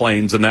 private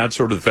planes, and that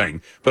sort of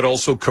thing, but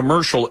also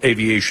commercial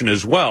aviation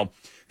as well.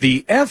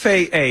 The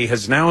FAA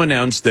has now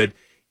announced that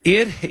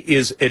it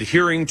is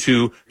adhering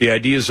to the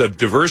ideas of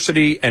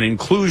diversity and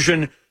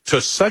inclusion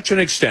to such an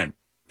extent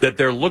that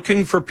they're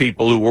looking for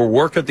people who will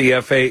work at the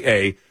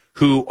FAA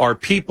who are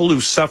people who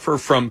suffer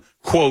from,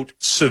 quote,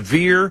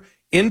 severe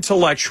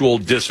intellectual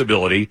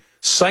disability,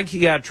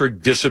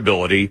 psychiatric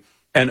disability,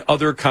 and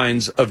other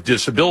kinds of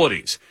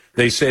disabilities.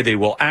 They say they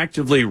will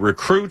actively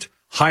recruit,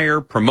 hire,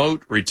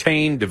 promote,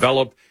 retain,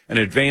 develop, and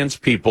advance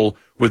people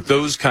with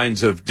those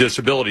kinds of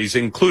disabilities,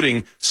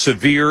 including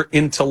severe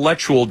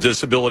intellectual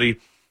disability,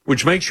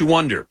 which makes you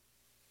wonder,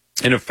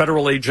 in a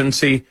federal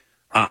agency,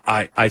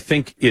 I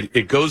think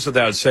it goes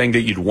without saying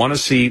that you'd want to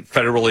see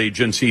federal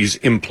agencies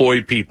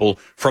employ people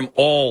from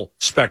all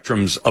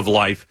spectrums of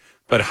life,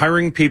 but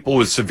hiring people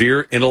with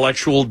severe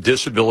intellectual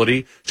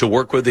disability to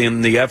work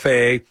within the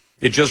FAA,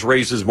 it just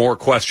raises more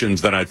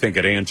questions than I think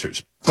it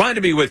answers. Glad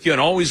to be with you,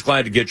 and always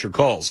glad to get your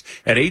calls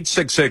at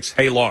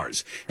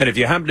 866-HEY-LARS. And if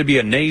you happen to be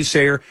a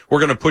naysayer, we're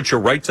going to put you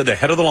right to the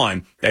head of the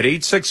line at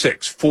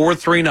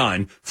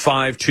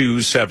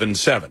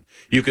 866-439-5277.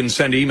 You can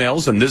send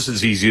emails, and this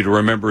is easy to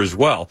remember as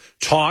well,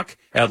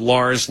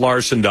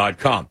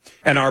 talk@LarsLarson.com.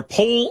 And our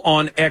poll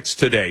on X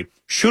today: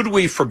 should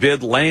we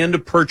forbid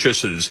land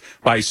purchases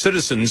by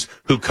citizens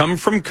who come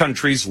from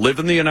countries, live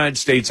in the United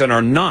States, and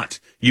are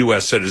not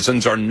U.S.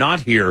 citizens, are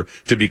not here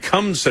to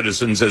become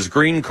citizens as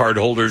green card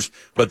holders,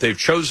 but they've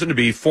chosen to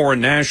be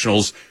foreign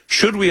nationals?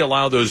 Should we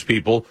allow those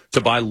people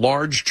to buy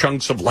large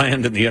chunks of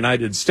land in the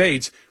United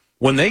States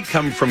when they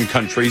come from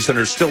countries and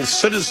are still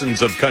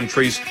citizens of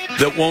countries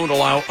that won't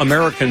allow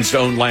Americans to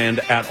own land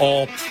at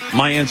all?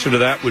 My answer to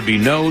that would be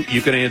no.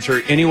 You can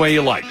answer any way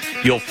you like.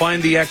 You'll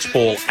find the X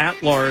poll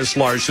at Lars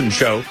Larson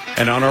Show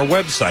and on our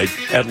website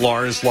at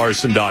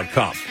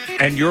LarsLarson.com.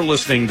 And you're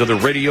listening to the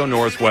Radio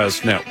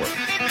Northwest Network.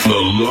 The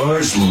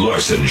Lars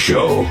Larson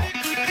Show.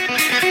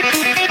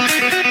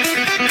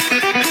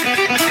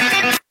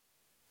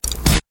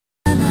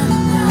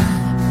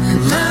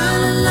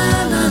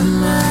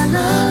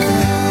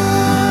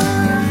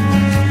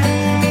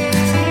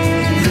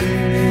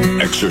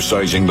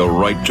 Exercising the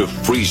right to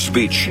free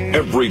speech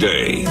every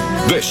day.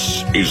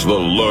 This is the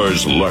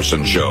Lars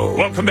Larson Show.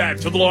 Welcome back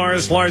to the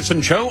Lars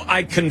Larson Show.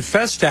 I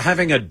confess to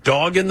having a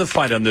dog in the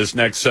fight on this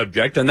next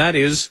subject, and that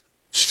is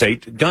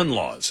state gun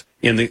laws.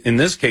 In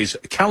this case,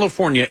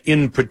 California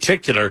in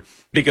particular,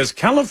 because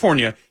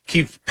California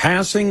keeps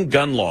passing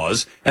gun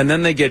laws and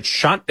then they get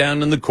shot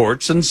down in the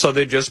courts, and so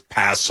they just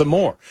pass some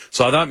more.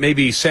 So I thought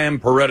maybe Sam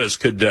Paredes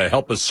could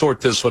help us sort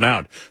this one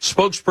out.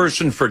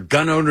 Spokesperson for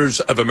Gun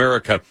Owners of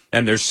America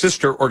and their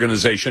sister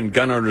organization,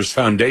 Gun Owners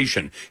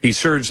Foundation. He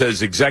serves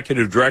as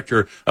executive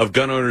director of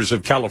Gun Owners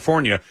of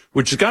California,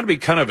 which has got to be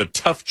kind of a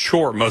tough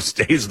chore most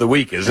days of the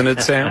week, isn't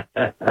it, Sam?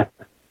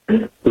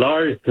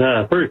 Lars,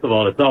 first of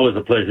all, it's always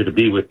a pleasure to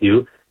be with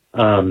you.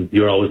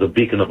 You're always a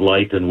beacon of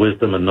light and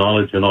wisdom and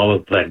knowledge and all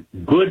of that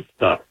good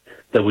stuff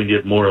that we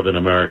need more of in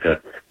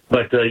America.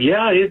 But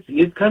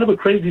it's kind of a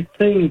crazy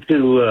thing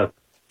to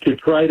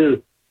try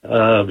to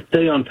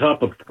stay on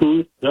top of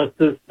truth,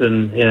 justice,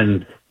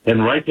 and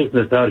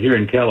righteousness out here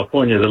in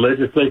California. The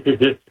legislature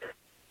just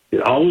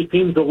always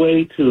seems a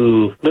way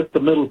to flip the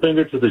middle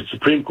finger to the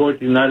Supreme Court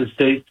of the United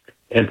States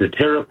and to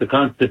tear up the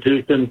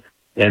Constitution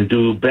and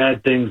do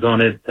bad things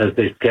on it as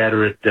they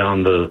scatter it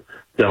down the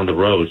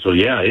road. So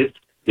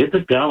it's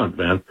a challenge,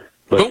 man.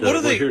 But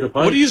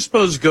what do you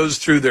suppose goes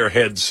through their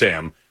heads,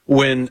 Sam,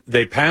 when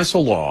they pass a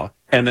law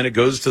and then it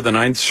goes to the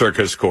Ninth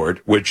Circuit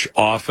Court, which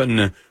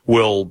often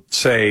will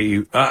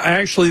say,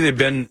 actually,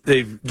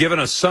 they've given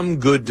us some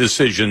good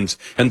decisions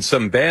and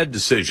some bad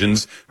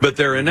decisions, but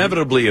they're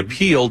inevitably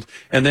appealed.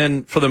 And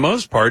then, for the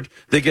most part,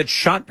 they get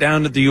shot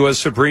down at the U.S.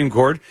 Supreme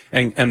Court,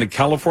 and the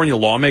California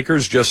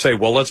lawmakers just say,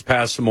 well, let's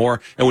pass some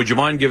more. And would you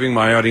mind giving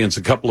my audience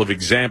a couple of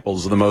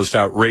examples of the most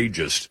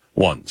outrageous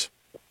ones?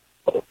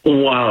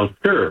 Wow,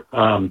 sure.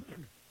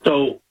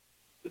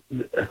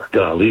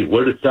 Golly,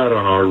 where to start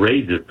on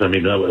outrageous? I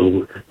mean,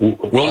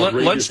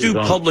 let's do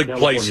public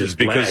places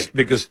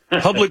because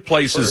public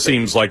places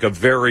seems like a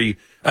very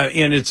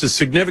and it's a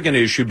significant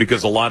issue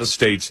because a lot of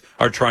states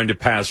are trying to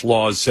pass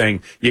laws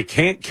saying you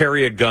can't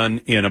carry a gun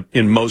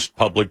in most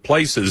public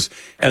places.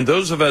 And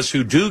those of us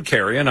who do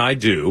carry, and I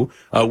do,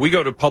 we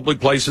go to public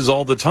places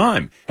all the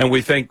time, and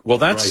we think, well,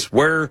 that's right,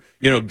 where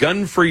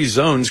gun-free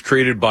zones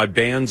created by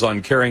bans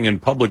on carrying in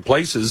public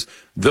places.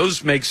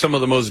 Those make some of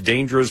the most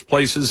dangerous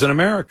places in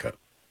America.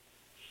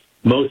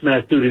 Most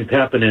mass shootings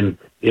happen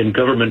in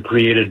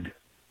government-created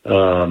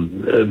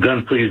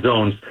gun-free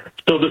zones.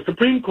 So the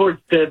Supreme Court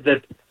said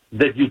that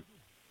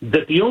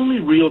the only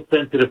real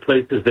sensitive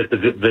places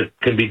that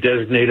can be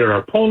designated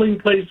are polling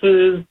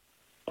places,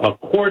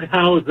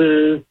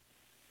 courthouses,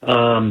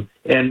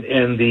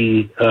 and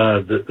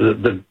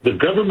the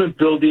government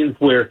buildings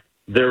where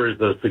there is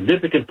a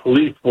significant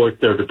police force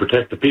there to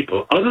protect the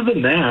people. Other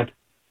than that,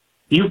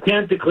 you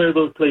can't declare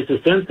those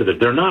places sensitive.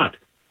 They're not.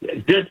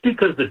 Just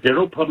because the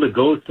general public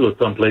goes to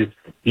someplace,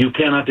 you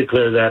cannot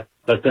declare that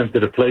a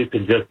sensitive place.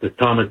 And just as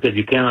Thomas said,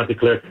 you cannot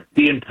declare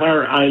the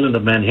entire island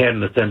of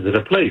Manhattan a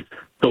sensitive place.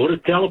 So what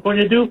does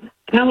California do?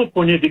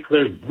 California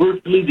declares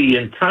virtually the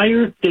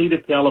entire state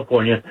of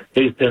California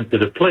a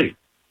sensitive place.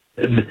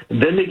 And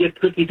then they get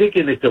tricky-dicky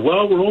and they say,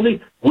 well, we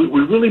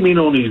really mean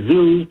only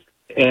zoos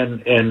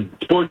and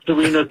sports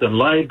arenas and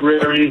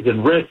libraries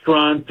and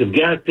restaurants and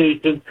gas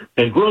stations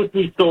and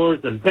grocery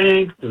stores and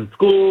banks and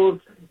schools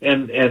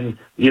and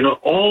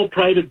all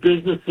private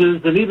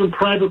businesses and even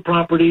private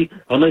property,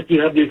 unless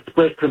you have the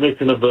express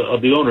permission of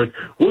the owners.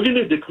 We're going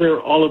to declare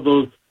all of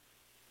those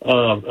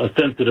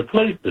sensitive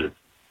places.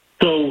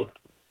 So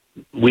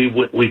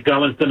we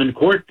challenged them in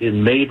court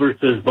in May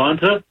versus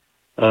Bonta,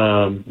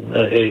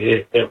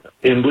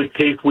 in which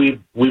case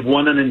we've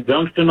won an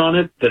injunction on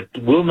it that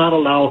will not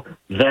allow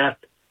that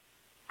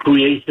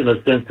creation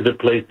of sensitive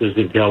places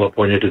in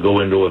California to go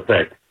into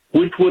effect,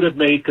 which would have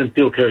made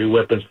concealed carry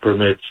weapons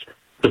permits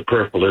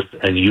superfluous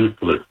and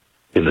useless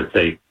in the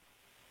state.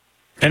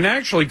 And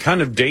actually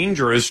kind of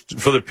dangerous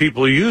for the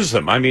people who use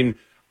them. I mean,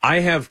 I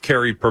have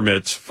carry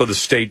permits for the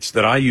states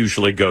that I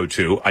usually go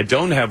to. I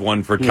don't have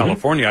one for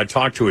California. I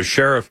talked to a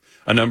sheriff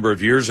a number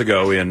of years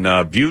ago in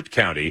Butte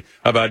County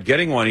about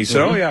getting one. He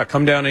said, oh, yeah,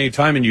 come down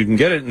anytime and you can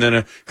get it. And then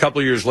a couple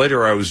of years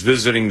later, I was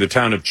visiting the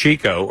town of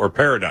Chico, or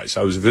Paradise.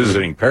 I was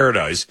visiting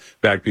Paradise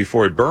back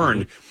before it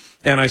burned.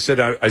 And I said,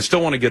 I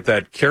still want to get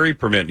that carry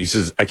permit. And he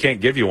says, I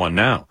can't give you one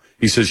now.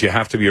 He says, you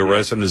have to be a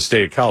resident of the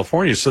state of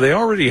California. So they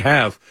already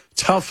have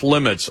tough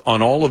limits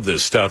on all of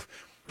this stuff.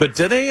 But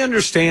do they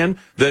understand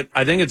that?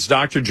 I think it's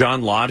Dr.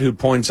 John Lott who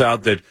points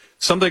out that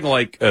something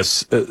like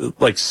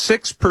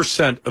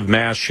 6% of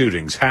mass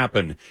shootings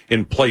happen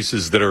in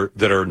places that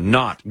are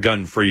not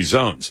gun-free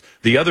zones.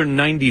 The other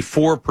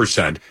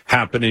 94%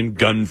 happen in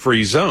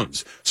gun-free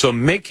zones. So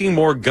making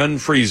more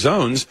gun-free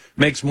zones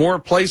makes more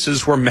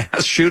places where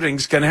mass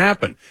shootings can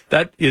happen.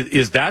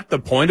 Is that the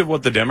point of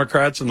what the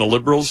Democrats and the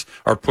liberals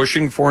are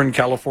pushing for in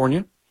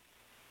California?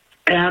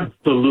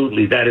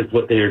 Absolutely, that is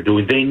what they are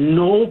doing. They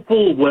know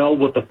full well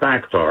what the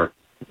facts are.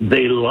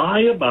 They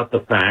lie about the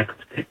facts,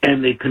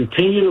 and they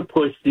continue to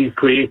push these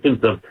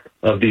creations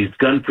of these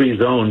gun-free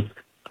zones,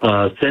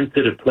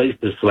 sensitive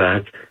places,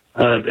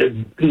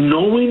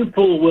 knowing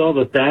full well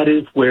that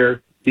is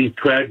where these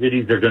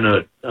tragedies are going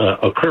to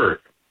occur,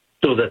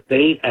 so that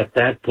they, at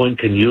that point,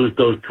 can use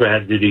those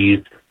tragedies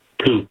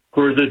to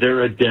further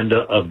their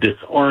agenda of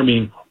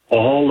disarming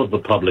all of the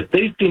public.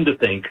 They seem to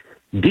think,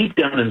 deep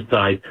down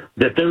inside,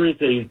 that there is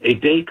a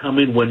day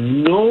coming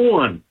when no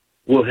one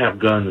will have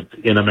guns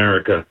in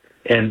America,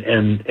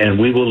 and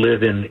we will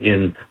live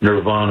in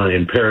nirvana,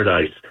 in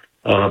paradise.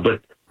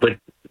 But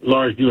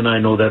Lars, you and I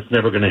know that's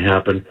never going to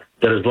happen.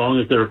 That as long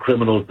as there are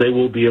criminals, they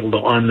will be able to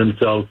arm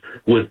themselves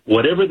with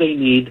whatever they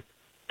need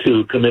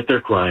to commit their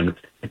crimes.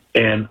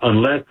 And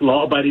unless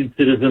law-abiding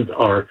citizens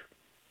are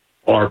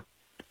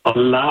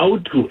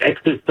allowed to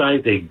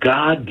exercise a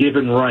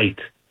God-given right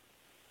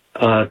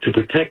to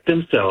protect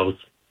themselves,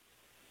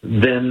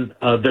 then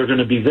they're going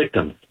to be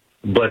victims.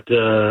 But,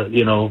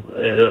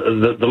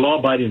 the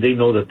law-abiding, they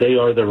know that they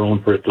are their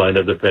own first line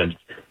of defense,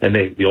 and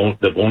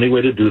the only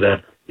way to do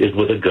that is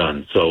with a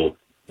gun. So,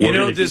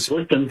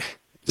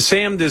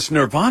 Sam, this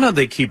nirvana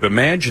they keep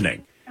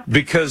imagining,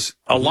 because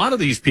a lot of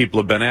these people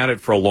have been at it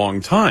for a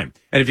long time.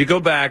 And if you go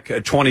back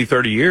 20,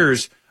 30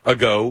 years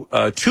ago,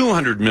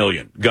 200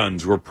 million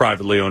guns were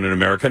privately owned in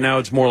America. Now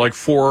it's more like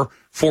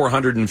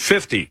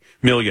 450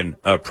 million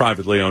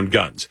privately owned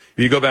guns.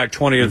 If you go back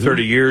 20 or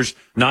 30 years,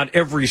 not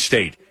every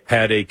state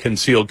had a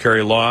concealed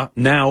carry law.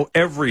 Now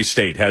every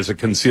state has a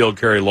concealed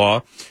carry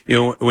law. You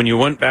know, when you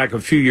went back a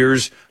few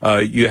years,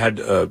 you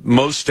had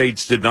most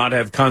states did not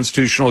have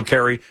constitutional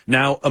carry.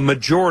 Now a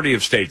majority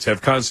of states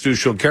have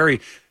constitutional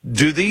carry.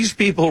 Do these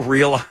people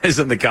realize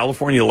in the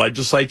California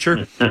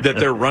legislature that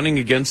they're running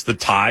against the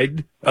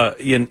tide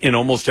in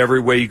almost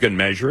every way you can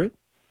measure it?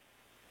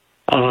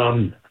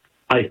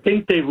 I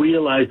think they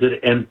realize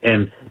it,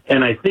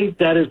 and I think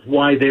that is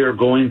why they are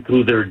going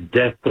through their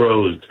death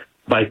throes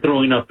by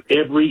throwing up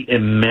every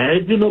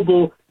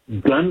imaginable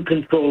gun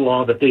control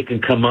law that they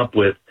can come up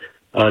with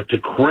to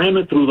cram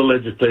it through the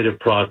legislative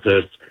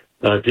process,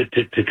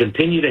 to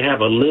continue to have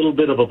a little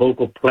bit of a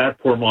vocal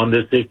platform on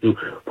this issue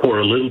for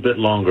a little bit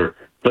longer.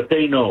 But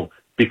they know,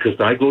 because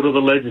I go to the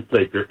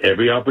legislature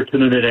every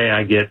opportunity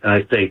I get, and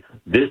I say,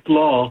 this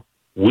law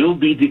will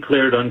be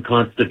declared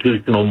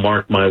unconstitutional,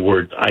 mark my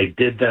words. I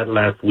did that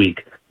last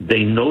week.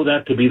 They know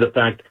that to be the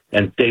fact,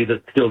 and say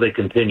that still they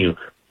continue.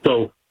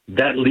 So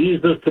that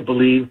leads us to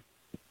believe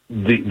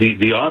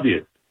the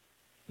obvious.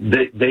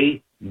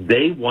 They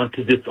want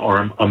to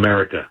disarm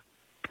America.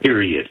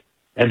 period.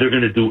 And they're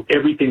going to do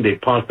everything they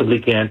possibly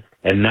can.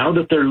 And now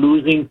that they're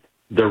losing,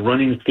 they're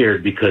running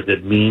scared because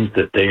it means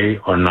that they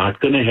are not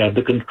going to have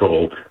the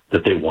control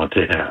that they want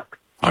to have.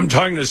 I'm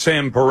talking to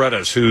Sam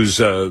Paredes, who's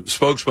a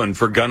spokesman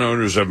for Gun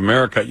Owners of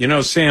America. You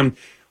know, Sam,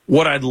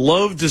 what I'd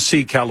love to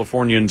see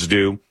Californians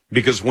do,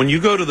 because when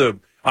you go to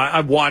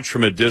I've watched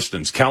from a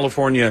distance.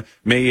 California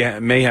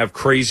may have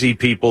crazy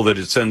people that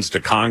it sends to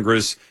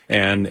Congress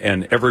and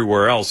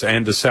everywhere else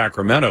and to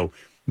Sacramento.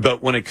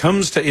 But when it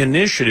comes to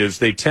initiatives,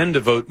 they tend to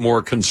vote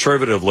more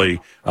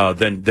conservatively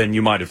than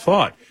you might have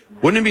thought.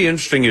 Wouldn't it be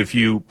interesting if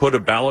you put a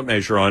ballot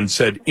measure on and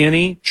said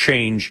any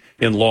change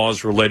in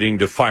laws relating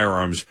to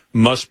firearms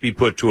must be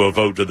put to a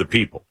vote of the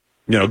people?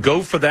 You know,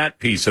 go for that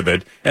piece of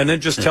it, and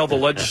then just tell the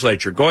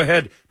legislature, go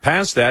ahead,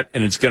 pass that,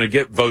 and it's going to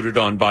get voted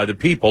on by the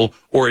people,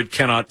 or it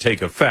cannot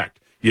take effect.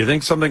 You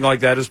think something like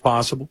that is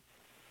possible?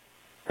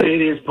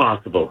 It is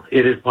possible.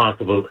 It is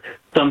possible.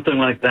 Something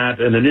like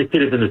that, an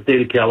initiative in the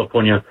state of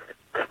California,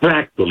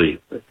 factually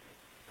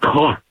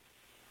cost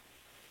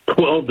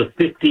 $12 to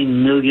 $15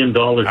 million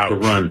to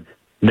run.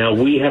 Now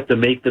we have to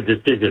make the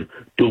decision.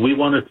 Do we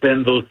want to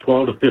spend those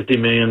 $12 to $50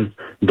 million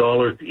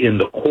in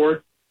the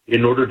court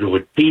in order to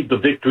achieve the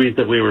victories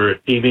that we were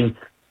achieving,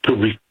 to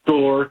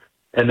restore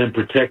and then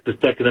protect the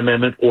Second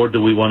Amendment, or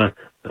do we want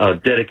to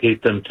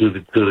dedicate them to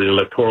the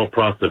electoral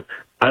process?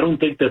 I don't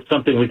think that's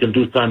something we can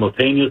do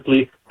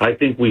simultaneously. I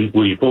think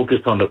we focus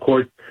on the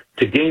courts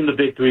to gain the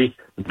victories,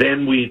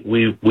 then we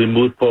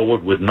move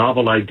forward with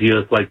novel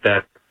ideas like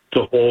that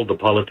to hold the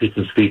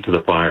politicians' feet to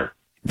the fire.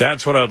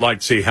 That's what I'd like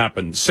to see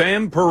happen.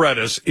 Sam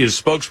Paredes is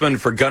spokesman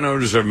for Gun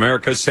Owners of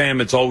America.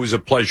 Sam, it's always a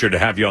pleasure to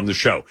have you on the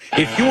show.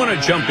 If you want to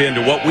jump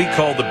into what we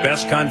call the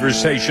best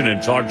conversation in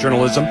talk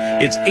journalism,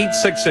 it's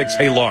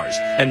 866-HEY-LARS.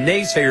 And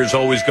naysayers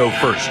always go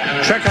first.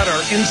 Check out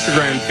our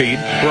Instagram feed.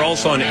 We're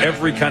also on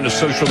every kind of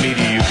social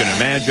media you can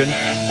imagine.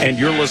 And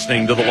you're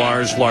listening to the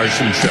Lars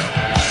Larson Show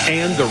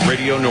and the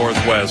Radio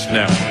Northwest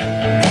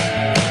Network.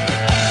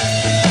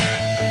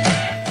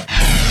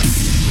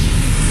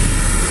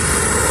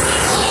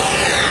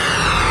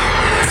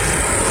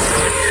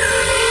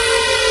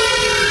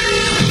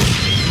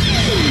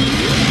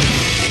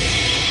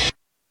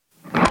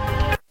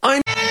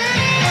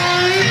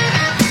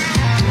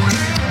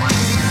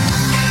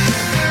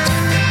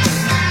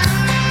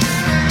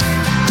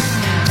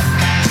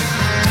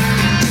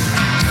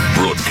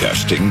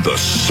 Broadcasting the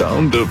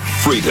sound of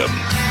freedom.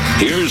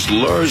 Here's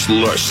Lars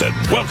Larson.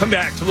 Welcome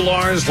back to the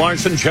Lars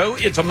Larson Show.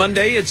 It's a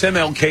Monday. It's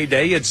MLK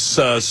Day. It's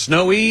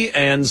snowy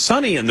and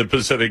sunny in the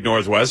Pacific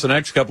Northwest. The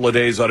next couple of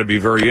days ought to be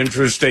very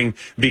interesting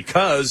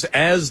because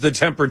as the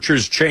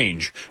temperatures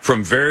change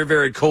from very,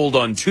 very cold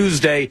on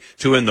Tuesday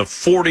to in the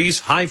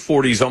 40s, high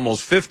 40s,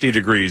 almost 50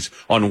 degrees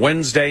on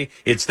Wednesday,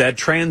 it's that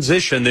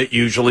transition that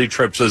usually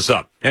trips us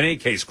up. In any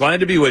case, glad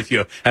to be with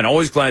you and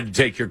always glad to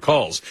take your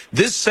calls.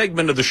 This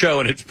segment of the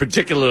show, and it's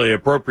particularly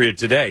appropriate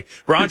today,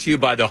 brought to you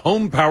by the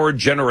home power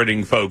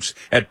generating folks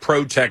at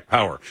ProTech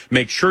Power.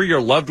 Make sure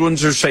your loved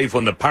ones are safe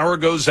when the power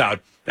goes out.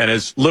 And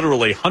as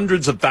literally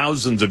hundreds of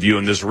thousands of you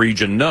in this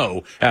region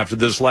know, after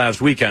this last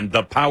weekend,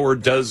 the power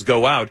does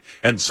go out,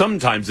 and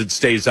sometimes it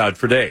stays out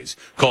for days.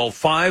 Call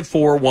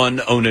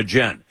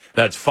 541-OWN-A-GEN.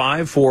 That's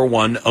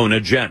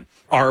 541-OWN-A-GEN.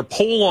 Our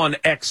poll on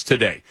X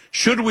today.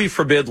 Should we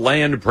forbid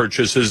land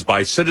purchases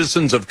by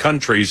citizens of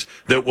countries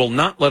that will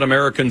not let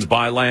Americans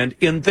buy land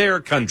in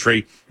their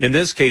country? In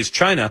this case,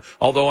 China,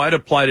 although I'd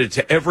applied it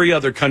to every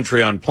other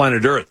country on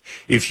planet Earth.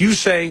 If you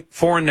say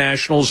foreign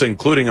nationals,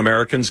 including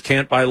Americans,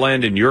 can't buy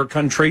land in your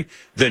country,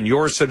 then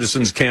your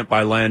citizens can't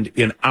buy land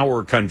in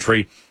our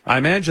country. I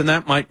imagine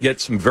that might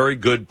get some very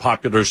good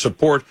popular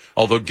support,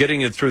 although getting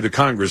it through the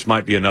Congress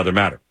might be another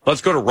matter.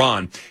 Let's go to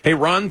Ron. Hey,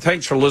 Ron,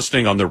 thanks for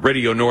listening on the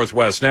Radio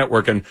Northwest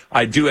Network. And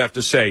I do have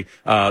to say,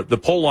 the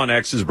poll on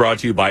X is brought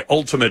to you by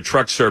Ultimate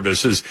Truck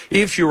Services.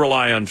 If you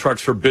rely on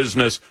trucks for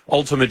business,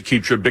 Ultimate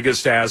keeps your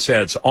biggest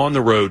assets on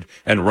the road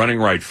and running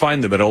right.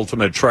 Find them at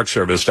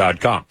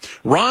ultimatetruckservice.com.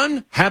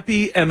 Ron,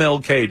 happy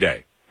MLK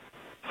Day.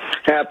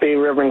 Happy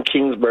Reverend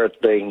King's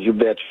birthday, you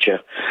betcha.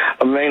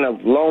 I mean, a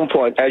long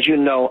point. As you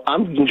know,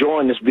 I'm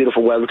enjoying this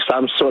beautiful weather because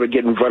I'm sort of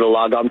getting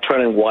vertigo. I'm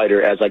turning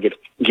whiter as I get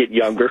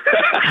younger.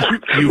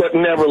 But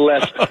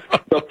nevertheless,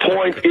 the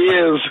point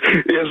is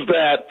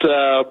that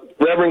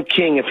Reverend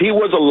King, if he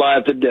was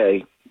alive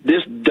today,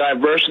 this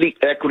diversity,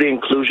 equity,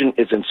 inclusion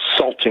is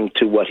insulting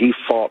to what he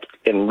fought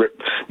in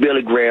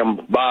Billy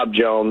Graham, Bob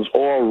Jones,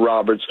 Oral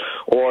Roberts,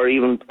 or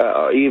even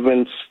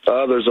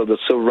others of the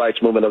civil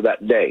rights movement of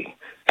that day.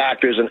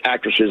 Actors and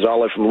actresses, all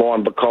the way from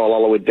Lauren Bacall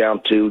all the way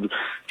down to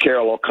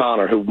Carol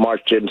O'Connor, who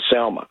marched in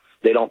Selma.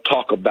 They don't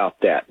talk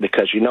about that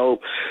because, you know,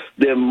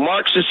 the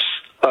Marxists,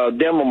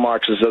 demo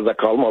Marxists, as I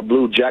call them, or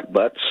blue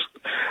jackbutts,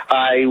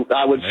 I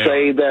would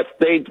say that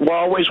they will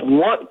always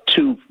want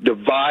to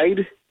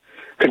divide,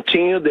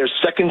 continue their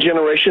second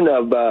generation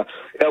of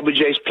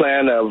LBJ's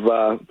plan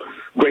of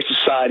Great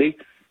Society,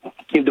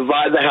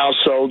 divide the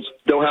households,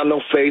 don't have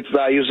no faith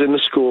values in the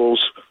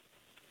schools,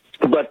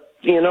 but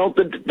you know,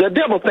 the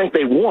devil think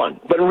they won,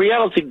 but in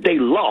reality, they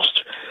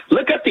lost.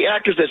 Look at the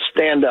actors that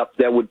stand up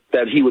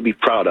that he would be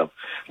proud of.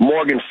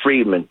 Morgan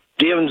Freeman,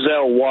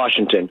 Denzel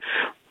Washington,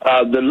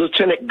 the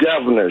lieutenant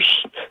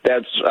governors.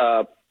 That's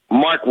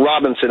Mark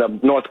Robinson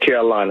of North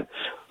Carolina,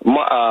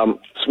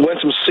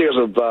 Winston Sears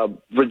of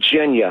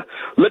Virginia.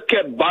 Look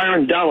at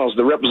Byron Donalds,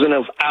 the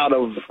representative out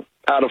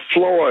of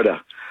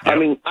Florida. Yep. I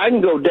mean, I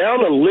can go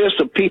down a list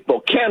of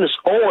people. Candace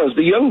Owens,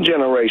 the young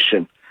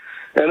generation,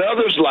 and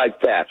others like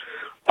that.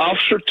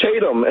 Officer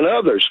Tatum and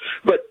others.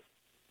 But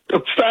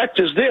the fact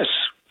is this.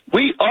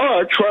 We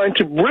are trying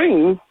to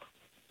bring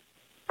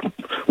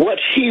what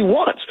he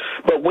wants.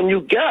 But when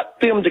you got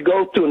them to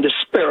go through and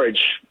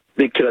disparage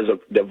because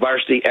of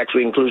diversity,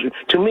 equity, inclusion,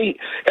 to me,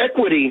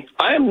 equity,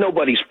 I am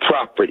nobody's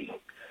property.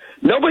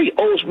 Nobody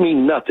owes me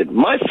nothing.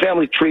 My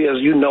family tree, as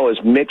you know, is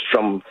mixed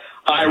from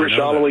Irish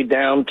all the way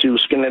down to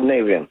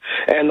Scandinavian.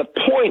 And the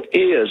point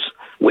is,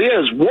 we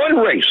as one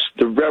race,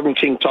 the Reverend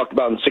King talked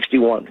about in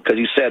 61, because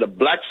he said a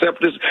black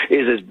separatist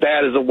is as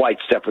bad as a white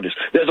separatist.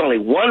 There's only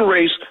one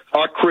race,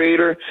 our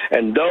creator,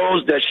 and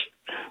those that's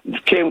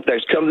come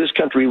to this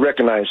country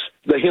recognize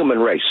the human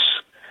race.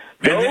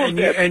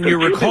 And you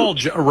recall,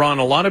 Ron,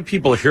 a lot of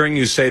people hearing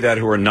you say that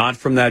who are not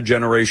from that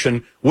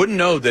generation wouldn't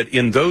know that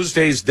in those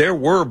days there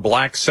were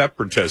black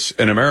separatists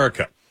in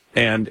America.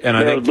 And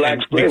I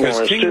think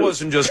because King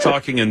wasn't just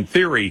talking in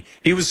theory,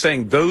 he was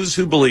saying those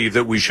who believe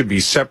that we should be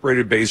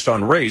separated based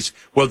on race,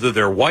 whether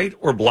they're white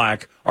or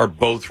black, are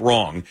both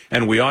wrong.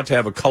 And we ought to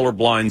have a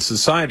colorblind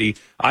society.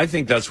 I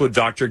think that's what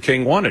Dr.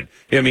 King wanted.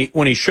 I mean,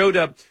 when he showed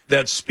up,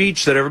 that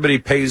speech that everybody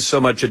pays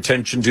so much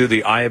attention to,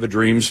 the I Have a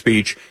Dream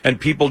speech, and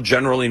people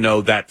generally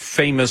know that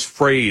famous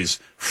phrase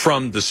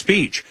from the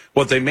speech.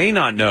 What they may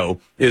not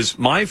know is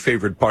my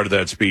favorite part of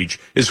that speech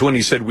is when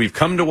he said, we've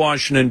come to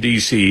Washington,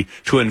 D.C.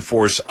 to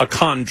enforce a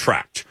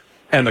contract.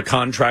 And the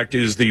contract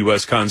is the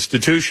U.S.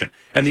 Constitution.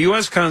 And the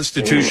U.S.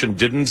 Constitution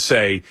didn't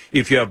say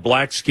if you have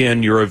black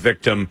skin, you're a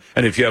victim,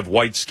 and if you have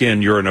white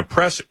skin, you're an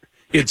oppressor.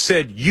 It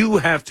said you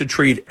have to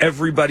treat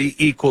everybody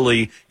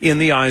equally in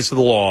the eyes of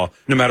the law,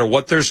 no matter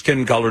what their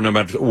skin color, no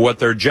matter what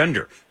their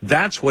gender.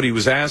 That's what he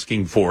was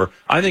asking for.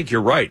 I think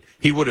you're right.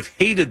 He would have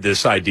hated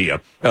this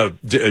idea of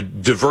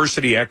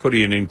diversity,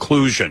 equity, and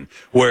inclusion,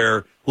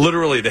 where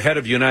literally the head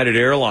of United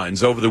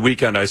Airlines over the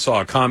weekend, I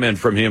saw a comment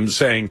from him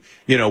saying,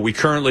 you know, we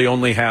currently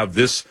only have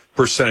this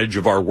percentage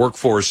of our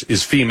workforce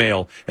is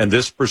female, and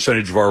this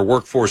percentage of our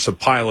workforce of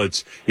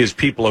pilots is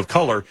people of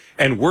color,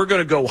 and we're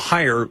going to go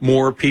hire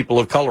more people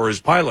of color as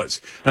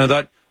pilots. And I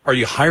thought, are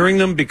you hiring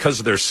them because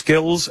of their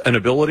skills and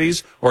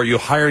abilities, or are you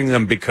hiring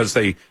them because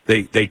they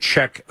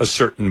check a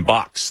certain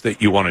box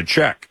that you want to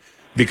check?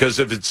 Because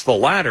if it's the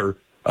latter,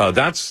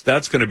 that's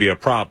going to be a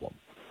problem.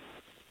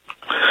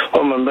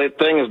 Well, the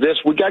thing is this,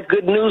 we got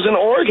good news in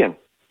Oregon.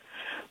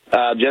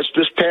 Just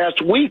this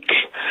past week,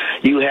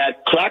 you had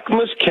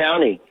Clackamas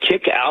County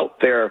kick out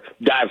their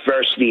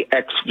diversity,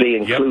 equity,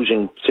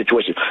 inclusion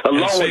situation,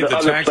 along with the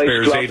other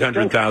places.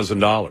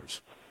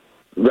 $800,000.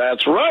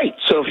 That's right.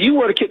 So if you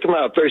were to kick them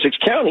out of 36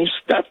 counties,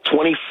 that's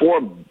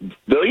 $24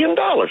 million.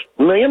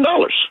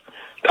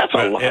 That's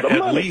a lot of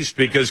money. At least,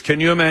 because can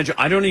you imagine?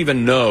 I don't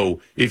even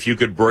know if you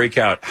could break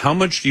out. How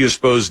much do you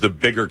suppose the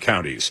bigger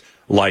counties,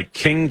 like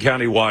King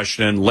County,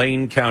 Washington,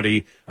 Lane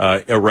County,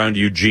 around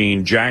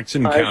Eugene,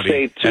 Jackson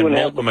County, and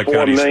Multnomah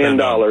County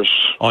spend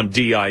on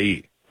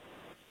DIE?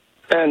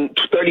 And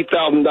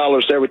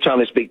 $30,000 every time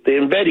they speak. The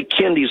embedded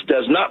Kindies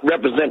does not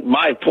represent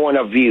my point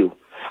of view.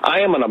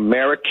 I am an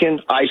American.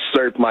 I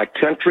served my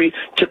country,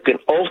 took an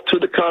oath to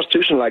the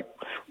Constitution like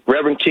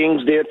Reverend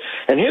King's did.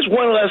 And here's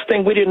one last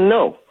thing we didn't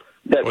know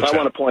that I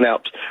want to point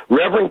out.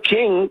 Reverend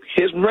King,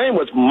 his name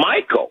was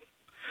Michael.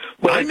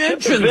 But I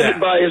mentioned that.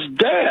 By his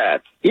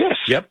dad. Yes.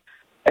 Yep.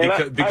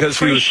 Because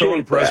he was so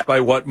impressed by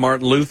what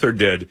Martin Luther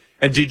did.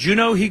 And did you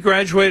know he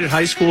graduated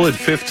high school at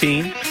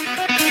 15?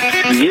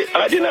 Yeah,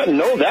 I did not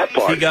know that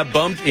part.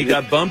 He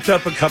got bumped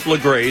up a couple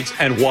of grades.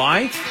 And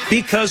why?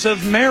 Because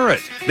of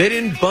merit. They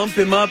didn't bump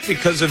him up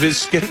because of his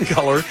skin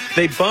color.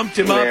 They bumped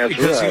him up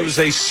because he was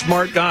a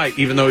smart guy,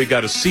 even though he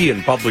got a C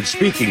in public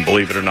speaking,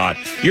 believe it or not.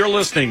 You're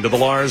listening to the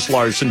Lars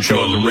Larson Show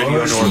on the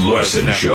Radio Northwest Network.